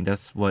 So I think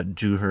that's what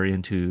drew her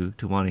into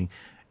wanting.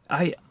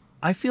 I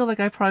feel like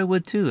I probably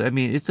would too. I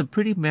mean, it's a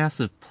pretty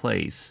massive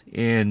place,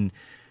 and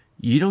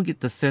you don't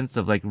get the sense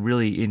of like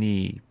really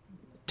any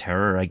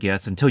terror, I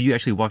guess, until you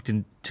actually walked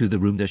into the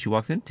room that she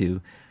walks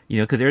into,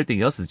 because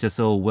everything else is just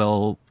so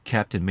well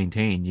kept and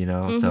maintained,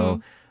 Mm-hmm.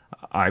 So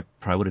I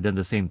probably would have done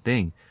the same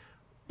thing.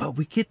 But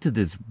we get to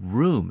this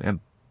room, and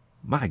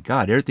my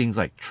God, everything's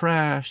like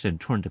trashed and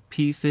torn to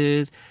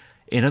pieces.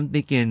 And I'm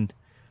thinking,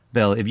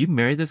 Belle, if you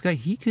marry this guy,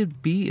 he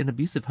could be an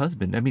abusive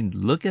husband. I mean,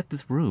 look at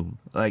this room.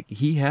 Like,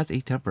 he has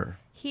a temper.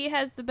 He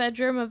has the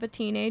bedroom of a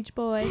teenage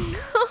boy.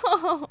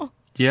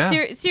 Yeah.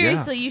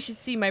 Seriously, you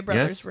should see my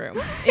brother's Yes.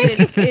 room.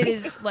 It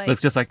is like...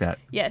 Looks just like that.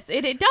 Yes,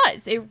 it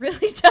does. It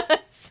really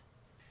does.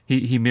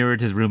 He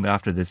mirrored his room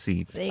after this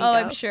scene. There you Oh, go.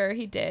 I'm sure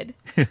he did.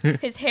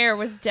 His hair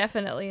was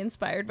definitely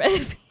inspired by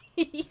the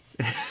piece.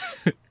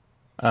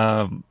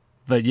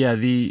 But yeah,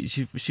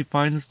 she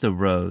finds the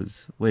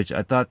rose, which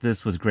I thought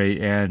this was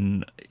great,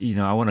 and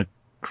I want to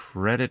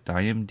credit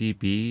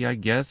IMDb, I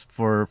guess,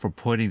 for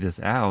pointing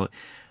this out,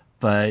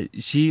 but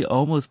she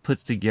almost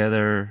puts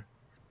together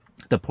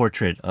the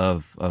portrait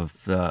of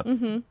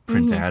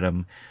Prince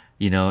Adam,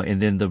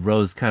 and then the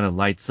rose kind of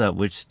lights up,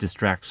 which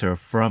distracts her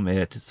from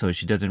it, so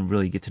she doesn't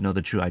really get to know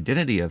the true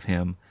identity of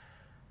him.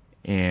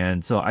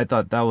 And so I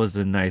thought that was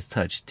a nice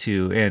touch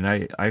too. And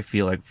I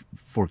feel like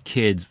for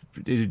kids,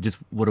 it just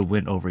would have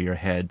went over your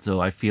head. So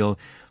I feel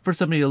for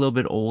somebody a little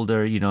bit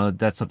older,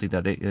 that's something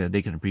that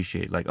they can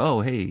appreciate. Like,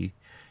 oh, hey,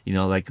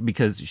 like,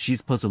 because she's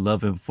supposed to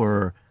love him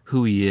for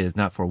who he is,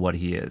 not for what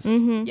he is.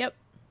 Mm-hmm. Yep.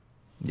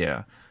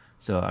 Yeah.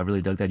 So I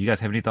really dug that. You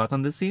guys have any thoughts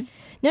on this scene?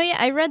 No, yeah,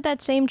 I read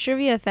that same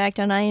trivia fact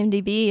on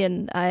IMDb,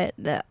 and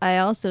I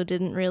also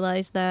didn't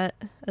realize that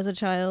as a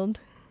child.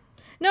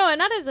 No, and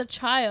not as a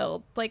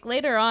child. Like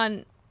later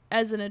on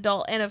as an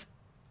adult. And of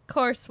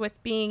course,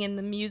 with being in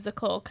the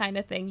musical kind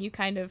of thing, you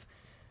kind of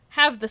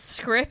have the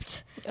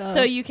script.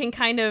 So you can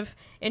kind of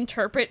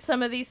interpret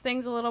some of these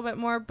things a little bit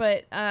more.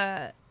 But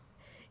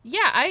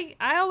yeah, I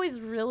always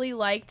really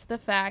liked the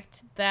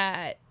fact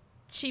that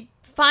she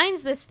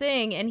finds this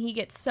thing and he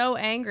gets so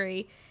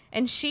angry.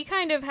 And she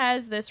kind of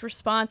has this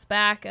response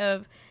back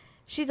of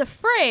she's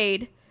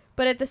afraid,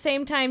 but at the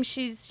same time,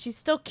 she's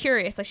still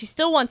curious. Like she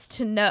still wants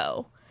to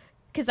know.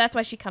 Because that's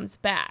why she comes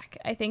back.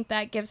 I think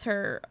that gives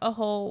her a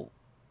whole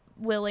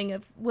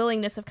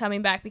willingness of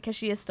coming back because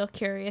she is still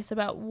curious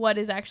about what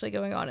is actually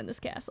going on in this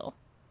castle.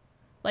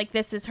 Like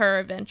this is her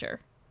adventure.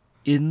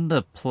 In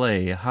the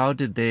play, how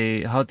did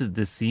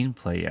this scene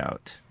play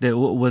out?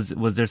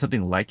 Was there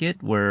something like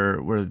it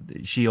where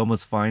she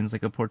almost finds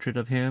like a portrait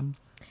of him?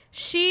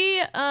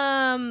 She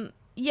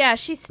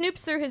she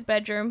snoops through his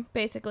bedroom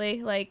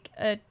basically like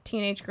a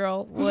teenage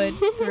girl would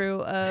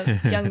through a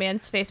young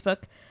man's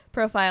Facebook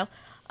profile.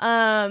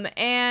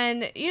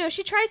 And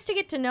she tries to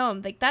get to know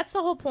him. Like that's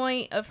the whole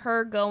point of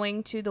her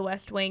going to the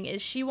West Wing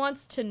is she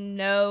wants to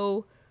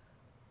know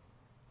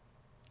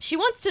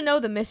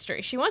the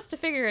mystery. She wants to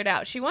figure it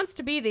out. She wants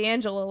to be the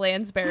Angela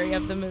Lansbury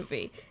of the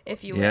movie,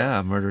 if you will.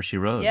 Yeah, Murder, She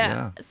Wrote.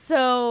 Yeah.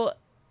 So,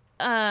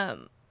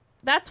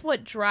 that's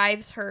what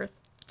drives her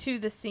to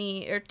the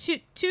scene or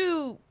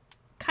to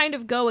kind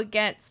of go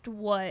against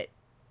what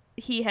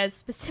he has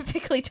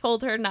specifically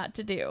told her not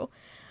to do.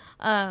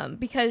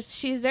 Because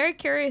she's very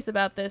curious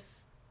about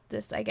this,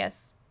 I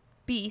guess,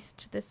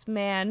 beast, this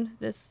man,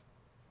 this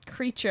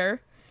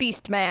creature.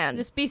 Beast man.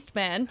 This beast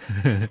man.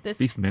 This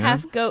beast man?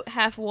 half goat,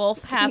 half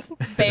wolf, half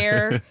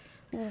bear,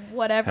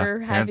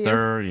 whatever half have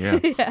panther,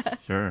 you. Yeah,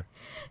 sure.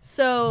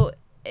 So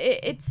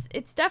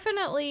it's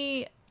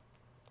definitely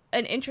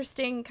an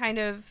interesting kind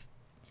of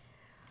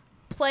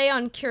play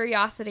on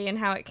curiosity and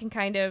how it can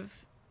kind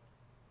of,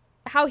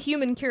 how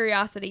human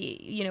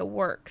curiosity,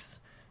 works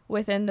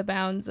within the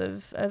bounds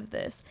of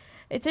this.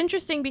 It's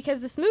interesting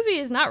because this movie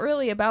is not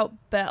really about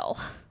Belle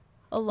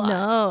a lot.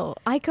 No,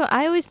 I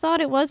always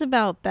thought it was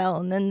about Belle,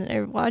 and then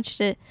I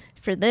watched it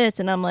for this,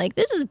 and I'm like,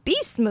 this is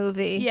Beast's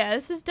movie. Yeah,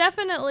 this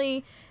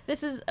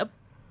is a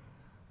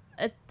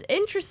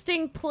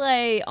interesting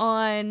play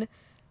on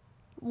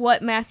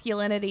what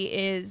masculinity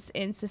is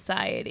in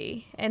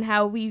society and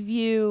how we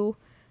view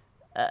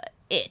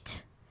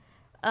it.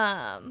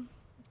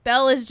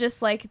 Belle is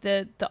just like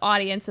the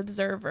audience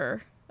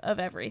observer of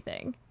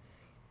everything.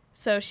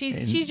 So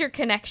she's your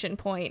connection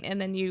point, and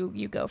then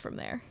you go from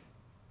there.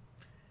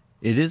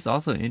 It is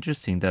also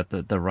interesting that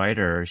the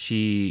writer,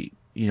 she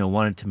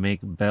wanted to make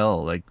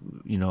Belle like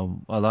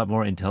a lot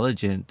more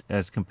intelligent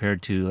as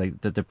compared to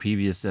like the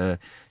previous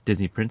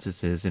Disney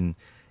princesses, and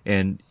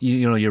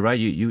you're right,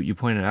 you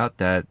pointed out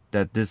that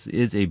this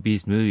is a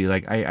Beast movie.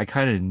 Like I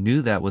kind of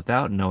knew that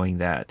without knowing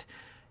that.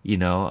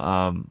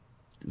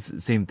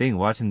 Same thing,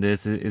 watching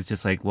this is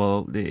just like,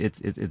 well,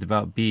 it's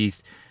about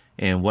Beast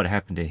and what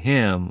happened to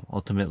him,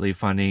 ultimately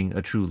finding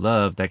a true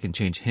love that can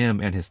change him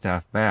and his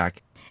staff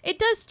back. It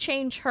does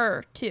change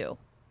her too.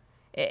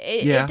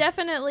 It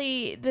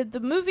definitely, the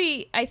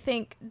movie, I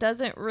think,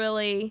 doesn't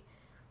really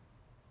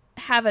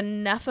have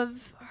enough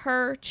of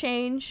her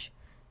change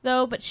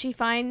though, but she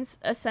finds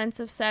a sense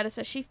of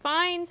satisfaction. She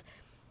finds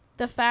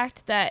the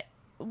fact that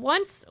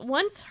once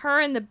her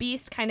and the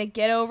Beast kind of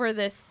get over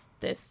this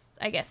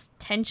I guess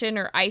tension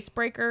or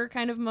icebreaker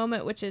kind of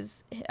moment, which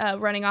is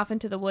running off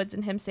into the woods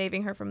and him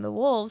saving her from the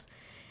wolves,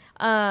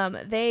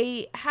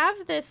 they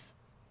have this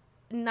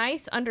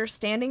nice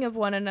understanding of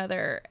one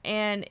another,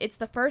 and it's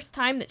the first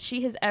time that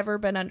she has ever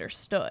been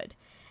understood,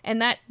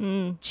 and that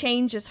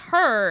changes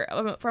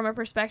her from a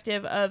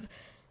perspective of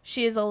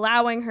she is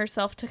allowing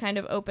herself to kind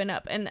of open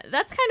up. And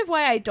that's kind of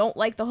why I don't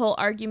like the whole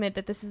argument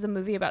that this is a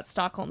movie about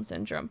Stockholm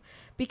Syndrome,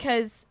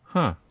 because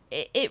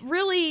it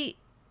really,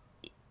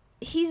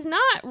 he's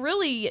not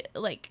really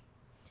like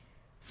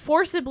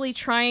forcibly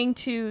trying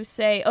to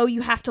say, oh,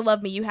 you have to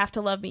love me, you have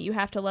to love me, you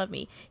have to love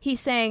me. He's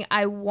saying,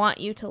 I want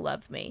you to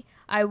love me.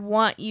 I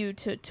want you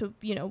to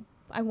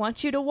I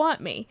want you to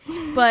want me.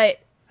 But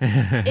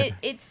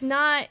it's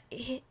not,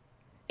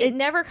 it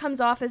never comes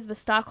off as the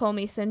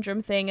Stockholm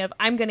Syndrome thing of,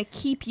 I'm going to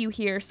keep you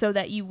here so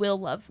that you will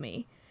love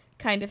me.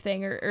 kind of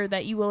thing, or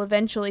that you will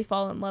eventually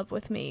fall in love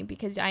with me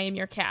because I am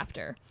your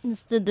captor.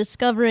 It's the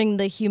discovering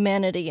the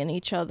humanity in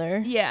each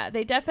other. Yeah,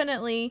 they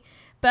definitely...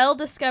 Belle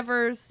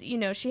discovers,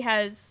 she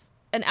has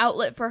an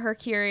outlet for her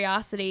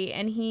curiosity,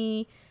 and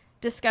he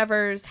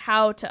discovers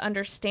how to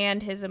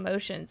understand his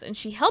emotions, and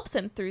she helps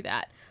him through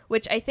that,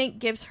 which I think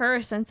gives her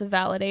a sense of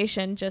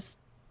validation just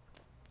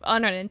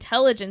on an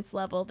intelligence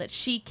level, that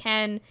she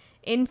can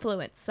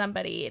influence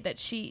somebody, that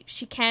she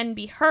can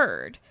be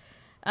heard.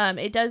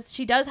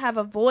 She does have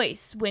a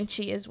voice when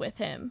she is with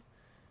him,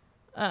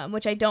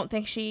 which I don't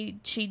think she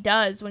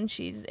does when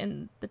she's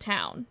in the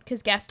town,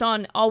 because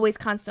Gaston always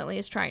constantly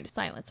is trying to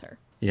silence her.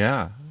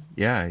 Yeah,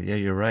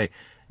 you're right.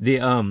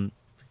 The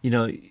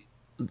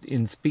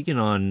in speaking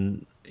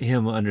on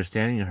him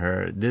understanding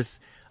her,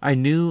 I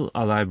knew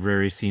a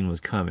library scene was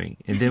coming,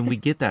 and then we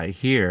get that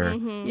here.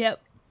 Mm-hmm. Yep.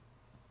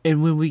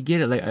 And when we get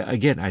it, like,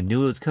 again, I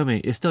knew it was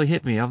coming. It still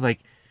hit me. I'm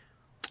like,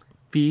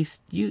 Beast,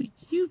 you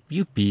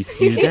Beast,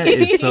 dude, that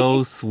is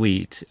so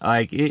sweet.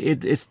 Like,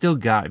 it still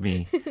got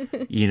me,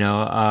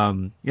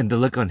 and the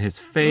look on his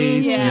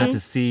face, to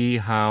see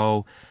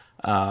how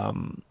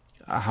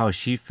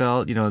she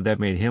felt, that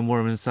made him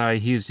warm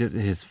inside.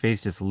 His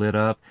face just lit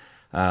up,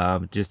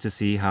 just to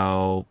see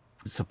how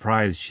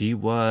surprised she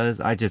was.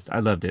 I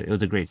loved it. It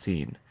was a great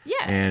scene.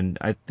 Yeah. And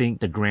I think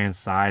the grand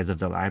size of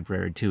the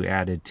library too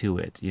added to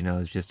it.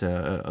 It's just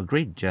a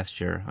great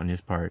gesture on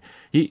his part.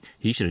 He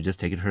should have just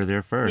taken her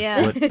there first.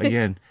 Yeah. But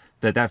again,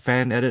 that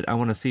fan edit, I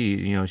want to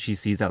see, she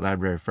sees that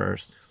library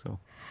first. So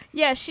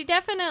yeah, she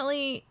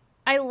definitely,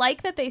 I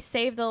like that they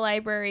saved the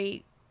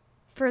library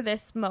for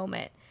this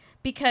moment,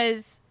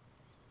 because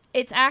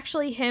it's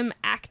actually him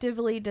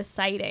actively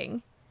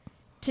deciding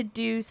to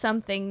do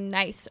something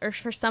nice, or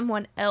for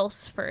someone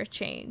else for a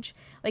change.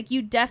 Like,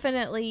 you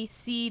definitely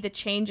see the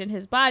change in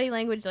his body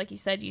language. Like you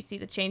said, you see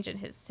the change in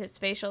his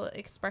facial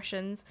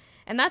expressions.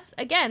 And that's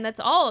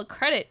all a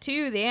credit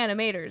to the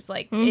animators.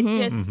 Like, it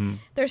just,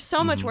 there's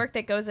so much work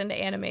that goes into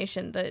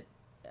animation that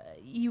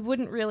you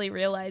wouldn't really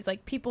realize.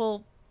 Like,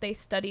 people, they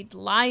studied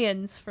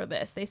lions for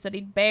this. They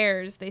studied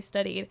bears. They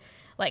studied,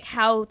 like,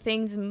 how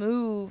things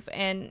move.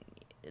 And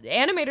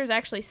animators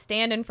actually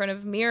stand in front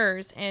of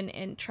mirrors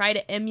and try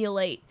to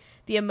emulate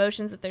the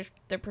emotions that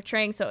they're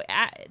portraying, so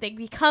they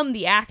become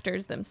the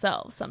actors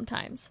themselves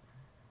sometimes.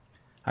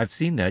 I've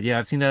seen that. Yeah,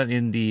 I've seen that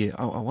in the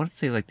I want to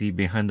say like the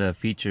behind the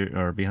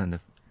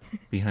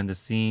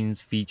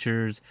scenes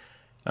features.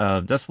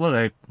 That's what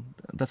I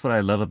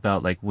love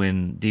about, like,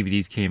 when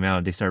DVDs came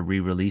out, they started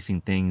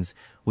re-releasing things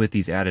with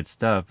these added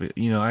stuff.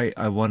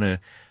 I want to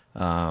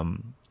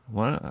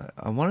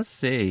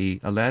say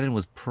Aladdin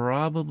was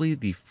probably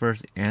the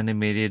first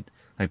animated,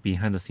 like,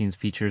 behind the scenes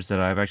features that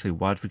I've actually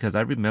watched, because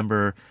I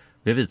remember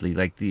vividly,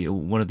 like,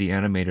 one of the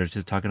animators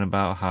just talking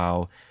about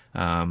how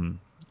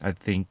I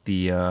think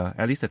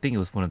at least I think it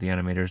was one of the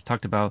animators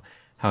talked about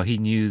how he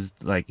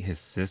used, like, his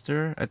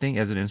sister, I think,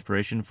 as an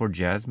inspiration for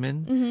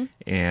Jasmine.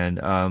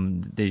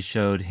 And they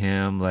showed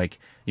him, like,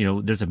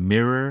 there's a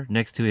mirror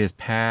next to his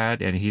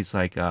pad, and he's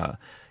like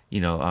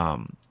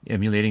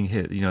emulating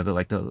his,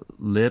 the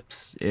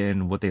lips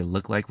and what they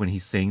look like when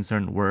he's saying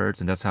certain words,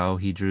 and that's how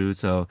he drew.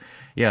 So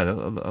yeah,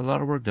 a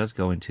lot of work does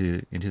go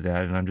into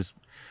that, and I'm just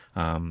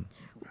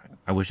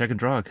I wish I could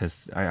draw,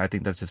 because I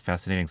think that's just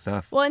fascinating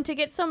stuff. Well, and to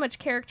get so much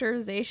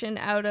characterization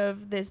out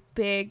of this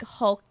big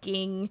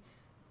hulking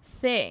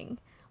thing,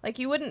 like,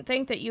 you wouldn't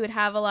think that you would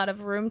have a lot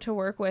of room to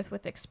work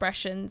with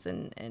expressions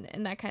and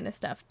that kind of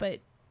stuff,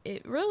 but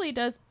it really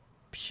does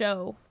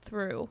show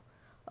through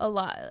a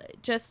lot,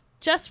 just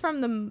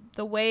from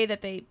the way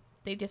that they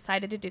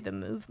decided to do the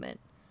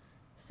movement.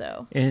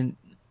 So, and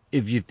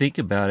if you think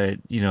about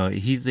it,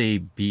 he's a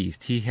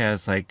beast. He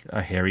has, like,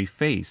 a hairy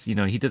face. He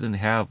doesn't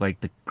have,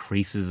 like, the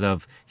creases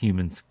of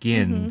human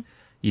skin,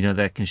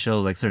 that can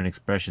show, like, certain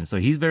expressions. So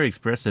he's very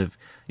expressive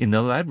in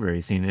the library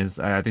scene.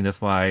 I think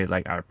that's why,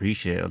 like, I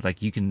appreciate it.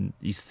 Like,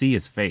 you see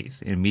his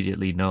face and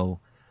immediately know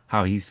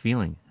how he's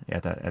feeling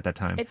at that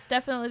time. It's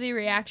definitely the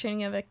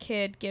reaction of a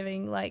kid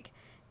giving, like,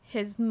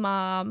 his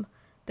mom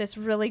this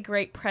really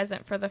great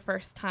present for the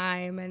first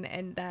time,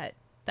 and that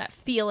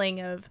feeling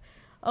of,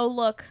 oh,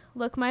 look,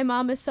 my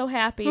mom is so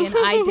happy, and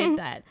I did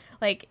that.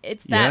 Like,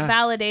 it's that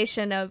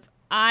validation of,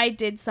 I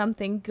did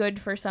something good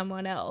for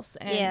someone else.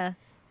 And,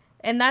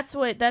 and that's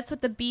what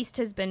the Beast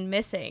has been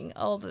missing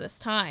all of this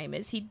time,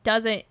 is he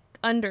doesn't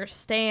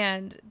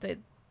understand the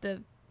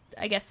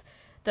I guess,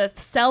 the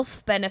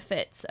self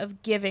benefits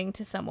of giving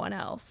to someone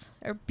else,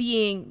 or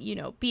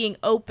being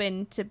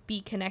open to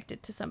be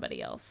connected to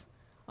somebody else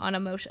on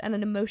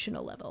an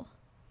emotional level.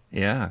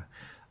 Yeah.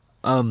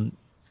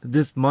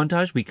 This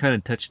montage we kind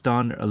of touched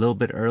on a little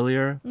bit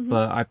earlier,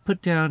 but I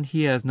put down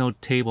he has no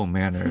table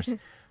manners.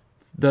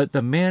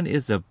 The man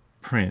is a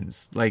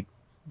prince. Like,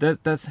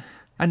 that's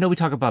I know we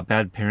talk about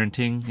bad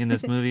parenting in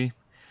this movie,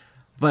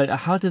 but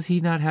how does he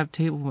not have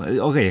table?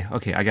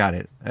 Okay, I got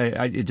it.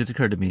 It just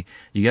occurred to me.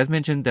 You guys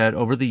mentioned that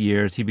over the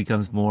years he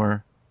becomes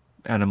more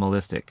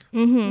animalistic.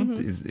 Mm-hmm.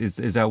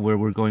 Is that where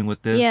we're going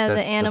with this? Yeah,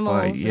 That's the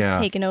animals have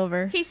taken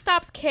over. He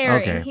stops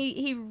caring. Okay.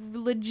 He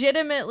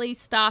legitimately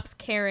stops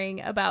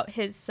caring about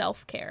his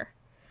self-care.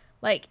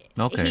 Like,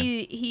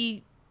 Okay.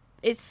 he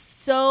is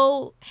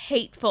so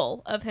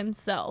hateful of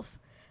himself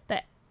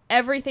that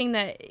everything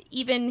that,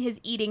 even his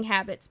eating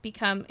habits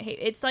become,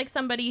 it's like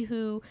somebody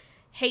who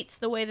hates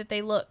the way that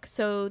they look,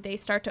 so they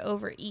start to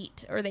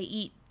overeat, or they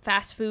eat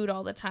fast food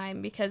all the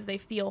time because they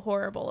feel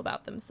horrible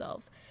about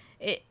themselves.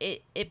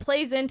 It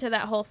plays into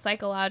that whole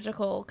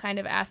psychological kind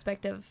of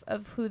aspect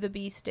of who the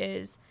beast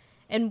is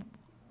and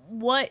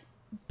what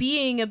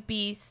being a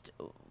beast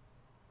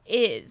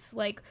is.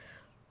 Like,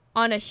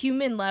 on a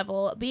human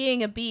level,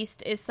 being a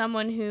beast is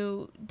someone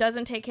who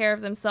doesn't take care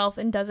of themselves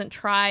and doesn't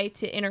try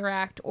to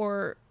interact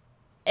or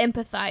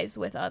empathize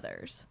with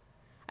others.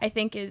 I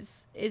think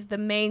is the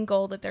main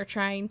goal that they're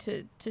trying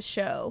to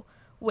show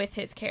with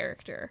his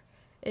character.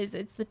 Is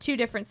it's the two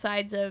different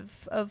sides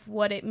of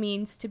what it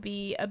means to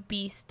be a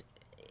beast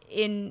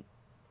in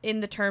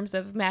the terms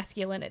of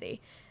masculinity.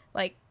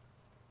 Like,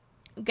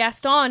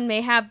 Gaston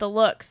may have the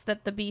looks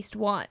that the beast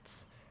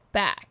wants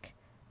back,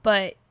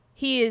 but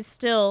he is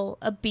still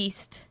a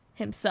beast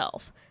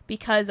himself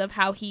because of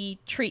how he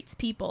treats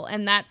people,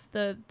 and that's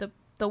the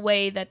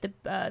way that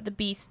the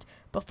beast,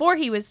 before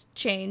he was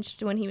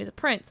changed when he was a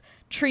prince,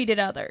 treated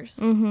others.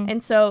 Mm-hmm.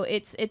 And so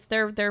it's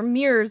they're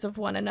mirrors of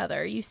one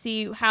another. You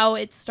see how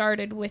it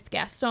started with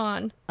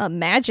Gaston. A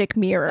magic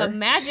mirror. A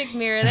magic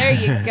mirror. There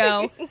you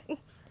go.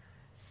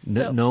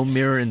 No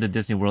mirror in the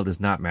Disney world is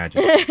not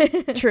magic.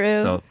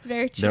 True. So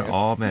Very true. they're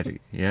all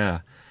magic. Yeah.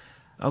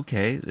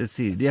 Okay. Let's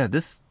see. Yeah.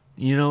 This.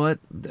 You know what?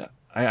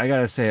 I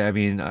gotta say. I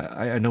mean,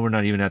 I know we're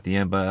not even at the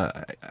end,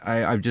 but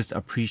I just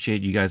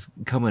appreciate you guys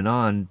coming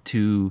on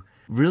to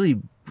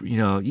really. You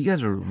know, you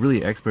guys are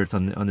really experts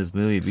on this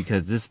movie,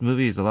 because this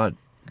movie is a lot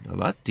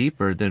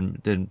deeper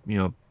than you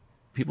know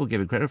people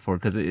give it credit for.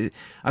 Because I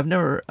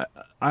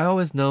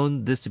always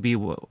known this to be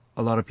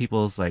a lot of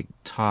people's like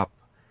top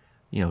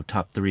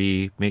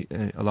 3,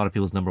 a lot of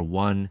people's number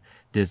 1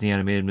 Disney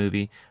animated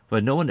movie,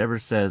 but no one ever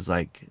says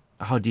like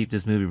how deep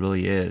this movie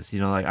really is.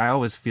 You know, like I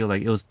always feel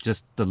like it was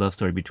just the love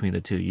story between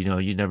the two. You know,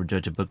 you never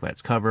judge a book by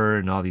its cover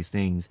and all these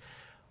things,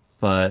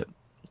 but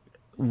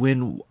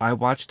when I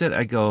watched it,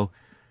 I go.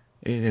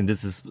 And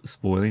this is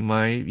spoiling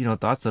my,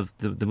 thoughts of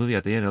the movie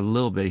at the end a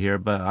little bit here,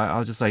 but I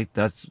was just like,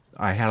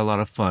 I had a lot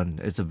of fun.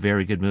 It's a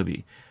very good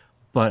movie.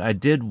 But I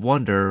did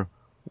wonder,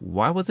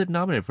 why was it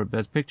nominated for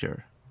Best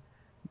Picture?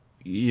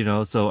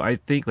 So I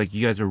think, like,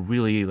 you guys are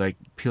really, like,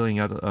 peeling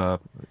out,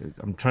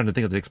 I'm trying to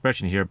think of the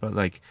expression here, but,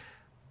 like,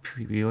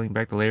 peeling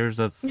back the layers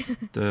of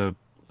the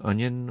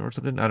onion or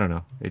something. I don't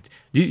know.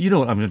 You know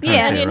what I'm trying to say,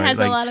 right? Onion has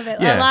like, a lot of it.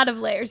 Yeah. A lot of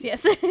layers.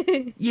 Yes.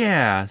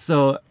 Yeah.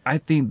 So I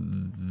think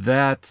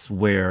that's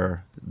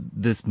where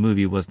this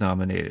movie was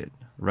nominated,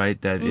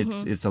 right? That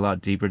it's a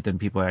lot deeper than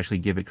people actually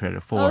give it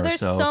credit for. Oh,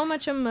 there's so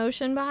much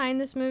emotion behind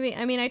this movie.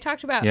 I mean, I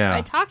talked about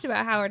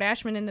Howard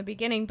Ashman in the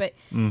beginning, but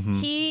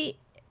he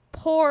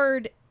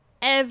poured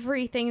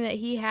everything that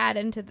he had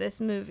into this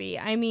movie.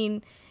 I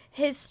mean,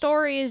 his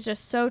story is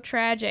just so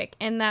tragic,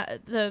 and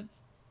that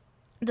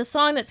the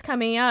song that's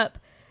coming up,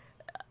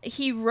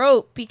 he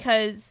wrote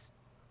because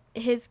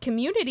his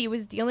community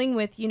was dealing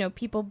with,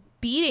 people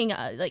beating,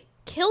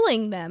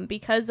 killing them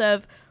because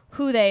of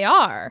who they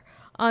are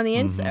on the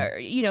inside,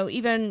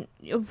 even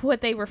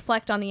what they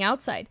reflect on the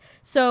outside.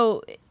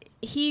 So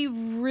he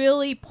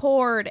really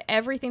poured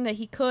everything that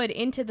he could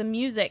into the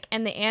music,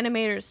 and the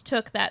animators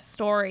took that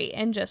story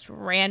and just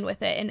ran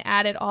with it and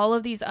added all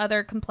of these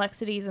other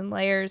complexities and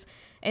layers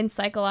and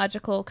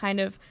psychological kind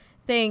of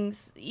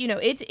things.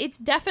 It's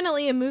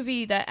definitely a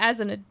movie that as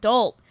an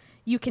adult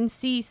you can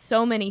see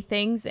so many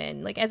things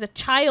in. Like, as a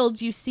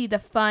child, you see the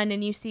fun,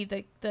 and you see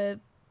the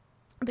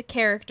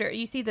character,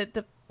 you see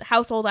the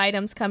household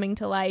items coming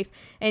to life,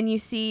 and you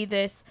see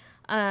this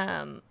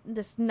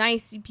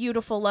nice,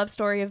 beautiful love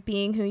story of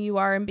being who you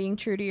are and being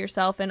true to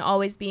yourself and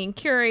always being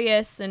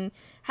curious and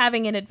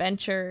having an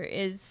adventure.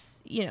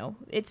 Is,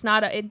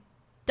 it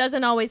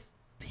doesn't always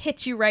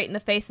hit you right in the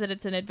face that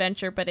it's an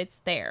adventure, but it's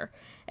there,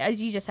 as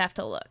you just have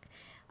to look.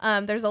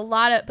 There's a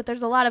lot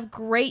of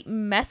great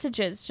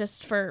messages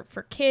just for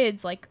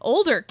kids, like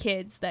older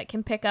kids, that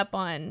can pick up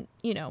on,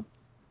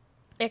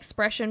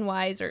 expression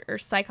wise or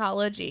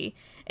psychology,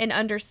 and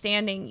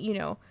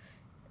understanding,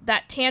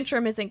 that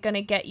tantrum isn't going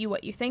to get you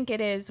what you think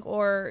it is,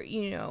 or,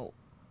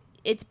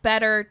 it's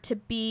better to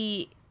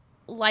be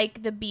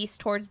like the beast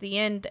towards the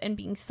end and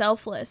being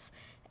selfless,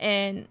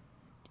 and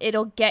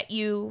it'll get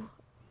you,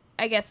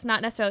 I guess,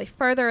 not necessarily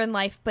further in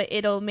life, but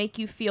it'll make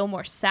you feel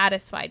more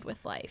satisfied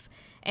with life.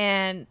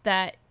 And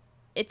that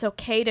it's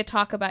okay to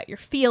talk about your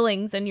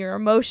feelings and your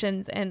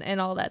emotions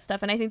and all that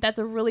stuff. And I think that's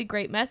a really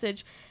great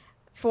message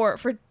for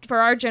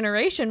our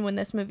generation when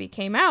this movie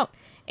came out,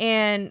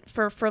 and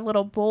for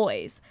little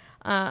boys.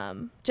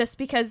 Just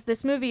because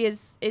this movie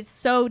is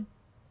so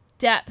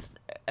depth,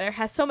 or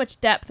has so much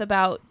depth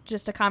about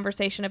just a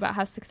conversation about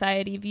how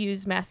society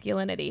views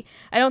masculinity.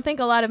 I don't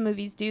think a lot of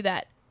movies do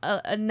that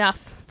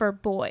enough for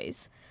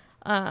boys.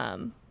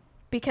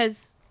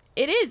 because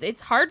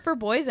it's hard for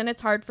boys and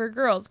it's hard for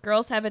girls.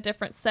 Girls have a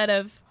different set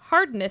of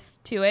hardness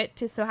to it,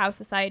 so how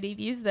society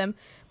views them,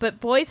 but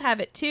boys have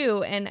it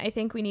too, and I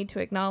think we need to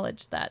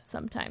acknowledge that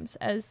sometimes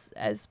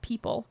as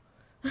people.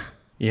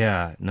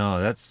 Yeah,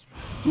 no, that's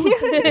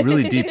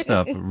really deep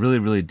stuff. Really,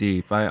 really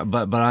deep.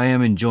 But I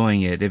am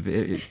enjoying it. If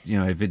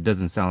it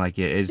doesn't sound like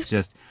it, it's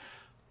just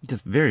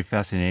very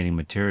fascinating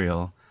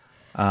material.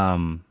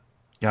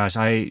 Gosh,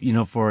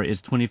 for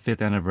its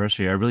 25th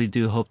anniversary, I really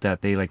do hope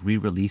that they like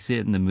re-release it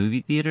in the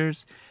movie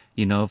theaters.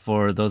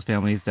 For those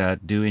families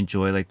that do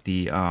enjoy like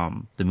the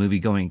movie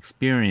going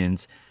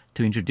experience,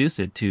 to introduce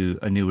it to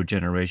a newer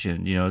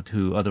generation.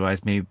 Who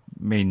otherwise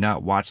may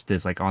not watch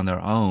this like on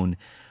their own.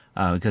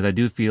 Because I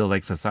do feel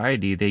like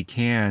society, they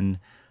do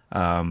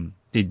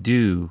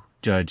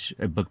judge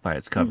a book by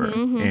its cover,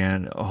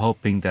 and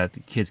hoping that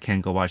the kids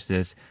can go watch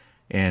this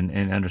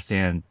and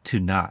understand to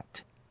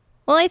not.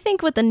 Well, I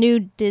think with the new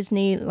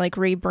Disney like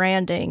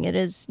rebranding, it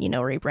is,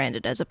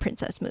 rebranded as a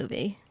princess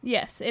movie.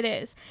 Yes, it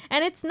is.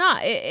 And it's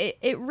not.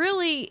 It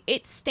really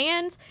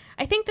stands.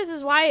 I think this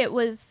is why it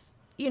was,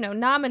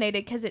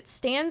 nominated, because it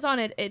stands on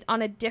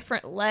a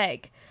different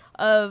leg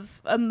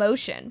of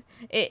emotion.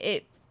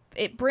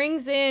 It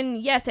brings in,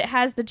 yes, it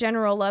has the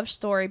general love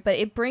story, but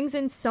it brings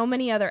in so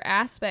many other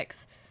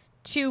aspects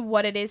to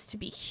what it is to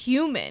be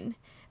human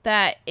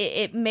that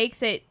it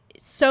makes it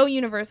so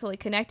universally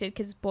connected,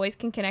 because boys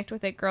can connect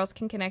with it, girls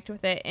can connect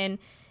with it, and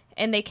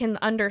they can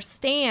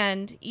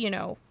understand,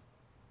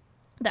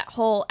 that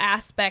whole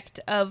aspect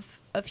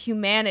of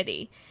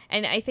humanity.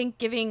 And I think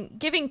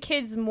giving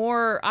kids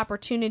more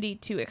opportunity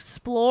to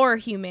explore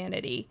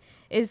humanity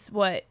is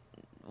what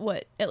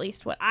at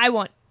least what I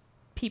want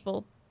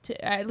people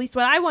to, at least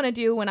what I want to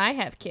do when I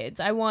have kids.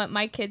 I want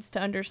my kids to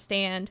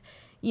understand,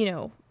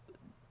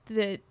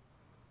 the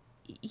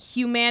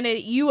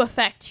humanity, you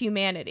affect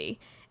humanity,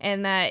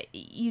 and that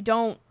you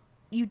don't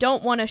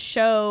want to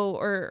show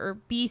or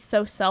be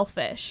so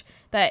selfish.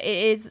 That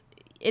it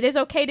is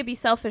okay to be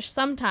selfish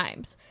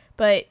sometimes,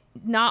 but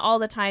not all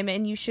the time.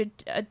 And you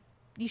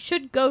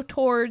should go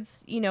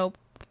towards,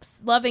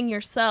 loving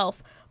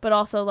yourself, but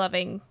also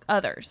loving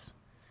others.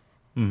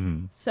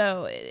 Mm-hmm.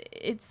 So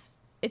it's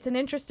an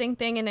interesting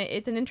thing, and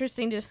it's an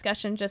interesting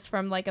discussion just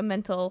from like a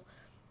mental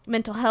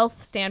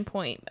health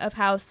standpoint of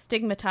how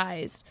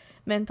stigmatized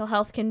mental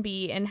health can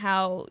be, and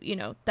how,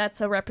 that's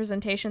a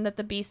representation that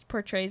the Beast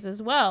portrays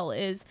as well,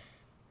 is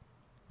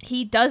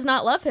he does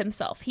not love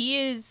himself. He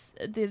is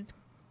the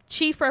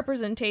chief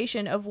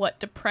representation of what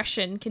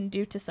depression can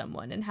do to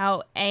someone and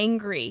how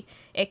angry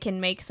it can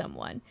make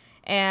someone.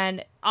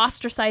 And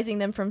ostracizing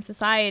them from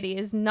society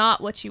is not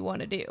what you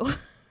want to do.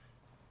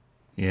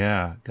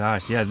 Yeah,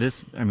 gosh, yeah.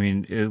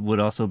 It would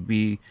also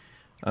be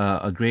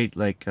a great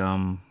what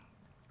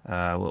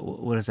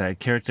is that,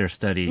 character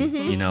study?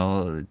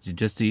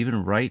 Just to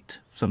even write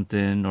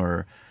something,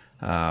 or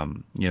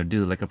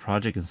do like a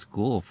project in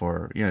school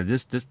for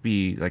just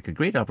be like a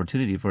great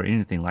opportunity for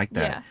anything like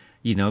that.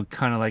 Yeah.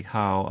 Kind of like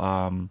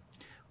how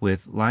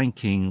with Lion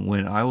King,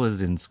 when I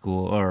was in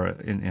school or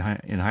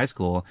in high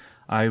school,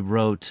 I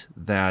wrote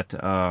that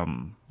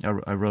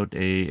I wrote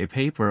a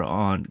paper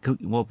on,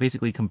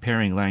 basically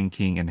comparing Lion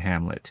King and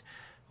Hamlet,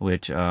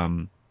 which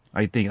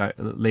I think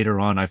later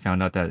on I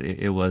found out that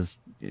it was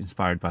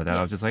inspired by that. Yes.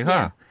 I was just like,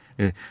 huh.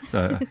 Yeah.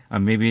 So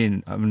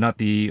maybe I'm not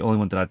the only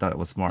one that I thought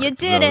was smart. You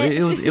did it.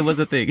 It was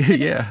a thing.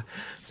 Yeah.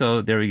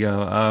 So there we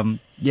go.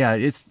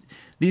 It's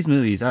these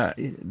movies.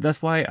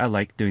 That's why I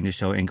like doing the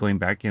show and going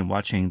back and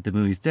watching the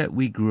movies that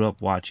we grew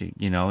up watching.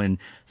 And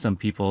some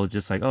people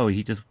just like, oh,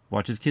 he just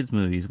watches kids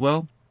movies.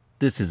 Well,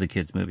 this is a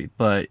kids movie,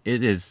 but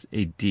it is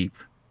a deep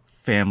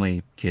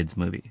family kids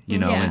movie.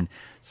 And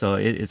so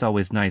it's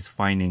always nice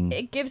finding.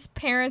 It gives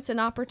parents an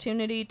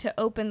opportunity to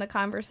open the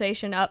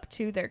conversation up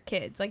to their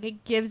kids. Like,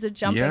 it gives a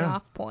jumping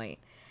off point.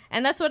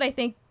 And that's what I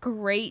think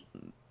great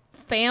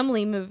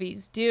family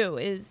movies do,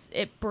 is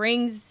it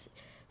brings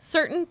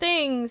certain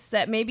things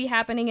that may be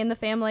happening in the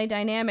family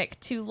dynamic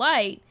to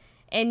light,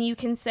 and you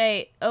can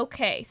say,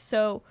 okay,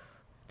 so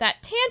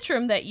that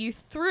tantrum that you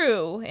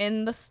threw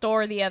in the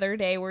store the other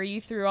day where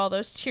you threw all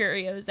those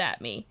Cheerios at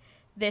me,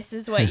 this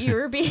is what you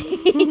were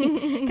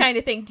being, kind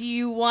of thing. Do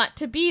you want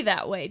to be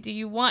that way? Do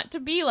you want to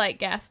be like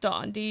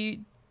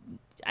Gaston?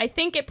 I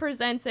think it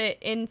presents it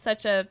in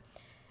such a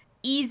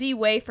easy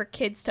way for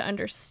kids to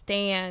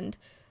understand,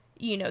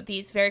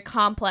 these very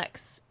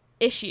complex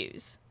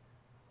issues.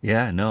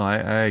 Yeah, no, I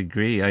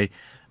agree.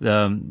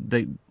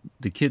 The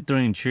kid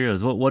throwing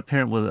Cheerios. What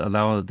parent would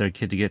allow their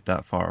kid to get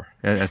that far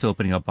as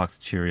opening up a box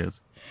of Cheerios?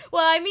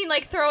 Well, I mean,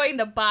 like throwing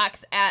the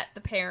box at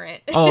the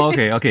parent. Oh,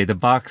 okay. The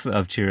box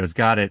of Cheerios.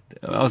 Got it.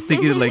 I was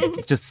thinking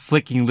like just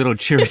flicking little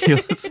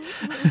Cheerios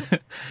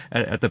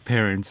at the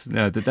parents.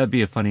 That'd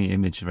be a funny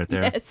image right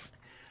there. Yes.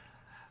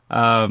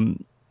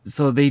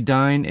 So they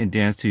dine and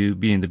dance to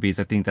Beauty and the Beast.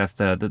 I think that's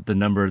the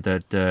number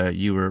that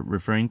you were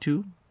referring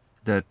to.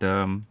 That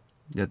the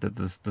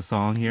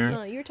song here.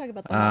 No, you're talking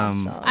about the mob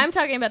song. I'm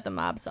talking about the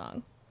mob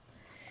song.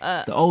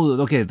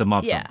 The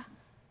mob song. Yeah.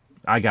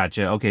 I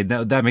gotcha. Okay,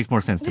 that makes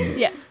more sense to me.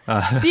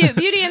 Yeah.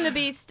 Beauty and the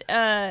Beast, It's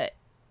a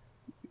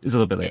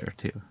little bit later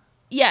too.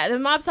 yeah, the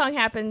mob song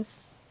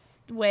happens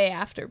way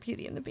after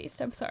Beauty and the Beast.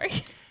 I'm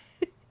sorry.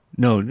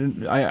 No,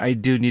 I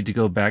do need to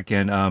go back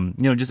and,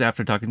 just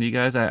after talking to you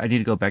guys, I need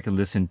to go back and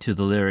listen to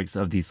the lyrics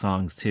of these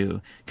songs too.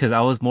 Because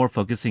I was more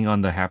focusing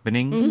on the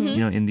happenings,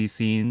 in these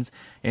scenes.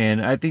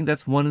 And I think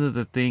that's one of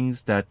the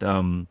things that,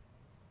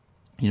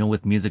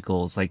 with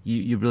musicals, like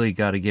you really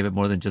got to give it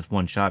more than just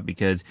one shot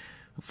because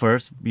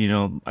first,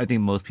 I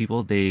think most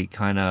people, they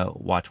kind of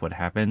watch what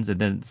happens.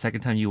 And then the second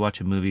time you watch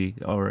a movie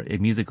or a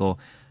musical,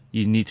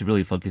 you need to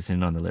really focus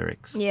in on the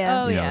lyrics.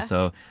 Yeah. Oh,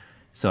 yeah.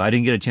 So I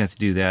didn't get a chance to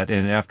do that.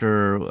 And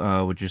after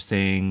what you're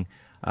saying,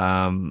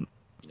 I'm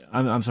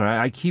sorry,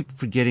 I keep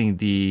forgetting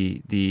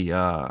the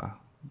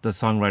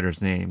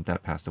songwriter's name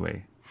that passed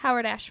away.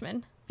 Howard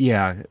Ashman.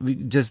 Yeah,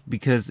 just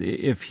because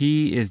if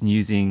he is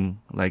using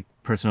like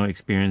personal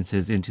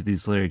experiences into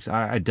these lyrics,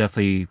 I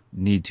definitely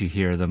need to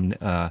hear them,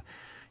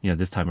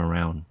 this time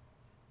around.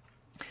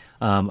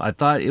 I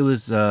thought it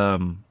was.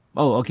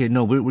 Okay,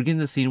 no, we're getting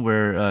the scene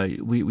where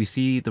we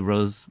see the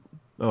rose,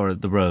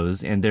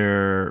 and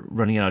they're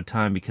running out of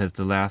time because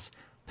the last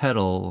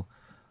petal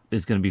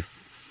is going to be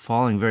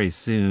falling very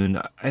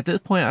soon. At this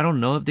point, I don't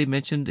know if they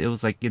mentioned it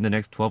was like in the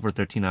next 12 or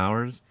 13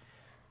 hours.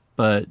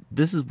 But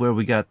this is where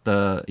we got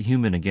the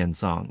Human Again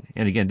song.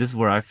 And again, this is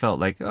where I felt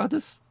like, oh,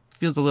 this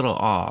feels a little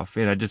off.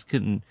 And I just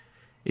couldn't,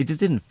 it just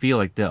didn't feel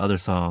like the other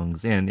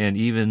songs. And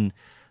even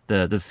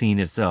the scene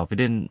itself,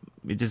 it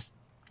just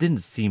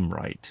didn't seem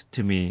right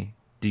to me.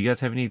 Do you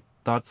guys have any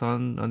thoughts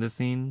on this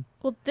scene?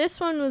 Well, this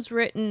one was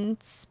written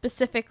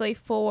specifically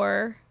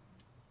for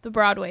the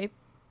Broadway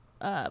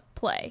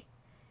play.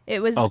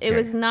 It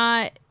was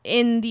not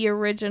in the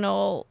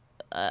original.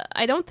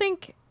 I don't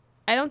think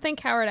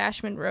Howard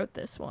Ashman wrote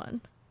this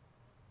one.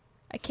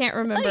 I can't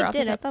remember. I thought he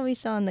did. I thought we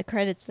saw in the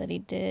credits that he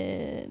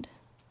did.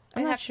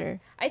 I'm not sure.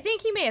 I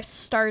think he may have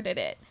started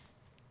it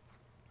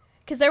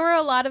because there were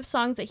a lot of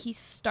songs that he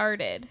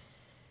started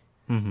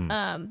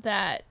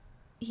that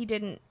he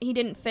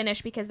didn't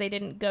finish because they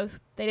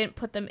didn't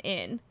put them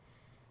in.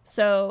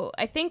 So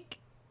I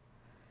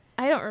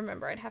don't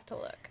remember. I'd have to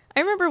look. I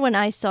remember when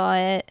I saw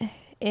it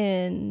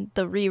in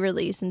the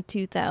re-release in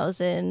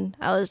 2000,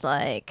 I was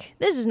like,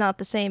 this is not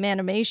the same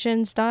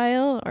animation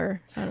style,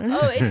 or I don't know.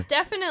 Oh, it's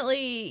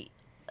definitely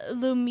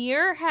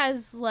Lumiere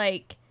has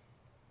like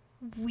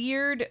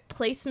weird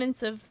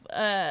placements of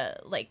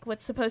like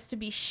what's supposed to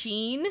be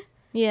sheen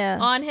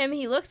on him.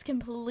 He looks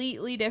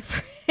completely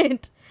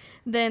different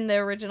than the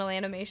original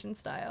animation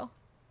style.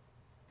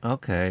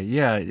 Okay,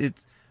 yeah,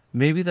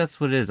 maybe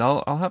that's what it is.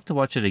 I'll have to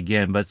watch it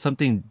again, but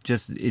it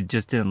just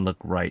didn't look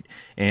right.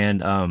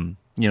 And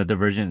the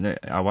version,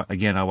 I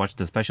watched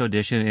the special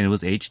edition and it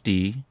was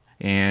HD,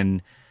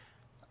 and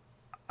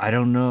I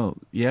don't know.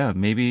 Yeah,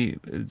 maybe.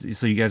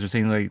 So you guys are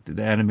saying like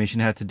the animation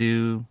had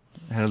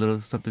a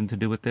little something to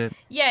do with it?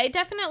 Yeah, it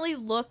definitely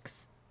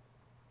looks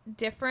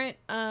different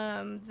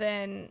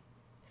than.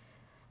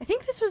 I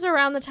think this was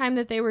around the time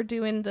that they were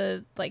doing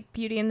the like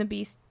Beauty and the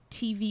Beast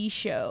TV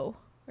show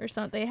or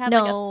something. They had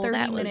like a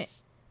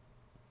 30-minute.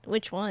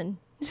 Which one?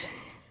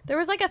 There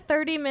was like a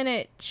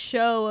 30-minute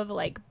show of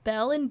like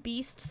Belle and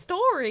Beast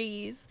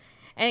stories,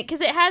 and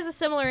because it has a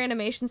similar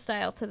animation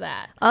style to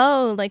that.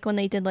 Oh, like when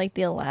they did like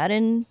the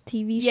Aladdin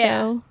TV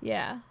show.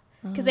 Yeah,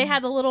 because they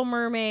had the Little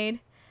Mermaid.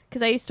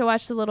 Because I used to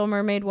watch the Little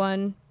Mermaid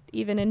one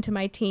even into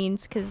my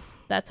teens, because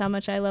that's how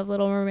much I love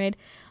Little Mermaid.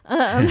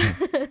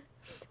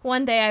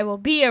 One day I will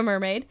be a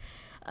mermaid.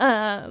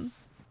 I'm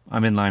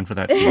in line for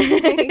that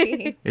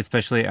too.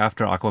 Especially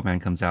after Aquaman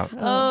comes out.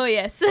 Oh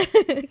yes.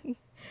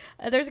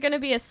 There's going to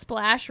be a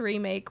Splash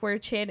remake where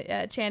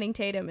Channing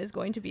Tatum is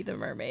going to be the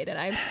mermaid, and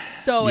I'm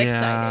so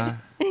excited.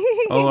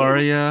 Oh, are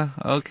you?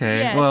 Okay.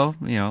 Yes. Well,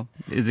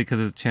 is it because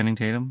it's Channing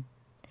Tatum?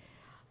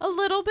 A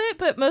little bit,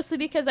 but mostly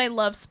because I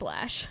love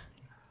Splash.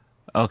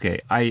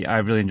 Okay, I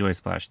really enjoy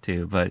Splash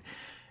too, but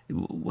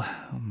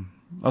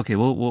okay,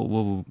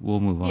 we'll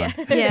move on.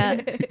 Yeah.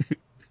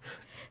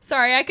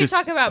 Sorry, I could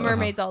talk about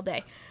mermaids all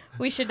day.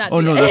 We should not.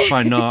 Oh do no, that. that's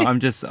fine. No,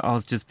 I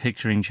was just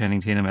picturing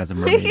Channing Tatum as a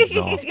mermaid.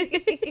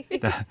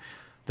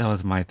 That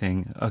was my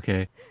thing.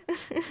 Okay.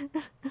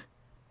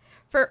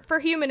 For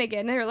Human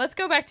Again, here, let's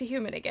go back to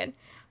Human Again.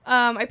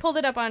 I pulled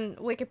it up on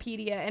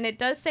Wikipedia, and it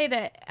does say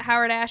that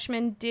Howard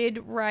Ashman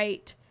did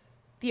write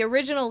the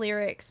original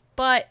lyrics,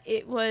 but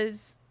it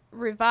was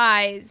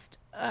revised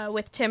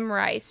with Tim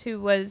Rice, who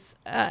was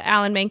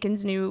Alan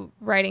Menken's new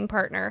writing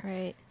partner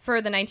for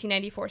the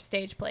 1994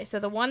 stage play. So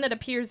the one that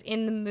appears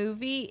in the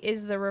movie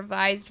is the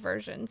revised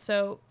version.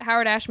 So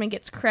Howard Ashman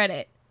gets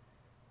credit,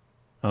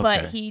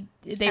 but they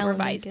Alan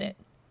revised Menken. it.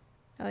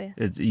 Oh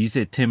yeah. You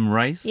said Tim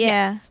Rice?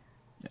 Yeah. Yes.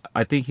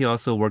 I think he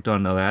also worked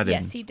on Aladdin.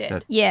 Yes, he did.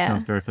 That Yeah.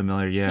 sounds very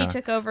familiar. Yeah. He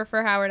took over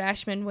for Howard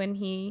Ashman when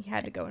he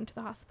had to go into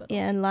the hospital.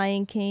 Yeah, and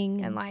Lion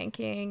King. And Lion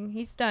King.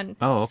 He's done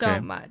Oh, okay.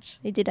 so much.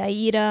 They did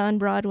Aida on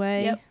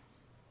Broadway. Yep.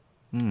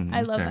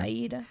 I love okay.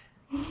 Aida.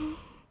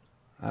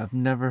 I've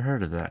never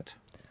heard of that.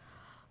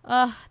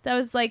 That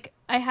was like,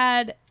 I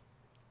had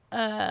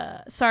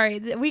sorry,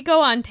 we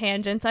go on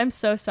tangents. I'm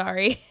so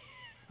sorry.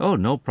 Oh,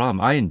 no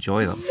problem. I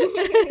enjoy them.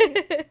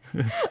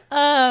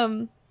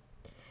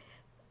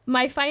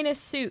 My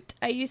Finest Suit.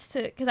 I used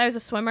to, because I was a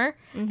swimmer,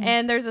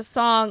 and there's a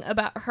song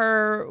about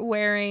her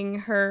wearing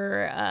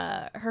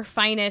her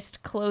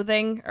finest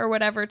clothing or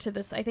whatever to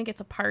this. I think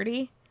it's a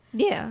party.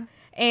 Yeah.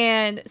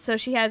 And so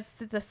she has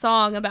the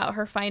song about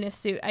her finest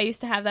suit. I used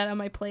to have that on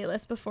my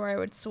playlist before I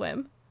would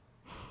swim.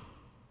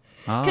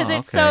 Because Oh,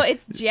 it's okay.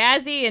 it's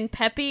jazzy and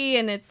peppy,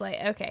 and it's like,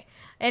 okay.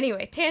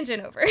 Anyway,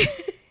 tangent over.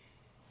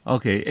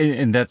 Okay,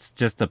 and that's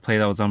just a play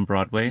that was on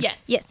Broadway?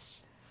 Yes.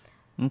 Yes.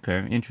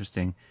 Okay,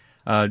 interesting.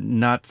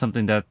 Not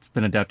something that's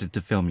been adapted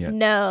to film yet?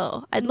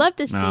 No, I'd love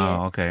to see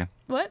Oh, it. okay.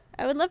 What?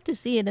 I would love to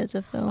see it as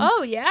a film.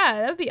 Oh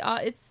yeah, that'd be.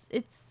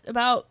 It's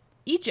about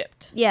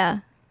Egypt Yeah.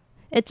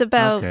 It's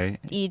about Okay.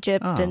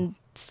 Egypt Oh. and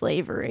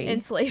slavery.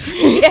 and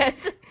slavery.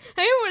 Yes,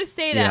 I didn't want to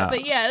say that, Yeah.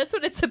 but yeah, that's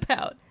what it's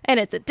about. And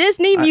it's a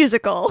Disney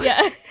musical.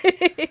 Yeah.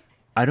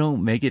 I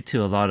don't make it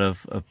to a lot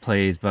of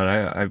plays,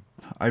 but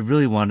I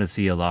really want to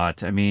see a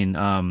lot. I mean,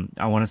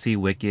 I want to see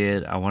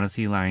Wicked. I want to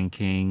see Lion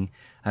King.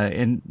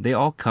 And they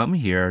all come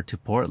here to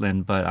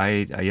Portland, but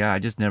I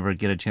just never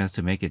get a chance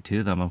to make it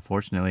to them,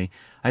 unfortunately.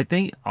 I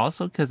think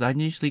also because I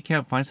usually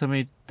can't find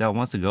somebody that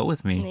wants to go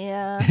with me.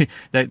 Yeah.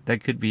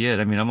 that could be it.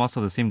 I mean, I'm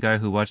also the same guy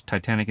who watched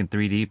Titanic in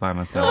 3D by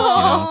myself, you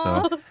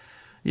know, so.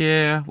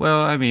 Yeah,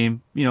 well, I mean,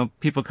 you know,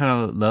 people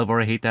kind of love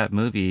or hate that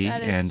movie,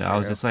 That is and I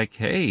was true. just like,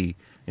 hey,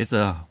 it's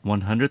a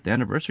 100th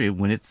anniversary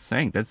when it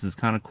sank. This is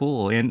kind of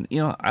cool, and you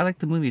know, I like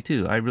the movie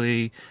too. I'm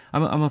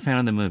a fan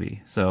of the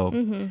movie, so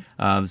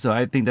so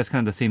I think that's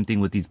kind of the same thing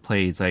with these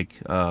plays. Like,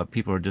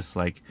 people are just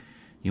like,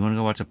 you want to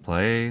go watch a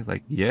play?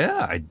 Like,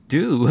 yeah, I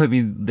do. I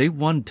mean, they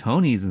won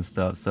Tonys and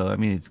stuff, so I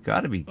mean, it's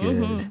got to be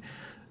good.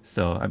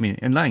 So I mean,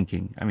 and Lion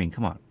King. I mean,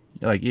 come on.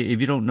 Like, if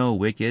you don't know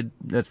Wicked,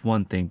 that's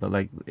one thing, but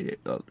like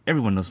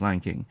everyone knows Lion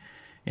King,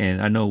 and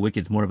I know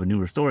Wicked's more of a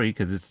newer story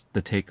because it's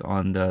the take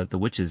on the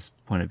witch's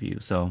point of view.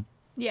 So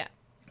Yeah.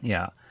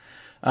 yeah.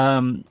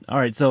 All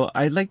right. So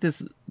I like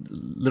this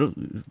little,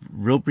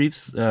 real brief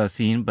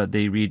scene, but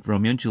they read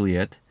Romeo and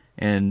Juliet,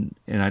 and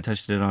I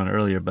touched it on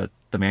earlier, but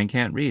the man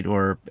can't read,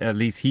 or at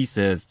least he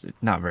says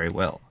not very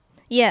well.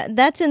 Yeah,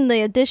 that's in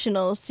the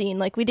additional scene.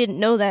 Like, we didn't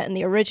know that in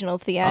the original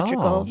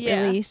theatrical Oh.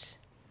 Yeah. release.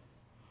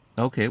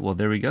 Okay, well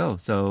there we go.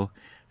 So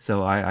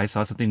I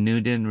saw something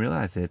new, didn't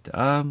realize it.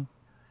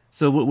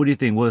 So what do you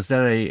think? Was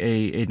that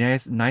a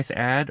nice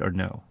ad or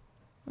no?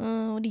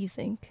 What do you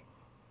think?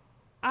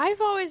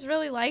 I've always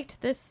really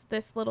liked this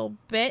little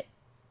bit,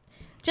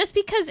 just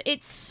because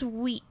it's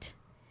sweet.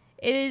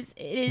 It is.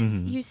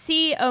 You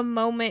see a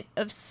moment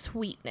of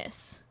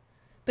sweetness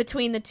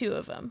between the two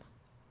of them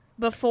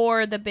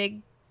before the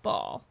big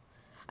ball.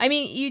 I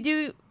mean, you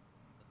do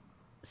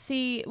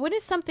see, when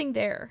is something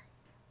there?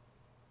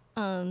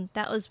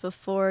 That was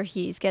before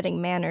he's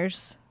getting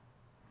manners.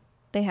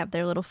 They have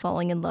their little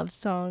falling in love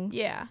song.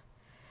 Yeah.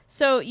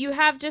 So you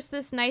have just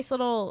this nice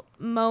little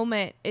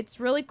moment. It's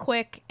really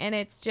quick, and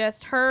it's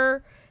just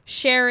her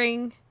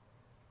sharing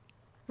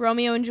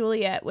Romeo and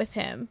Juliet with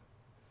him.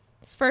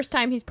 It's the first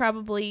time he's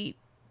probably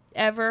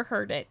ever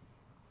heard it.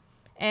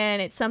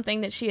 And it's something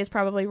that she has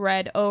probably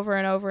read over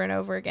and over and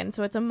over again.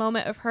 So it's a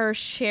moment of her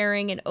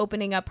sharing and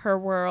opening up her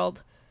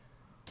world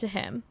to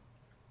him.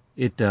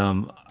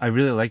 I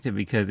really liked it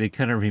because it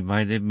kind of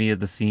reminded me of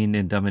the scene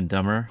in Dumb and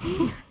Dumber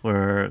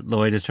where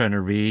Lloyd is trying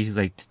to read. He's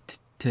like,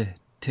 to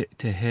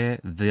hit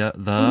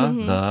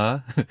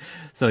the.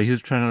 So he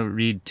was trying to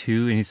read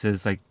two, and he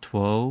says like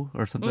two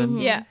or something.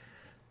 Yeah.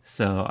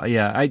 So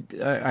yeah, I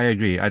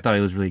agree. I thought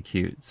it was really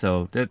cute.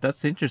 So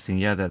that's interesting.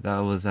 Yeah, that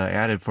was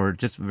added for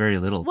just very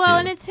little. Well, too.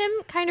 and it's him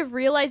kind of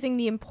realizing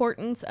the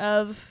importance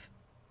of,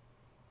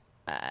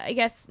 I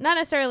guess, not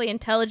necessarily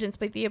intelligence,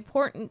 but the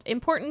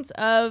importance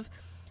of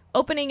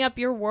opening up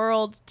your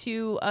world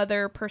to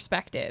other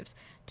perspectives,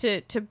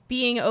 to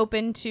being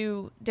open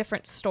to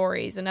different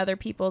stories and other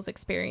people's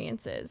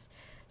experiences.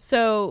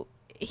 So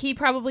he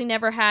probably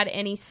never had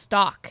any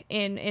stock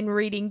in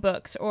reading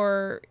books,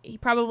 or he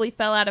probably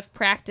fell out of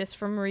practice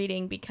from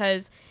reading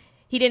because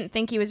he didn't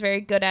think he was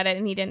very good at it,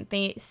 and he didn't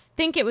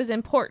think it was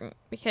important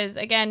because,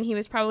 again, he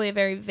was probably a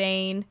very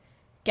vain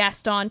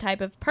Gaston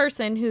type of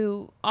person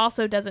who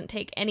also doesn't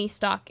take any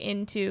stock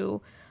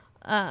into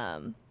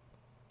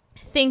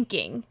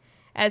thinking,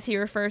 as he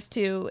refers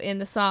to in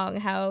the song,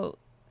 how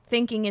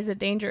thinking is a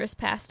dangerous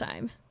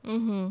pastime.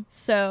 Mm-hmm.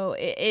 So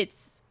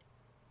it's,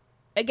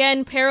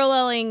 again,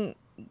 paralleling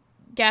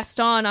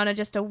Gaston on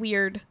just a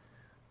weird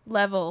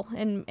level,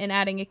 and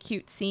adding a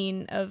cute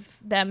scene of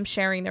them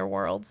sharing their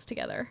worlds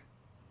together.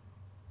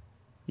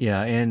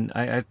 Yeah, and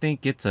I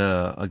think it's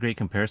a great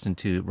comparison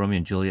to Romeo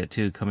and Juliet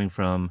too, coming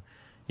from,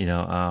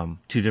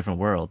 two different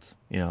worlds,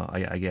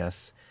 I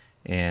guess.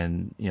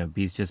 And,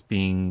 Beast just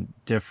being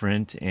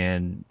different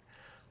and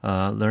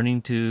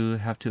learning to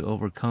have to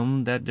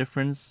overcome that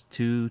difference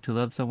to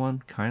love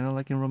someone, kind of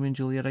like in Romeo and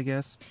Juliet, I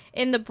guess.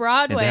 In the And they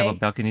Broadway, have a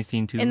balcony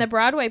scene too. in the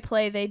Broadway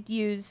play, they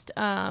used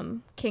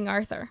King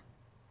Arthur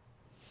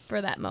for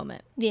that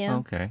moment, Yeah.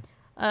 Okay.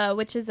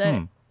 which is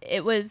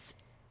it was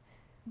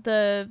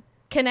the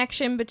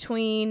connection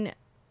between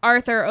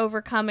Arthur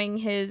overcoming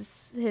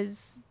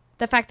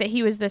the fact that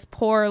he was this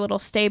poor little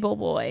stable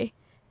boy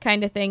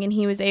kind of thing, and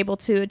he was able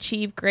to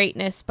achieve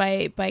greatness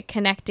by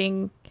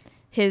connecting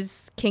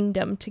his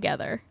kingdom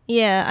together.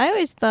 Yeah, I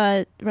always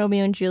thought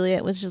Romeo and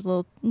Juliet was just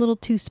a little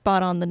too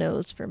spot on the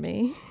nose for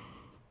me.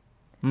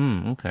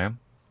 Okay.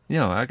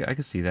 I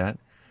could see that.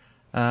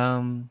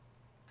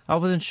 I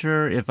wasn't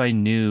sure if I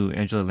knew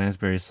Angela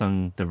Lansbury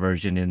sung the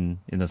version in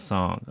the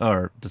song,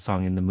 or the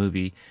song in the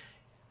movie.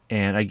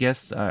 And I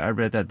guess I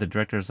read that the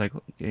director's like,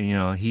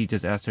 he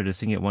just asked her to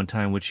sing it one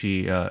time, which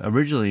she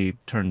originally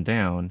turned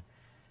down.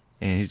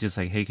 And he's just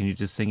like, hey, can you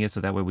just sing it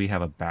so that way we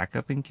have a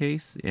backup in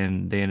case?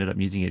 And they ended up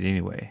using it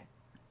anyway.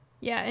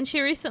 Yeah, and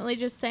she recently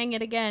just sang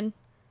it again.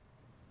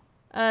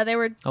 They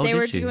were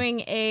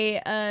doing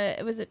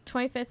a was it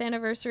 25th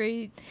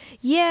anniversary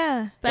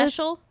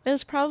special? It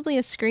was probably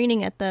a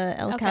screening at the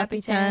El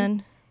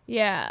Capitan.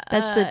 Yeah.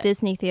 That's the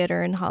Disney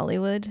Theater in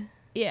Hollywood.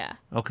 Yeah.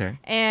 Okay.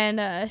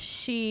 And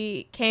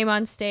she came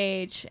on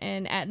stage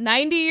and at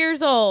 90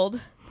 years old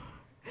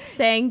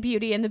sang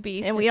Beauty and the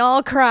Beast. And we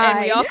all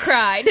cried.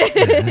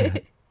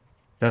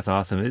 That's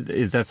awesome.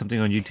 Is that something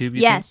on YouTube?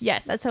 Yes. think?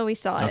 Yes. That's how we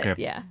saw Okay. it.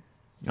 Yeah.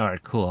 All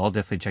right, cool. I'll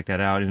definitely check that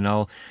out, and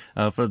I'll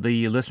for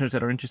the listeners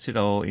that are interested,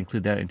 I'll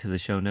include that into the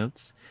show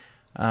notes.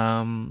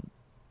 The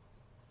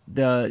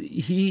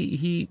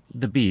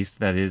Beast,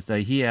 that is,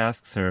 he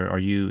asks her, "Are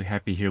you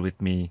happy here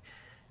with me?"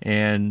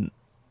 And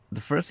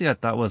the first thing I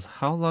thought was,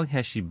 how long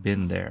has she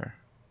been there?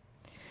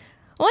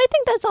 Well, I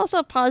think that's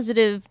also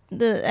positive.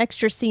 The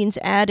extra scenes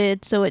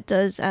added, so it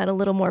does add a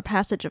little more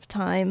passage of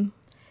time.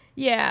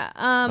 Yeah.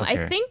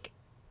 Okay. I think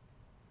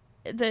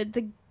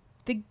the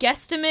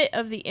guesstimate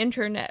of the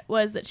internet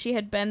was that she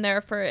had been there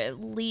for at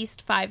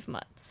least 5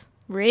 months.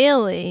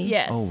 Really?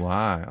 Yes. Oh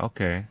wow.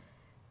 Okay.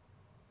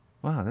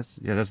 Wow, that's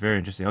very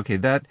interesting. Okay,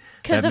 that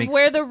 'Cause of makes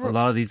where the a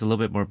lot of these a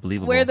little bit more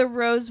believable. Where the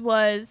rose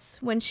was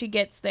when she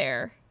gets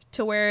there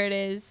to where it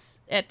is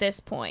at this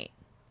point.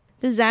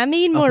 Does that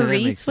mean Okay, that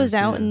Maurice makes was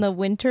sense, out yeah. in the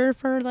winter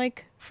for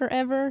like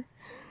forever?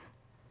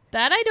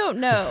 That I don't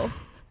know.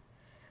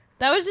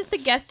 That was just the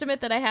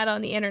guesstimate that I had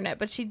on the internet,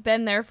 but she'd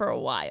been there for a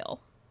while.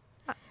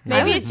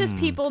 Maybe it's just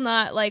people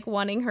not like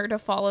wanting her to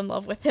fall in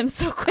love with him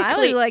so quickly. I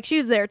was like, she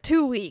was there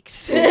 2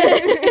 weeks.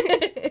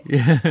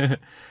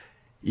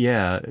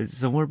 Yeah, it's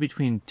somewhere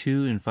between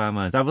 2 and 5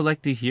 months. I would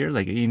like to hear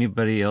like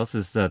anybody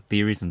else's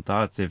theories and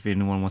thoughts. If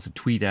anyone wants to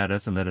tweet at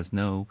us and let us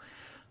know.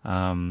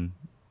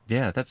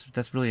 Yeah,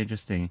 that's really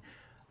interesting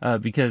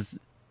because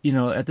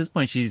at this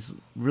point she's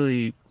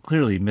really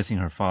clearly missing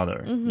her father.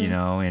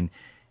 And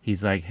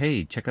he's like,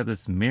 hey, check out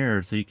this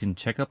mirror so you can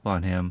check up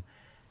on him,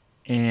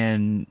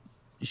 and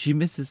she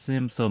misses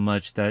him so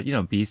much that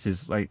Beast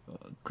is like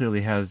clearly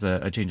has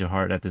a change of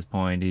heart at this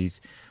point. He's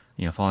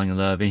falling in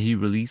love, and he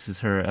releases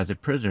her as a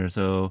prisoner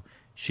so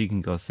she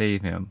can go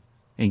save him,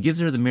 and gives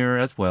her the mirror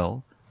as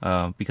well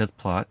because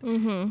plot.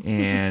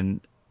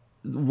 And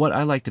what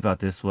I liked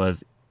about this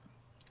was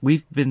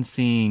we've been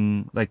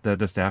seeing like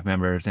the staff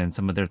members and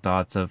some of their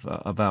thoughts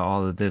about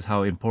all of this,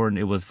 how important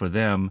it was for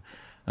them,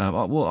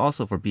 well,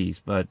 also for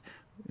Beast, but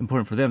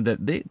important for them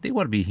that they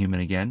want to be human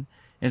again.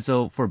 And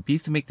so for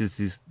Beast to make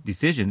this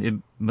decision, it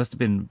must have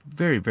been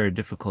very, very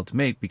difficult to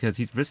make because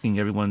he's risking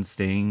everyone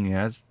staying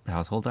as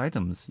household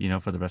items,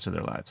 for the rest of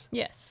their lives.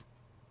 Yes.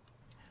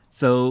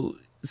 So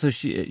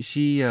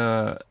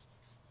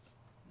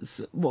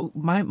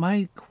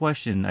my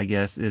question, I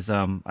guess, is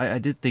I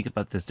did think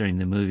about this during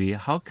the movie.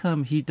 How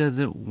come he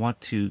doesn't want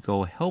to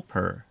go help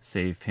her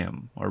save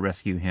him or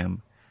rescue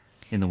him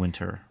in the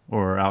winter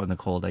or out in the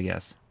cold, I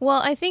guess?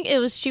 Well, I think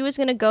she was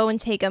going to go and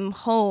take him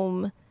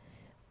home,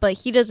 but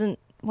he doesn't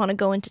want to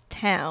go into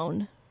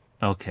town.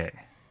 Okay.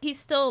 He's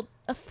still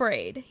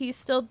afraid. He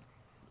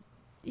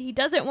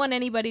doesn't want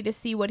anybody to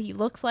see what he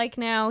looks like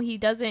now. He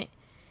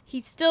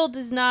still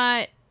does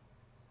not,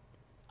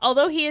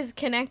 although he is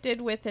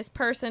connected with this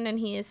person and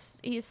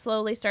he's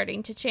slowly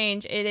starting to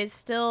change, it is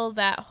still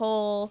that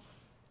whole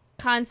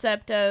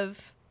concept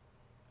of,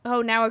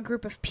 oh, now a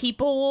group of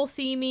people will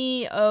see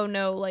me. Oh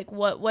no, like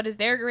what is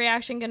their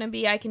reaction going to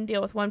be? I can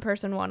deal with one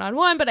person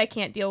one-on-one, but I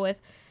can't deal with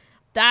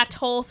that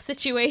whole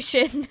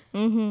situation.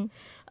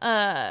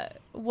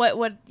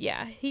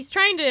 Yeah, he's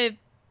trying to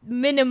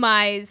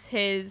minimize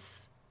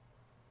his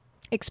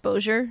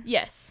exposure.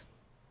 Yes,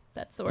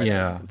 that's the word. I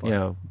was looking for.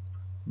 Yeah,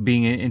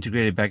 being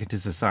integrated back into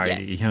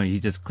society. Yes. He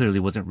just clearly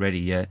wasn't ready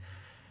yet.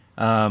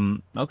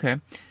 Okay,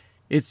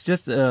 it's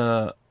just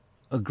a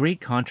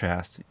great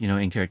contrast,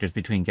 in characters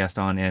between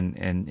Gaston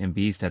and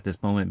Beast at this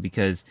moment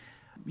because,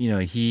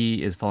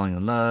 he is falling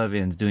in love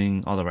and is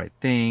doing all the right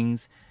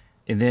things,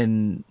 and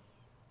then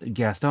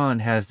Gaston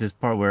has this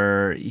part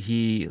where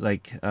he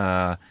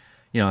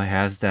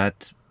has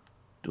that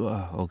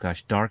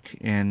dark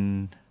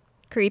and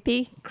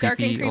creepy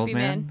old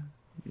man.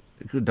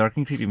 Dark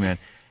and creepy man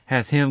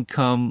has him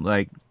come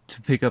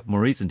to pick up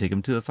Maurice and take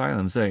him to the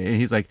asylum. So, and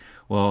he's like,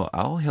 well,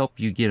 I'll help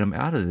you get him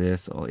out of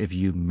this if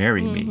you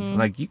marry me.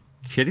 Like, you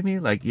kidding me?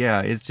 Like,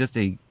 yeah, it's just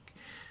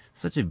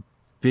such a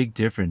big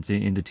difference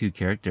in the two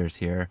characters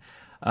here.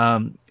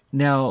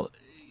 Now,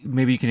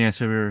 maybe you can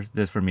answer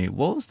this for me.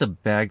 What was the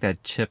bag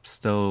that Chip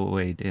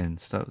stowawayed in?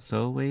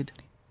 Stowawayed?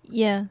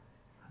 Yeah.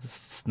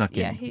 Snuck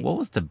Yeah, in. What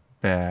was the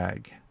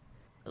bag?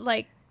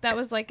 Like, that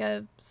was like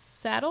a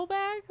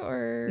saddlebag,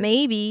 or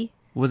Maybe.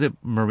 Was it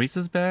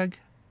Marissa's bag?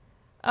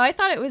 Oh, I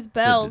thought it was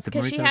Belle's, did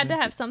because she Marissa had to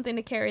have it? have something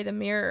to carry the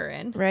mirror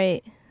in.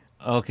 Right.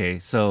 Okay,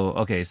 so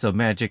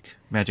magic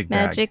bag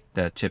Magic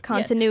that Chip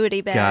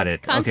Continuity bag. got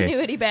it.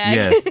 Continuity Okay. bag.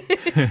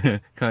 Yes,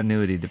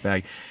 continuity the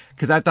bag.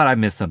 Because I thought I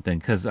missed something.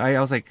 Because I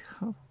was like,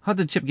 how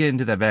did Chip get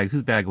into that bag?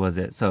 Whose bag was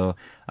it? So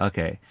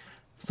okay,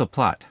 so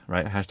plot,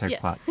 right? Hashtag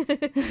Yes. plot.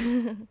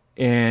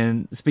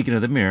 And speaking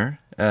of the mirror,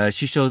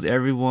 she shows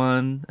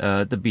everyone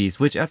the beast.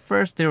 Which at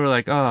first they were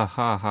like, oh,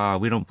 ha ha,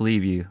 we don't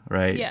believe you,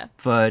 right? Yeah.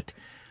 But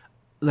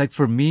like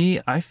for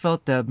me, I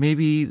felt that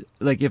maybe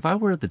like if I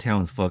were the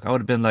townsfolk, I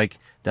would have been like,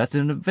 that's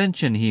an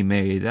invention he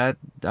made. That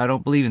I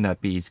don't believe in that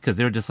beast, because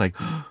they're just like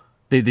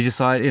they just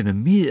saw it and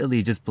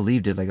immediately just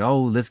believed it. Like,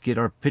 oh, let's get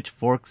our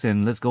pitchforks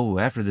and let's go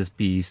after this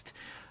beast.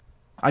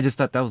 I just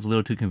thought that was a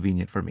little too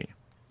convenient for me.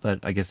 But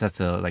I guess that's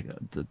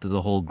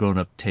the whole grown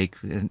up take,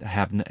 and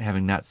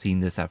having not seen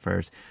this at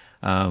first.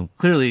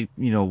 Clearly,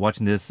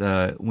 watching this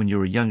when you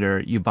were younger,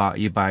 you buy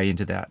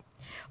into that.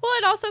 Well,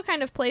 it also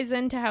kind of plays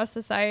into how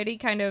society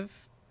kind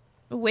of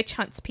witch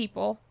hunts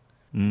people,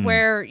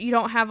 where you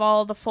don't have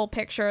all the full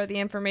picture of the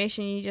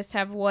information. You just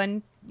have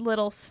one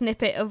little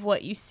snippet of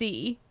what you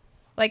see.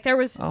 Like there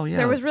was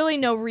really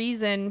no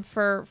reason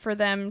for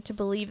them to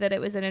believe that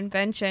it was an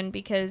invention,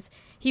 because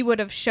he would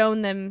have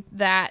shown them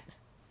that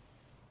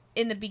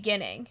in the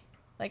beginning,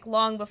 like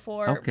long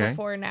before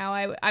now.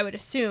 I would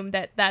assume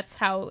that that's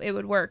how it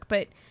would work.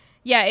 But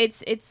yeah,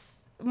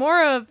 it's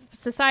more of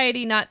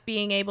society not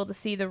being able to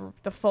see the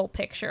full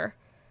picture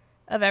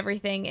of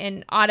everything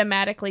and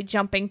automatically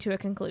jumping to a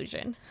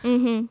conclusion.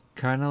 Mm-hmm.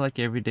 Kind of like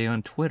every day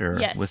on Twitter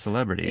with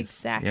celebrities.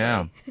 Exactly.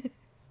 Yeah.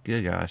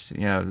 Good gosh.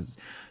 Yeah.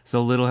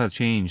 So little has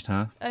changed,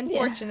 huh?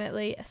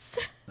 Unfortunately, yes.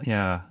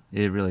 Yeah,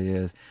 it really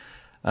is.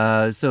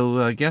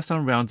 So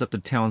Gaston rounds up the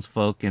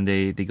townsfolk and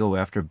they go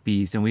after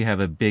Beast, and we have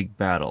a big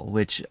battle,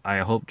 which I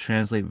hope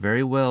translate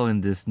very well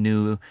in this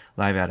new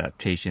live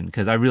adaptation,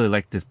 because I really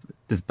like this.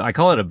 I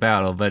call it a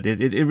battle, but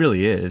it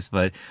really is.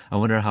 But I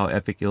wonder how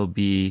epic it'll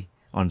be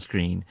on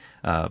screen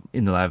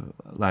in the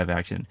live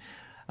action.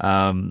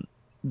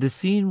 The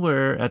scene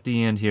where at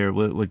the end here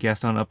with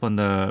Gaston up on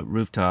the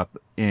rooftop,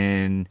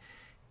 and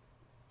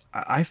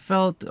I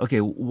felt, okay,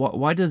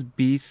 why does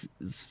Beast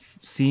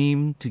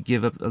seem to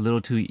give up a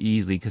little too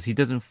easily? Because he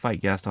doesn't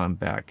fight Gaston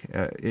back.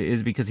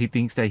 Is it because he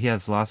thinks that he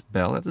has lost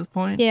Belle at this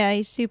point? Yeah,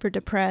 he's super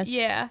depressed.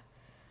 Yeah.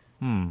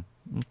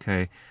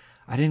 Okay.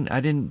 I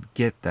didn't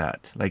get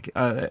that. Like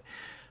I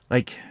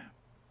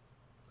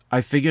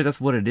figured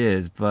that's what it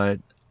is, but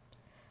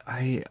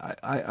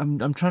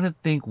I'm trying to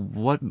think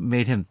what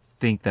made him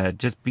think that.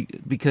 Just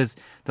because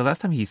the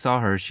last time he saw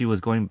her, she was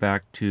going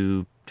back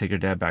to take her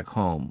dad back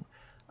home.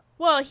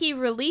 Well, he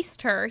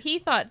released her. He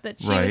thought that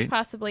she was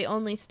possibly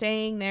only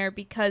staying there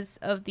because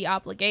of the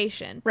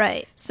obligation.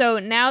 Right. So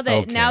now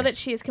that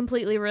she is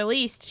completely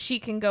released, she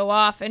can go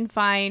off and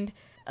find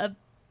a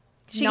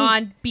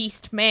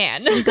non-beast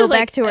man. She can go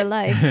back to her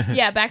life.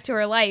 Yeah, back to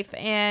her life.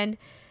 And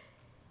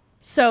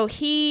so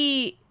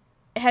he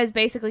has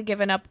basically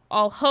given up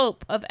all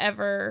hope of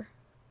ever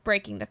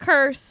breaking the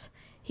curse.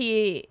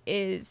 He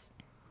is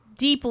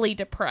deeply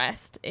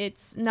depressed.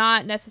 It's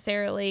not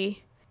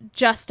necessarily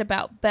just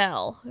about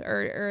Belle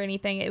or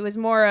anything. It was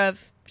more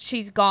of,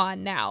 she's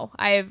gone now.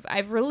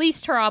 I've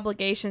released her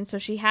obligation, so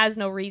she has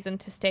no reason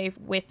to stay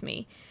with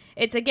me.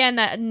 It's again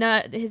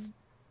that his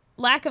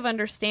lack of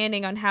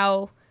understanding on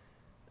how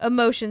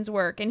emotions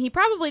work, and he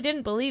probably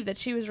didn't believe that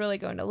she was really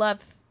going to love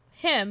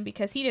him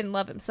because he didn't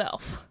love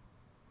himself.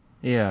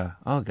 Yeah.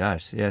 Oh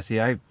gosh. Yeah. See,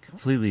 I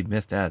completely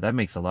missed that. That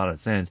makes a lot of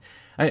sense.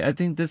 I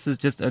think this is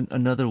just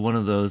another one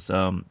of those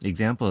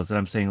examples that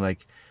I'm saying,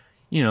 like,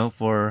 I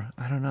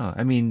don't know.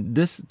 I mean,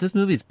 this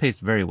movie is paced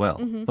very well,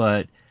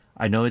 but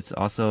I know it's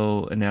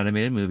also an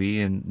animated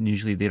movie, and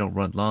usually they don't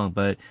run long.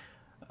 But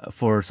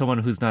for someone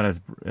who's not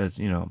as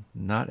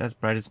not as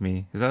bright as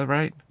me, is that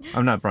right?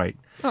 I'm not bright.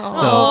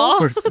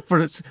 Aww.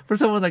 So for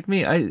someone like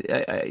me,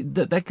 I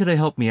that could have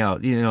helped me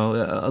out,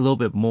 a little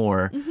bit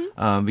more,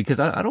 because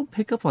I don't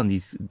pick up on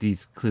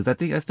these clues. I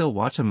think I still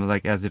watch them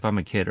like as if I'm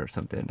a kid or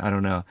something. I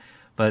don't know,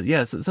 but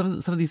yeah, so some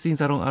of these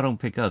things I don't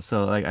pick up.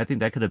 So like I think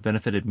that could have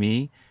benefited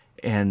me.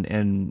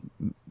 And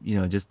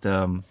just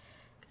I don't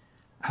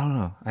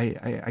know.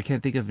 I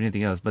can't think of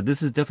anything else. But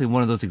this is definitely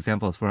one of those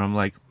examples where I'm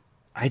like,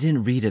 I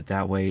didn't read it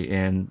that way,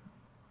 and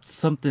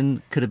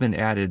something could have been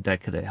added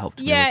that could have helped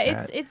me with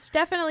that. It's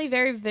definitely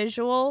very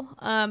visual.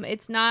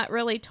 It's not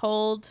really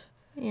told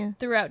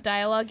throughout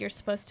dialogue. You're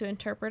supposed to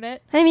interpret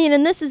it. I mean,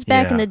 and this is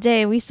back in the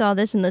day. We saw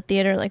this in the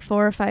theater like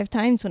 4 or 5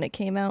 times when it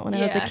came out when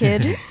I was a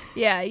kid.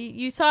 Yeah,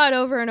 you saw it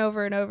over and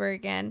over and over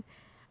again.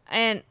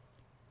 And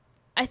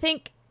I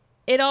think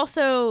it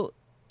also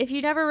if you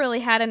never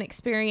really had an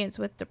experience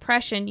with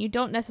depression, you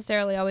don't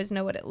necessarily always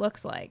know what it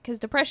looks like, because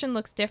depression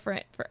looks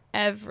different for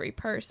every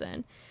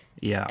person.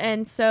 Yeah.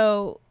 And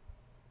so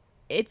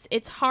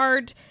it's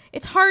hard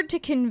to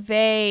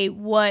convey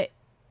what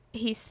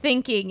he's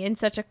thinking in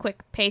such a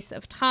quick pace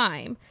of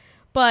time,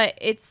 but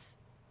it's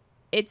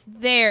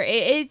there.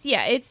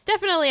 It's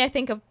definitely, I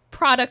think, a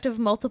product of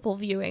multiple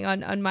viewing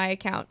on my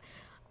account,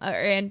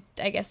 and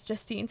I guess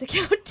Justine's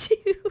account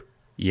too.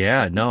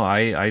 Yeah, no,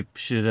 I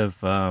should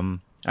have.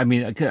 I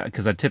mean,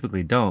 because I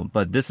typically don't,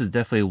 but this is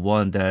definitely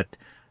one that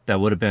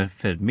would have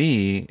benefited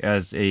me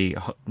as a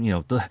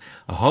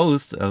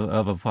host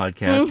of a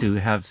podcast to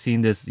have seen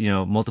this,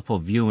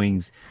 multiple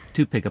viewings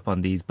to pick up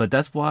on these. But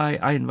that's why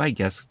I invite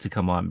guests to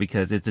come on,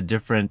 because it's a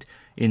different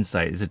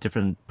insight, it's a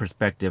different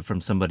perspective from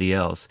somebody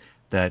else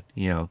that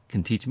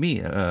can teach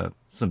me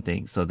some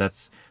things. So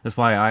that's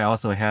why I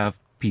also have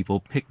people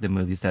pick the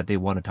movies that they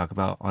want to talk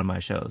about on my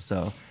show.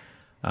 So.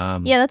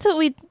 Yeah, that's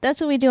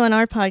what we do on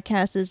our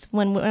podcast. Is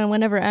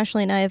whenever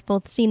Ashley and I have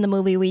both seen the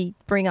movie, we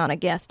bring on a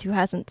guest who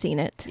hasn't seen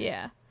it.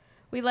 Yeah,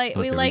 we like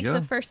go.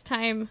 the first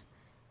time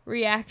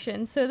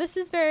reaction. So this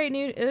is very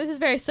new. This is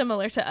very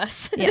similar to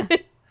us. Yeah.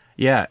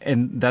 Yeah,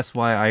 and that's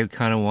why I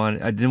didn't want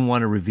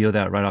to reveal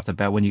that right off the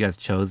bat when you guys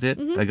chose it.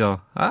 I go,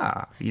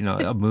 a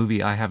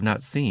movie I have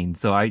not seen.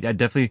 So I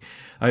definitely,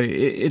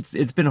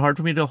 it's been hard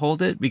for me to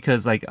hold it,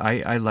 because like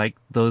I like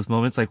those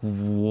moments, like,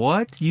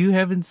 what, you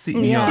haven't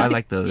seen? Yeah. I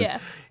like those. Yeah.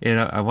 And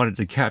I wanted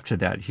to capture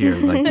that here.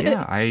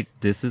 Like,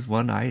 this is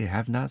one I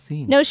have not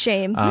seen. No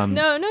shame.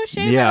 No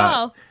shame yeah. at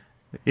all.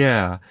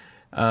 Yeah.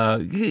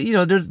 I've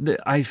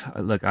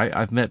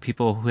met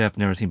people who have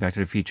never seen Back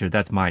to the Future.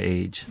 That's my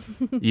age.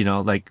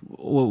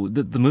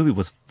 The movie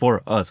was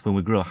for us when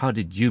we grew up. How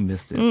did you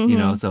miss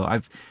this? So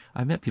I've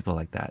met people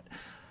like that.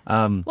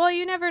 Well,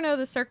 you never know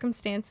the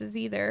circumstances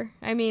either.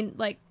 I mean,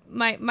 like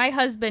my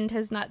husband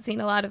has not seen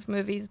a lot of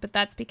movies, but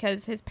that's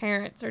because his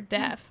parents are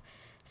deaf.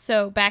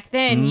 So back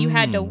then you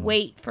had to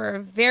wait for a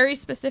very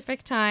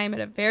specific time at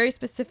a very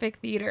specific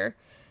theater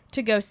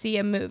to go see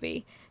a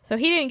movie. So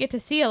he didn't get to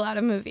see a lot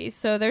of movies.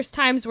 So there's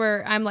times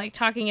where I'm like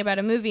talking about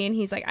a movie and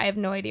he's like, I have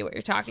no idea what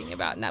you're talking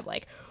about. And I'm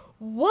like,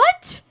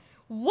 what?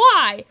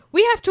 Why?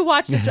 We have to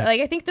watch this. Like,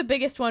 I think the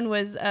biggest one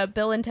was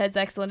Bill and Ted's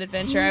Excellent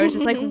Adventure. I was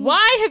just like,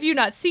 why have you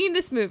not seen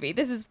this movie?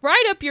 This is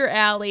right up your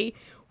alley.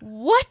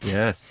 What?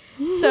 Yes.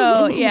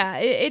 So yeah,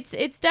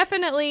 it's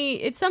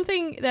definitely, it's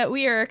something that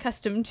we are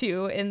accustomed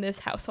to in this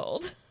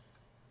household.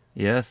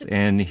 Yes.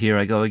 And here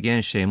I go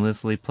again,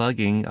 shamelessly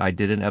plugging. I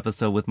did an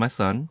episode with my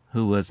son,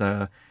 who was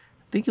I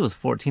think he was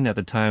 14 at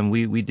the time.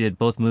 We did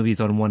both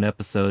movies on one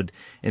episode,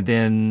 and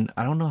then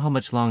I don't know how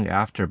much long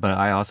after, but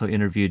I also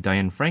interviewed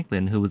Diane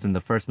Franklin, who was in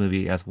the first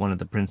movie as one of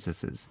the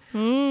princesses.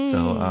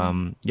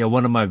 So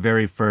one of my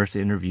very first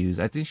interviews.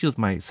 I think she was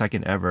my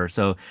second ever.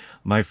 So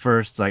my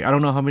first, like, I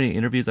don't know how many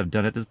interviews I've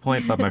done at this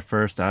point, but my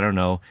first, I don't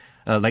know,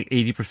 like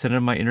 80%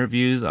 of my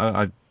interviews,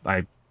 I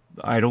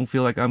don't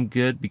feel like I'm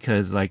good,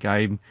 because like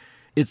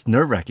it's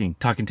nerve-wracking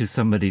talking to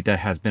somebody that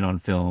has been on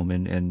film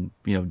and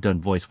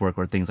done voice work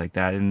or things like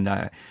that. And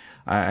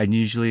I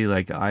usually,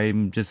 like,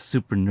 I'm just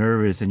super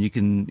nervous, and you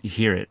can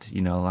hear it.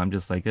 I'm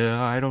just like,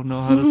 I don't know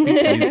how to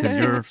speak to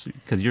you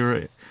because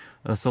you're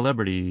a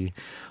celebrity.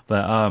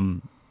 But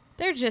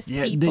they're just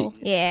people.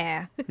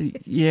 Yeah,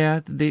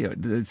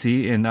 they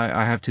see, and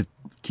I have to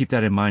keep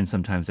that in mind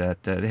sometimes. That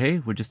hey,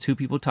 we're just two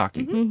people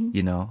talking.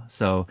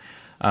 So.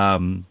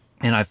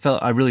 And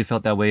I really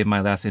felt that way in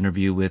my last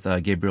interview with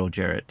Gabriel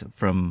Jarrett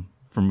from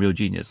Real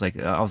Genius. Like,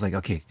 I was like,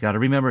 okay, got to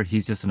remember,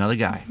 he's just another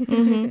guy.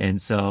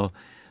 And so,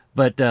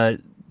 but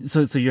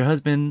so your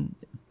husband,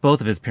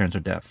 both of his parents are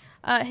deaf.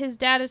 His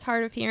dad is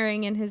hard of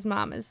hearing and his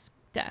mom is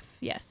deaf.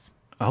 Yes.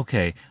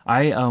 Okay.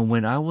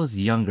 When I was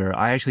younger,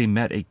 I actually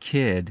met a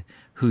kid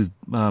whose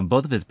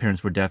both of his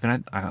parents were deaf,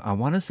 and I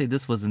want to say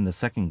this was in the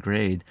second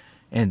grade,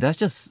 and it's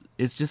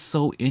just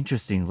so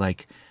interesting.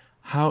 Like,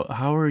 how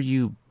are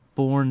you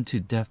born to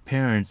deaf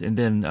parents and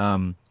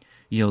then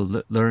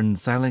learn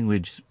sign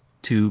language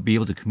to be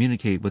able to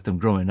communicate with them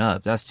growing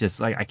up? That's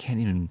just like, I can't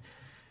even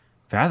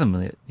fathom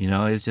it.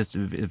 It's just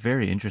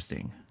very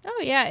interesting.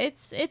 Oh yeah,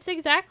 it's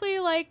exactly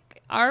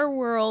like our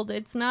world.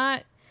 It's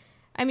not,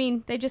 I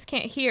mean, they just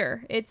can't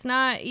hear. It's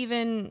not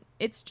even,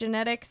 it's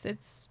genetics.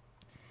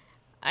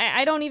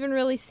 I don't even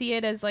really see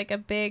it as like a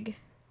big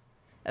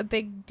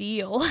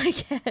deal, I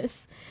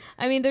guess.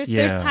 I mean, there's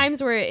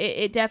times where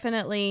it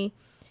definitely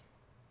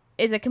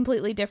is a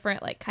completely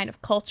different, like, kind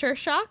of culture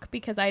shock,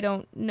 because I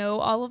don't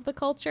know all of the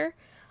culture.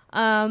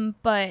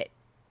 But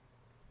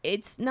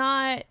it's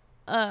not,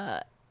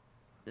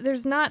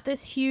 there's not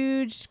this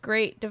huge,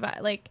 great divide.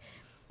 Like,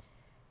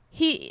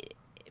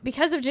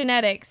 because of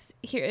genetics,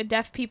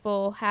 deaf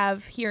people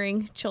have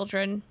hearing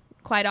children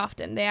quite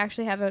often. They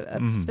actually have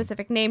a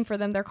specific name for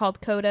them. They're called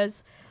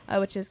CODAs,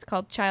 which is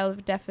called Child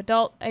of Deaf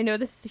Adult. I know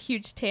this is a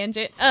huge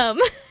tangent.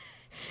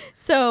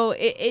 So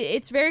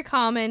it's very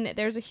common.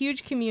 There's a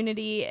huge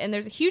community, and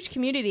there's a huge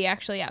community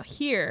actually out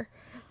here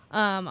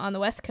on the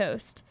West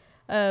Coast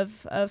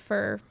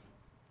for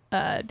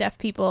deaf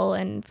people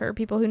and for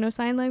people who know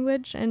sign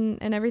language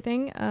and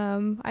everything.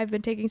 I've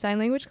been taking sign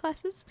language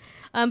classes,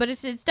 but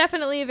it's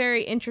definitely a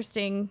very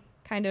interesting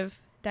kind of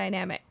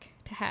dynamic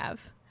to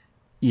have.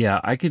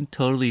 Yeah, I can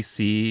totally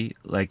see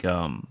like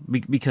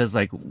because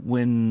like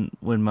when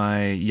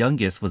my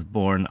youngest was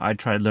born, I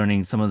tried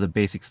learning some of the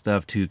basic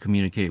stuff to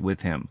communicate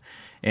with him.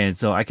 And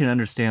so I can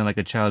understand like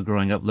a child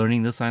growing up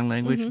learning the sign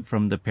language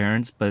from the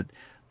parents, but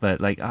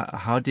like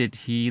how did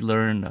he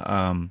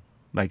learn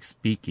like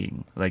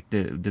speaking? Like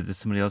did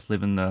somebody else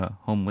live in the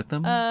home with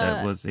them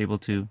that was able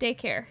to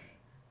Daycare.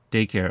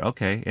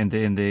 Okay. And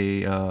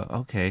they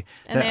okay.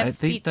 And they have I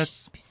think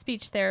that's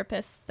speech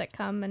therapists that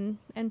come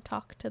and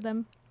talk to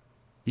them.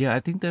 Yeah,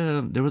 I think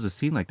there was a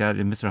scene like that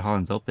in Mr.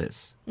 Holland's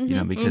Opus,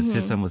 because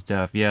his son was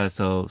deaf. Yeah,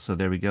 so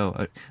there we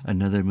go.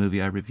 Another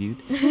movie I reviewed.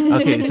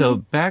 Okay, so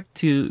back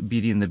to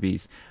Beauty and the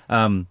Beast.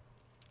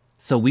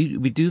 So we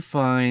do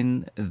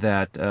find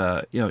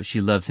that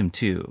she loves him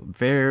too.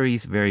 Very,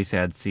 very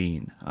sad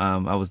scene.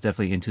 I was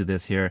definitely into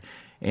this here,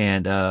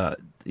 and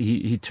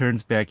he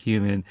turns back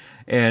human,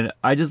 and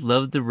I just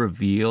love the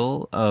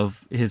reveal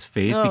of his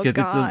face because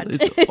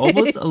it's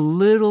almost a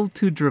little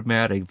too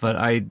dramatic, but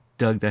I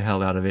dug the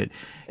hell out of it.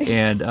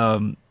 And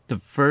the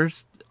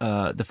first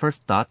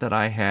thought that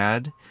I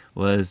had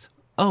was,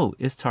 oh,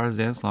 it's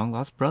Tarzan's long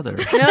lost brother.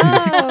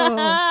 No.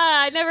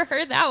 I never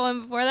heard that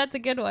one before. That's a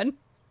good one.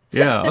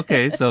 Yeah.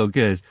 Okay. So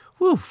good.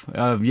 Woo.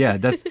 Yeah.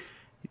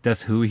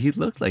 That's who he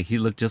looked like. He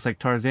looked just like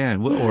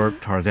Tarzan, or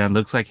Tarzan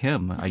looks like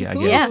him. I guess.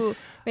 Yeah.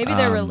 Maybe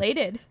they're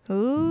related.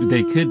 Ooh.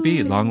 They could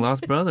be long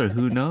lost brother.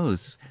 Who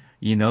knows?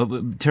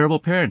 But terrible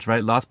parents,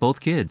 right? Lost both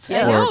kids,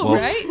 Yeah,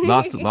 right?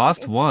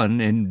 lost one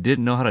and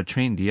didn't know how to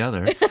train the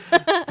other.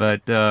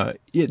 But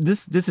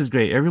this is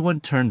great. Everyone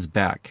turns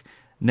back.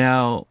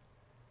 Now,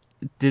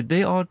 did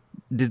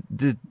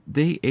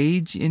they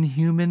age in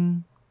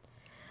human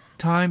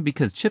time?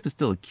 Because Chip is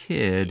still a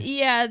kid.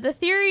 Yeah, the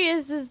theory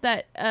is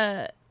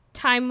that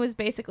time was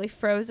basically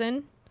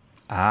frozen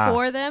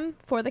for them,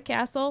 for the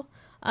castle.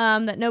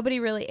 That nobody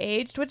really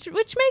aged, which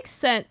makes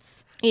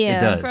sense. Yeah.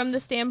 It does. From the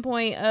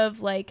standpoint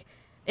of like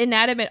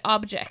inanimate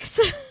objects.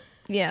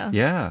 Yeah.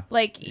 Yeah.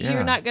 Like Yeah.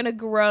 you're not gonna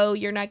grow,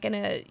 you're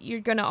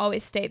gonna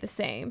always stay the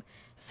same.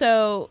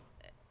 So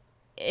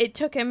it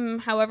took him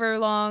however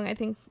long, I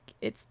think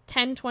it's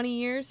 10, 20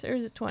 years, or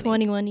is it 20?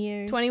 21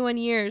 years. 21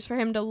 years for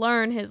him to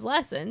learn his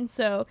lesson.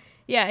 So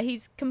yeah,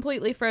 he's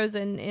completely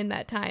frozen in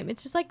that time.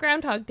 It's just like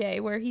Groundhog Day,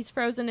 where he's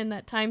frozen in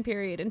that time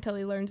period until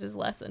he learns his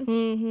lesson.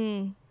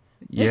 Mm-hmm.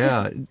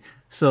 Yeah.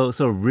 So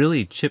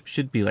really, Chip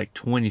should be like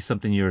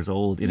 20-something years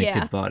old in a Yeah.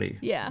 kid's body.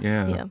 Yeah.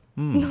 Yeah.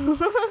 Hmm.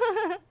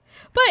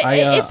 But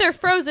if they're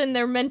frozen,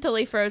 they're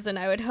mentally frozen,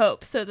 I would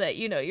hope, so that,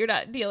 you're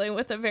not dealing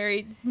with a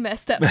very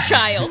messed up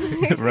child.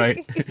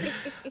 Right.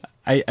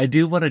 I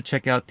do want to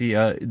check out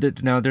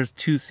now there's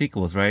 2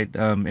 sequels, right?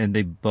 And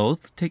they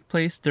both take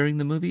place during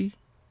the movie?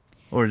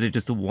 Or is it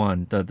just the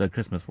one, the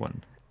Christmas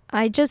one?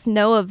 I just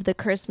know of the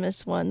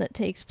Christmas one that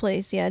takes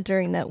place,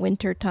 during that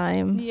winter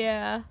time.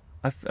 Yeah.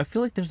 I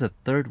feel like there's a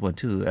third one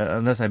too,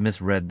 unless I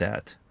misread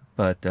that.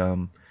 But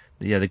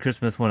the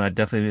Christmas one I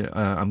definitely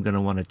I'm going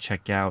to want to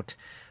check out.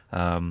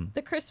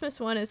 The Christmas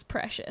one is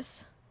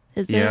precious.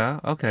 Is it? Yeah,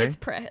 okay. It's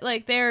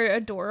like they're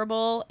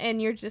adorable,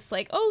 and you're just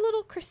like, oh,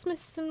 little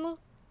Christmas and little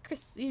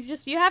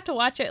you have to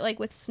watch it like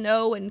with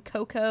snow and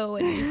cocoa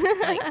and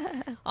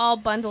like all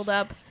bundled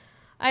up.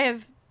 I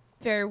have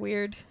very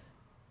weird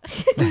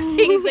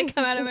things that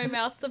come out of my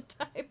mouth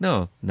sometimes.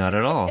 No, not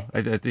at all.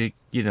 I think,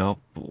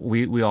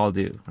 we all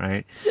do,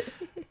 right?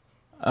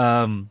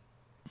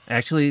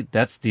 Actually,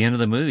 that's the end of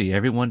the movie.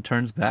 Everyone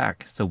turns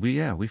back. So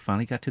we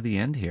finally got to the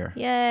end here.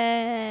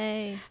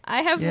 Yay.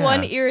 I have Yeah.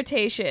 one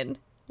irritation.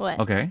 What?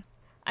 Okay.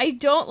 I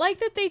don't like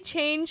that they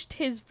changed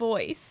his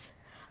voice.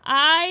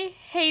 I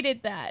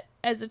hated that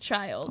as a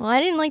child. Well,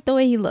 I didn't like the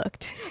way he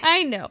looked.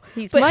 I know.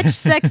 He's but- much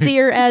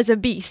sexier as a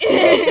beast.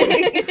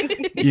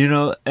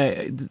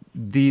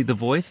 The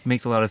voice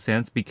makes a lot of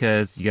sense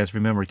because you guys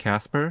remember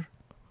Casper?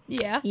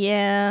 Yeah.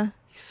 Yeah.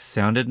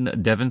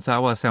 Devon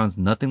Sawa sounds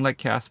nothing like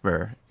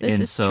Casper. This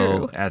and is so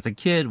true. as a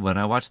kid, when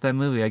I watched that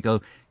movie, I go,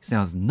 he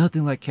sounds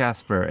nothing like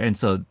Casper. And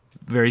so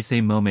very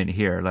same moment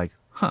here, like,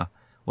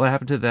 what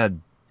happened to that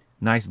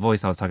nice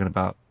voice I was talking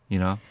about,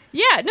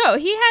 Yeah, no,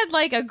 he had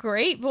like a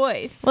great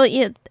voice. Well,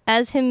 yeah,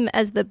 as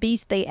the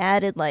beast, they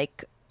added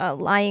like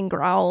lion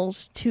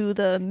growls to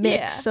the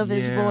mix of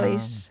his Yeah.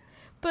 voice.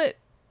 But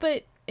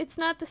it's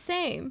not the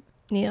same.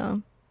 Yeah.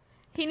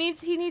 He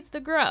needs the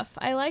gruff.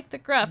 I like the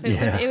gruff.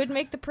 Yeah. It would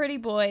make the pretty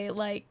boy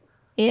like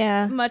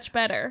Yeah. much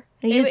better.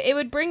 He's- It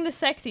would bring the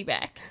sexy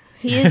back.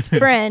 He is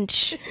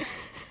French.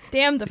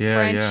 Damn the Yeah,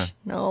 French. yeah.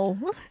 No.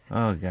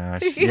 Oh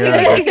gosh,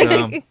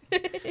 yeah.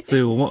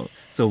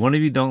 So one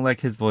of you don't like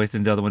his voice,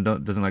 and the other one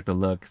doesn't like the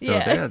look. So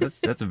Yeah.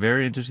 that's a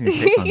very interesting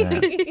take on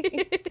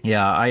that.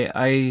 Yeah,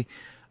 I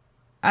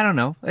don't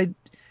know. It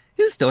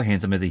he was still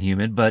handsome as a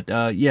human, but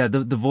yeah,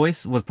 the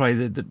voice was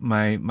probably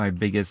my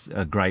biggest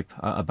gripe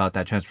about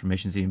that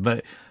transformation scene.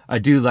 But I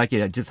do like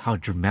it, just how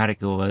dramatic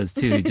it was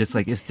too. Just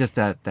like it's just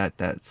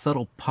that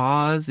subtle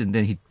pause, and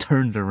then he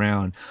turns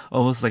around,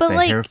 almost like But, the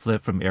like, hair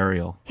flip from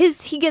Ariel.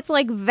 He gets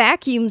like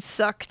vacuum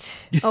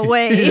sucked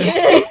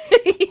away.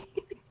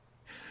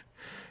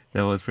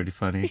 That was pretty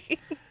funny.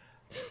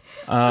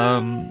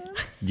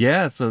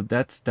 Yeah, so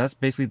that's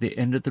basically the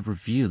end of the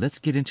review. Let's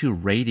get into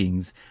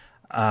ratings.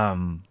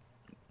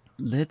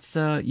 Let's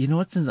you know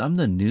what, since I'm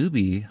the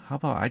newbie, how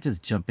about I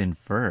just jump in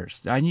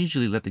first? I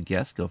usually let the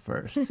guests go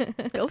first.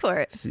 Go for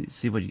it.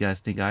 See what you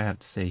guys think I have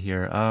to say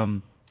here.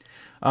 All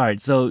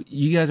right, so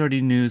you guys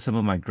already knew some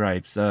of my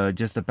gripes,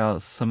 just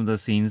about some of the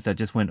scenes that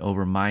just went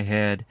over my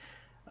head.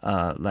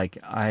 Like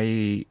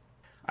I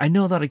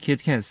know a lot of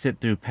kids can't sit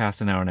through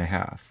past an hour and a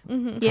half.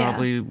 Yeah.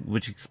 Probably,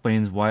 which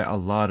explains why a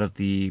lot of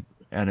the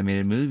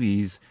animated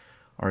movies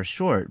are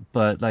short.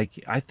 But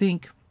like, I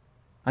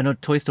know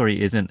Toy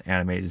Story isn't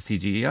animated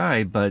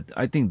CGI, but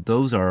I think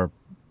those are,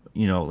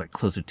 like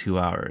close to 2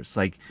 hours.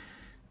 Like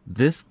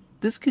this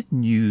could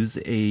use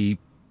in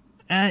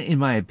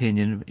my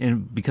opinion,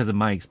 and because of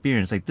my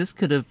experience, like this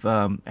could have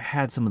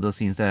had some of those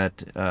scenes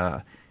that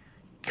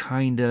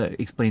kind of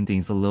explain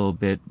things a little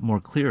bit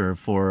more clearer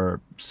for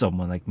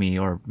someone like me,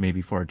 or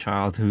maybe for a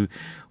child who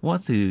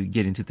wants to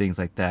get into things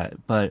like that.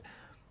 But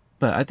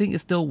I think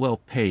it's still well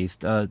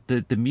paced.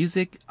 The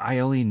music, I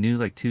only knew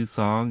like 2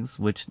 songs,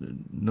 which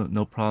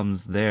no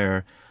problems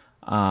there.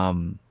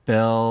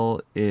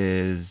 Belle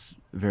is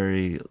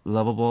very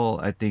lovable.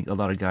 I think a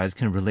lot of guys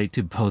can relate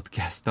to both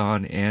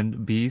Gaston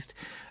and Beast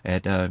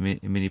at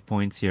many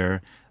points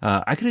here.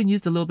 I could have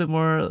used a little bit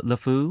more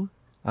LeFou.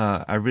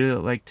 I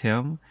really liked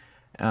him.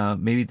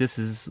 Maybe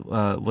this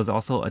was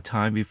also a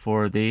time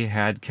before they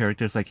had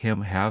characters like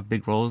him have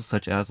big roles,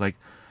 such as like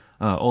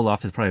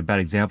Olaf is probably a bad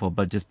example,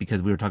 but just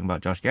because we were talking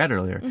about Josh Gad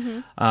earlier.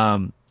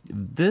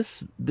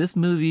 This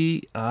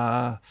movie,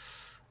 I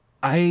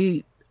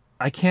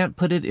can't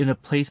put it in a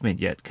placement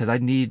yet because I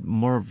need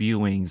more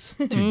viewings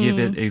to give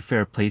it a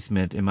fair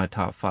placement in my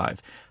top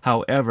 5.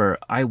 However,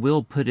 I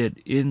will put it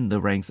in the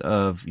ranks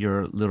of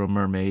your Little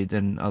Mermaids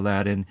and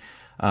Aladdin.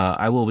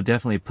 I will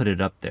definitely put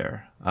it up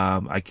there.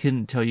 I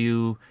couldn't tell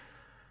you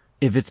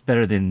if it's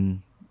better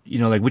than,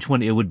 like which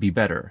one it would be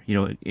better,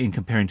 in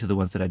comparing to the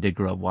ones that I did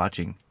grow up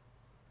watching.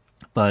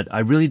 But I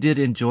really did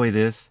enjoy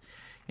this,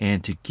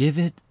 and to give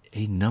it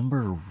a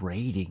number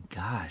rating,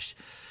 gosh,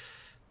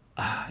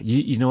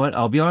 you know what?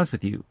 I'll be honest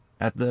with you.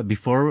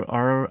 Before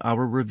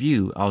our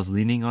review, I was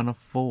leaning on a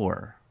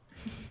 4,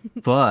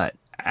 but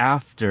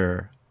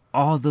after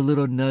all the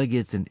little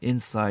nuggets and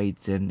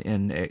insights and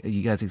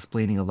you guys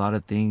explaining a lot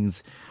of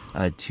things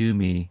to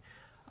me,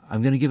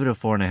 I'm gonna give it a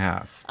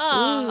 4.5.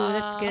 Ooh,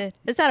 that's good.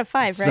 It's out of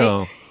 5, right?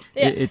 So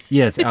Yeah.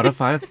 yes, out of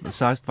 5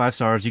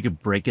 stars. You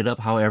could break it up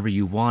however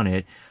you want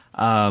it.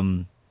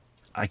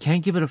 I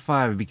can't give it a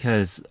 5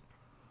 because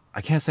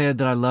I can't say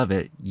that I love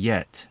it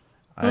yet.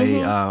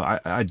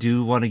 I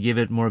do want to give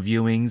it more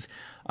viewings.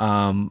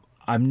 I'm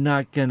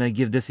not gonna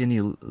give this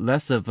any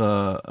less of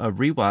a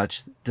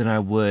rewatch than I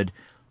would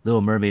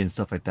Little Mermaid and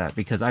stuff like that,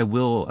 because I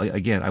will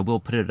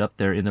put it up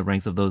there in the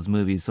ranks of those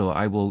movies. So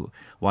I will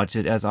watch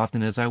it as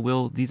often as I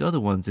will these other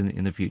ones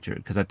in the future,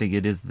 because I think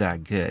it is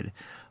that good.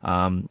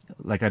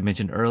 Like I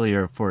mentioned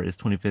earlier, for its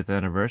 25th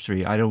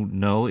anniversary, I don't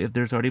know if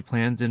there's already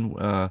plans in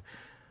the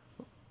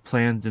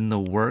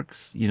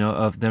works,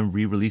 of them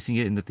re-releasing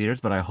it in the theaters,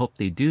 but I hope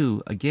they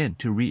do, again,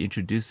 to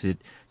reintroduce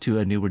it to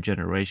a newer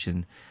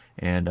generation.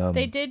 And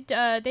They did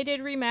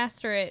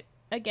remaster it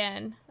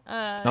again.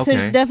 So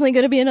there's definitely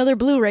going to be another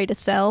Blu-ray to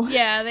sell.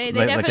 Yeah, they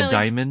like definitely, a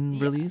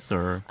diamond release,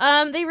 or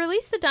they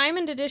released the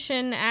diamond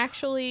edition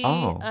actually.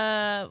 Oh.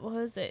 What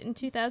was it, in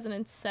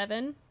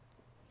 2007?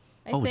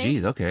 I oh think.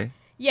 geez, okay.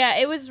 Yeah,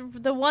 it was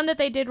the one that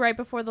they did right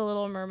before the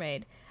Little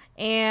Mermaid,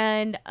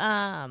 and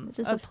Is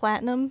this a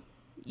platinum?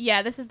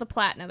 yeah, this is the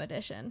platinum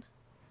edition.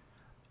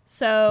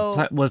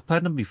 So Was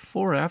platinum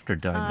before or after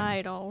diamond?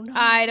 I don't know.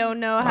 I don't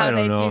know how I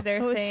don't they know. do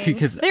their thing.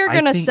 Because They're I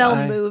going to think sell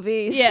I-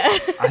 movies. Yeah.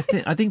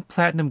 I think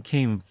platinum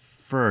came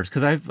first,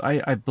 because I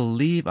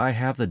believe I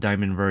have the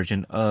diamond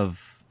version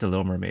of the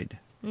Little Mermaid.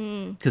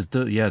 Because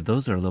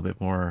those are a little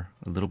bit more.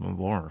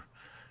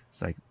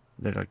 It's like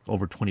they're like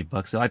over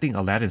 $20. So I think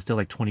Aladdin's still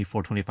like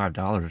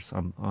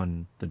 $25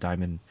 on the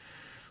diamond.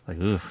 Like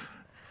oof.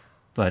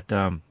 But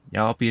yeah,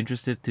 I'll be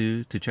interested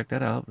to check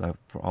that out.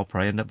 I'll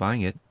probably end up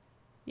buying it.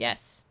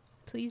 Yes,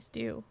 please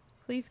do.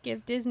 Please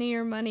give Disney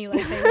your money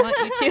like they want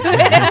you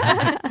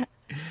to.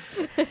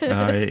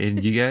 All right,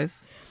 and you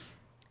guys?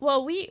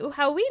 Well,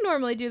 how we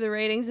normally do the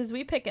ratings is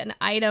we pick an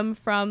item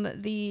from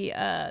the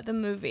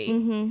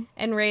movie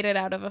and rate it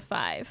out of a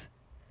 5.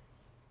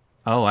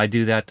 Oh, I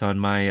do that on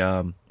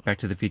my Back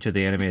to the Future,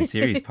 the animated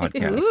series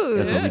podcast. Ooh.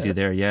 That's what we do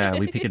there. Yeah,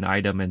 we pick an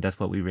item and that's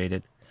what we rate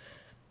it.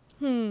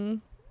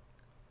 I'm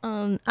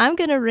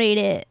going to rate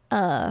it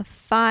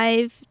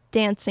 5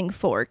 dancing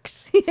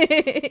forks.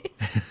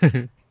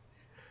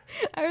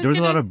 There was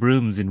a lot of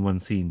brooms in one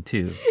scene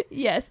too.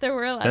 Yes, there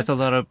were a lot. That's a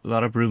lot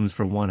of brooms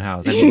for one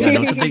house. I mean, I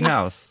know it's a big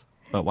house,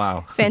 but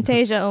wow.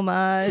 Fantasia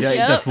homage. Yeah,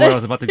 Yep. that's where I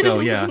was about to go.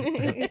 Yeah.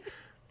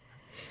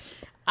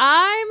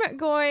 I'm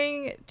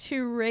going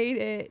to rate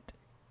it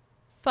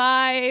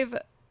 5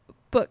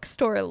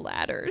 bookstore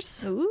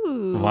ladders.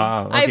 Ooh.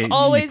 Wow. I've Okay,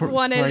 always probably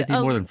wanted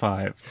do more than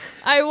 5.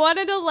 I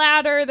wanted a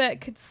ladder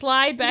that could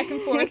slide back and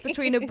forth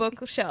between a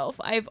bookshelf.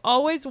 I've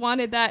always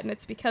wanted that, and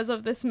it's because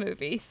of this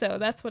movie, so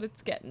that's what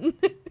it's getting.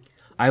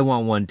 I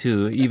want one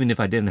too, even if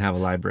I didn't have a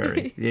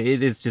library.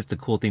 It is just a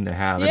cool thing to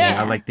have. I mean,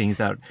 Yeah. I like things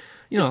that,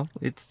 you know,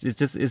 it's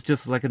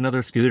just like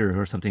another scooter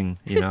or something.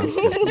 You know,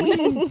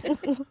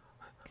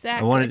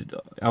 Exactly.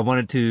 I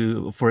wanted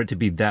for it to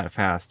be that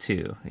fast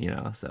too. You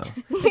know, so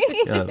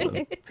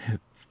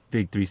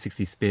big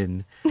 360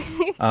 spin.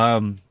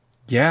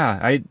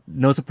 Yeah,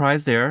 no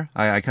surprise there.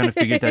 I kind of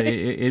figured that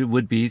it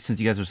would be, since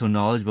you guys are so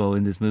knowledgeable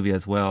in this movie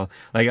as well.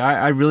 Like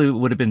I really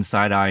would have been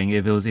side eyeing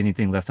if it was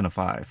anything less than a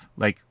 5.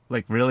 Like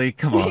really,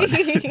 come on.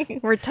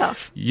 We're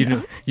tough.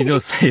 you know,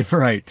 safe,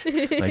 right?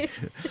 Like,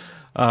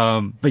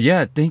 but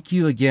yeah, thank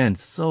you again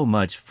so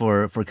much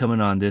for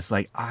coming on this.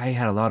 Like, I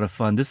had a lot of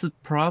fun. This is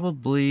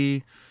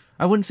probably,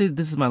 I wouldn't say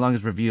this is my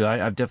longest review.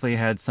 I've definitely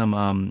had some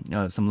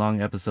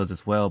long episodes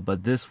as well,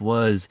 but this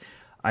was,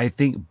 I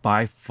think,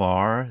 by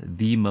far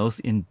the most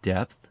in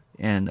depth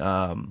and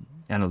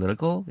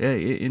analytical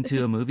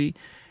into a movie.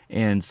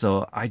 And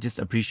so I just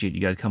appreciate you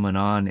guys coming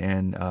on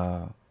and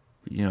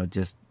you know,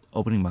 just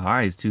opening my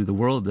eyes to the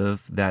world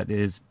of that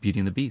is Beauty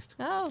and the Beast.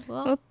 Oh,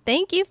 well, Well,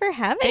 thank you for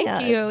having us.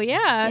 thank you.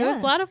 Yeah, it was a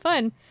Yeah. lot of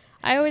fun.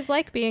 I always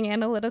like being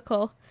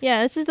analytical.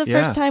 Yeah, this is the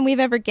Yeah. first time we've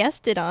ever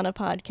guested on a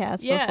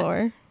podcast Yeah.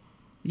 before.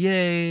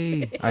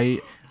 Yay! I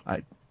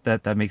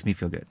that makes me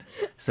feel good.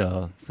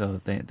 So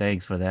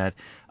thanks for that.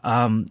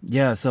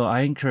 Yeah, so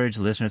I encourage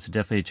listeners to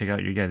definitely check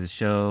out your guys'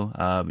 show.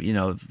 You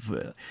know,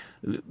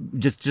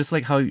 just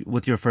like how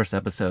with your first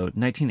episode,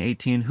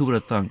 1918, who would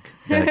have thunk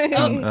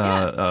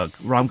that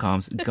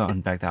rom-coms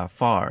gotten back that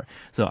far?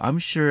 So I'm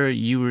sure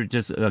you were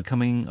just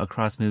coming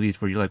across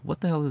movies where you're like, what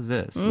the hell is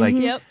this? Like,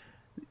 Yep.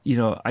 you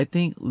know, I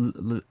think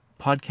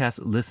podcast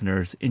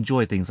listeners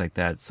enjoy things like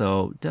that.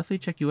 So definitely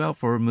check you out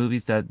for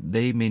movies that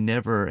they may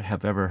never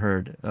have ever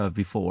heard of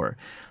before.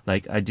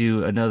 Like, I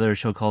do another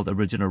show called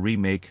Original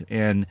Remake,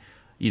 and,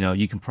 you know,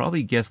 you can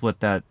probably guess what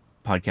that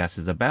podcast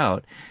is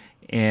about.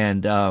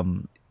 And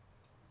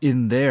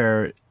in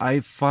there, I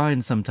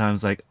find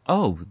sometimes like,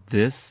 oh,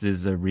 this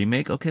is a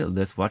remake. Okay,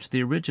 let's watch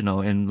the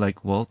original. And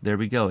like, well, there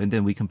we go. And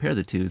then we compare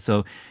the two.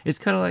 So it's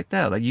kind of like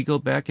that. Like, you go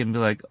back and be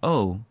like,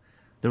 oh,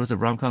 there was a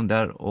rom-com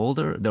that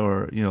older,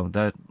 or, you know,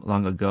 that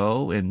long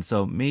ago. And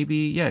so maybe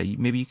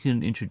you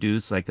can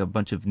introduce like a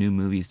bunch of new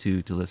movies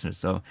to listeners.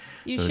 So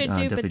You so, should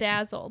do definitely-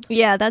 Bedazzled.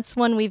 Yeah, that's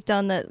one we've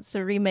done that's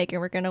a remake, and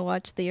we're going to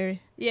watch the...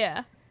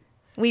 Yeah.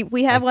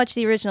 We have watched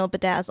the original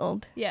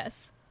Bedazzled.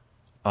 Yes.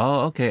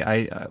 Oh, okay.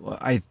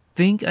 I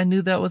think I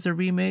knew that was a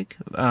remake,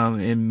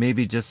 and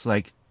maybe just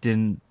like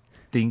didn't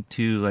think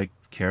to like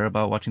care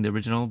about watching the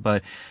original,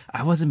 but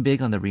I wasn't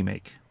big on the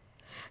remake.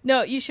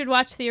 No, you should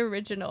watch the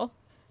original.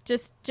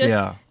 Just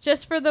Yeah.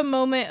 just for the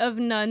moment of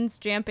nuns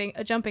jumping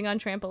on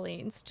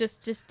trampolines.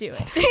 Just do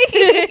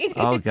it.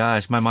 Oh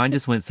gosh, my mind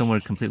just went somewhere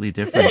completely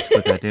different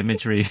with that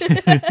imagery.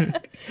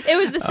 It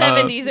was the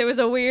 70s. It was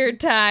a weird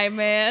time,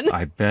 man.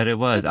 I bet it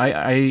was.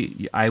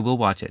 I will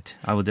watch it.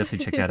 I will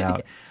definitely check that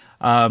out.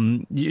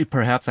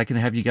 Perhaps I can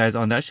have you guys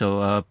on that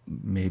show,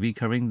 maybe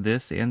covering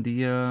this and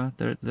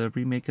the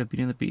remake of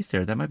Beauty and the Beast.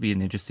 There, that might be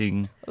an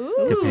interesting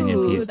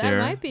companion piece that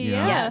there. might be, you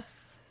know? yeah.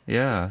 Yes.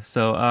 Yeah.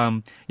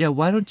 So, yeah,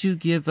 why don't you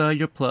give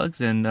your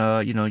plugs and,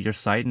 you know, your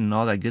site and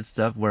all that good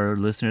stuff where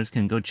listeners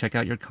can go check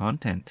out your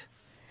content?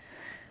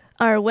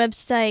 Our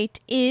website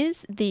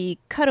is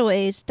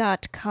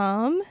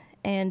thecutaways.com,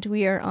 and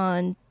we are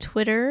on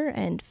Twitter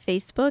and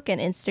Facebook and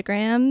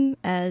Instagram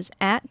as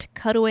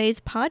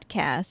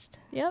 @CutawaysPodcast.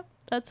 Yep.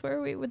 That's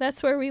where we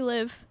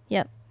live.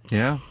 Yep.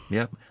 Yeah,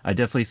 I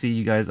definitely see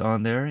you guys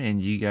on there,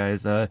 and you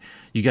guys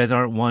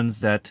aren't ones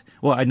that.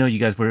 Well, I know you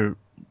guys were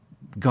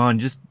gone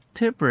just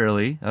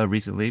temporarily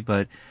recently,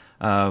 but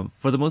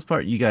for the most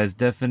part, you guys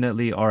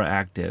definitely are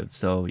active.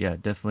 So yeah,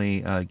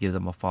 definitely give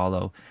them a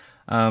follow.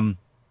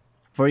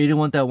 For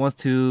anyone that wants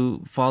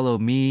to follow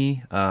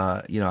me,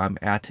 you know, I'm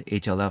at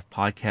HLF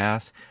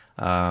Podcast.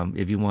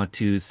 If you want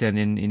to send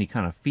in any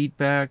kind of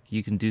feedback,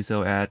 you can do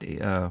so at,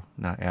 to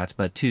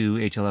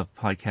HLF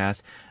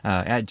Podcast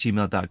at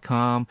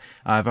gmail.com.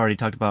 I've already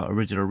talked about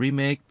Original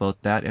Remake. Both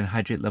that and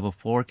Hydrate Level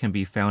 4 can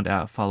be found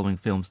at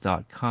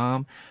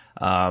followingfilms.com.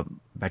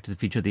 Back to the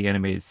Future, the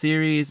animated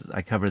series.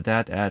 I covered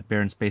that at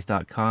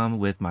barrenspace.com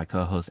with my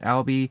co-host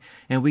Albie.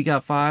 And We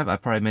Got 5, I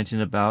probably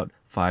mentioned about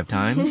 5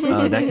 times.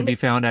 That can be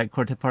found at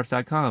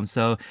quartetparts.com.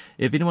 So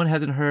if anyone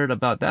hasn't heard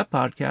about that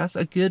podcast,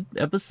 a good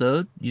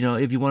episode, you know,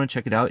 if you want want to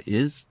check it out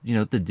is,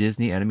 the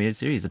Disney animated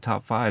series, the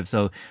top 5.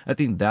 So I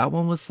think that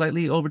one was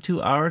slightly over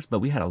 2 hours, but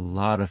we had a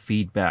lot of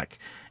feedback.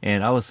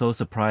 And I was so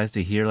surprised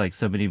to hear like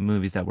so many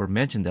movies that were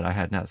mentioned that I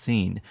had not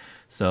seen.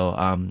 So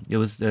it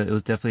was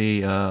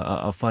definitely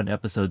a fun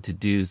episode to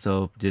do.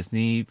 So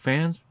Disney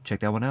fans,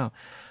 check that one out.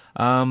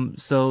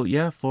 So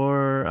yeah,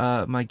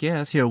 for my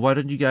guest here, why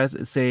don't you guys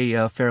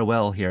say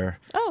farewell here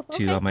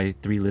to my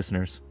 3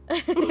 listeners?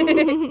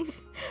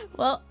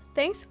 Well,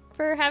 thanks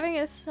for having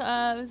us.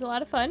 It was a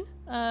lot of fun.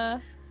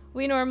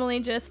 We normally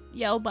just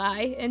yell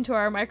bye into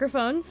our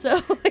microphones,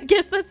 so I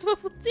guess that's what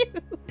we'll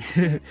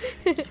do.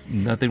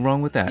 Nothing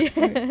wrong with that.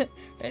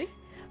 Ready?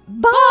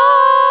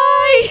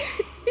 Bye!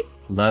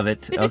 Love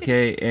it.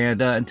 Okay,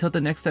 and until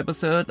the next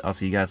episode, I'll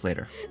see you guys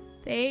later.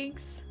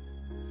 Thanks.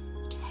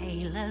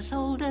 Tale as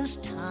old as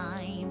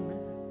time,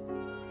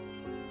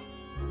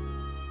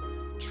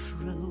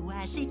 true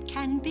as it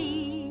can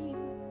be.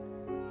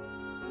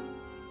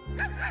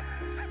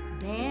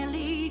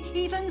 Barely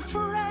even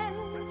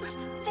friends,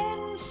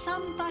 then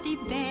somebody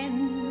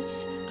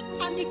bends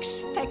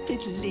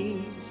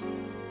unexpectedly.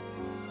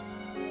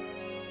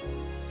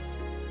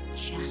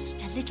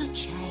 Just a little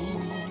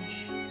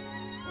change,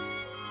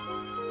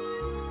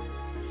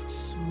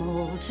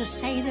 small to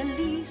say the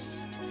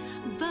least,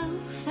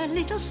 both a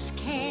little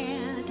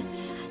scared,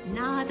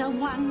 neither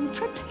one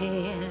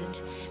prepared,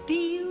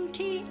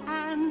 Beauty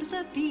and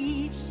the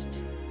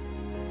Beast.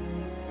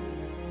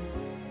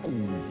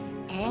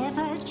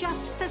 Ever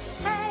just the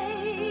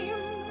same,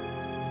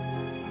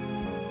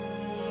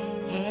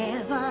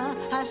 ever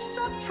a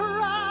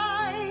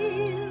surprise,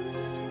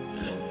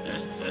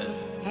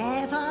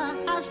 ever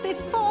as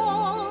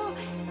before,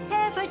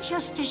 ever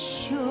just as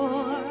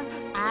sure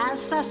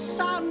as the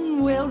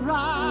sun will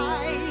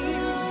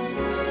rise.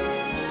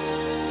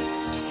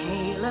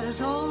 Tale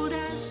as old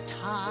as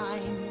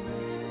time,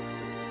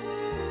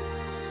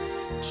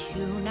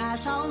 tune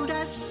as old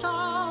as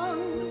song,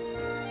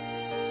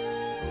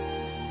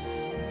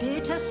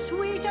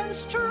 bittersweet and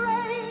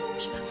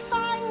strange,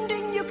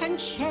 finding you can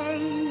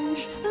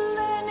change,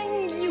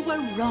 learning you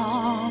were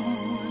wrong.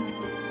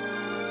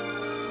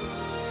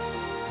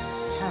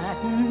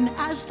 Certain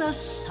as the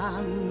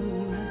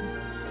sun,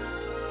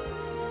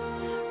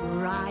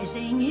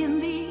 rising in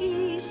the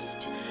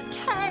east,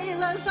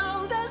 tale as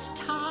old as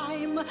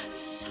time,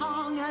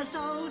 song as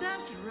old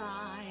as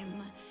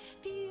rhyme,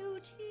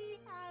 Beauty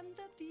and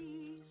the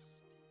Beast.